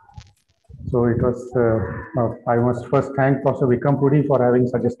 Okay. So it was, I must first thank Professor Vikram Puri for having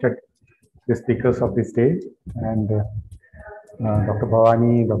suggested the speakers of this day, and Dr.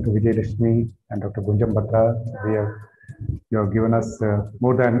 Bhavani, Dr. Vijay Lakshmi, and Dr. Gunjan Batra. You have given us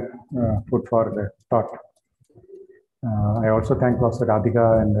more than food for the thought. I also thank Professor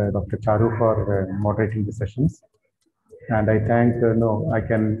Radhika and Dr. Charu for moderating the sessions. And I I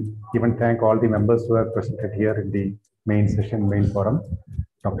can even thank all the members who have presented here in the main session, main forum.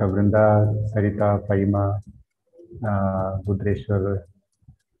 Dr. Vrinda, Sarita, Faima, Budreshwar.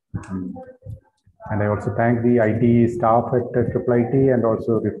 And I also thank the IT staff at IIIT and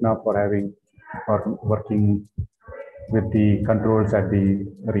also RIFNA for working with the controls at the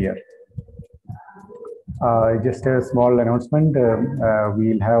rear. Just a small announcement.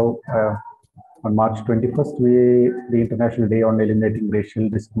 We'll have on March 21st, the International Day on Eliminating Racial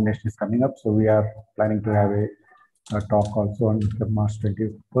Discrimination is coming up. So we are planning to have a talk also on March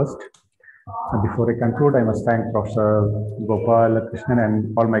 21st. And before I conclude, I must thank Professor Gopal Krishnan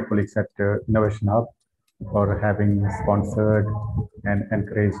and all my colleagues at Innovation Hub for having sponsored and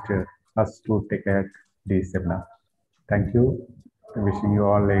encouraged us to take ahead the seminar. Thank you. Wishing you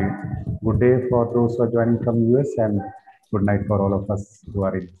all a good day for those who are joining from US, and good night for all of us who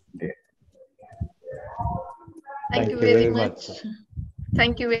are in India. Thank you very much.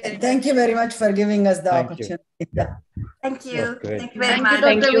 Thank you very much. Thank you very much for giving us the opportunity. Yeah. Thank you. Thank you very much.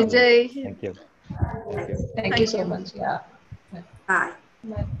 Thank you, Dr. Vijay. Thank you. Thank you so much. Yeah. Bye.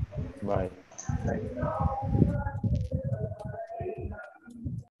 Bye.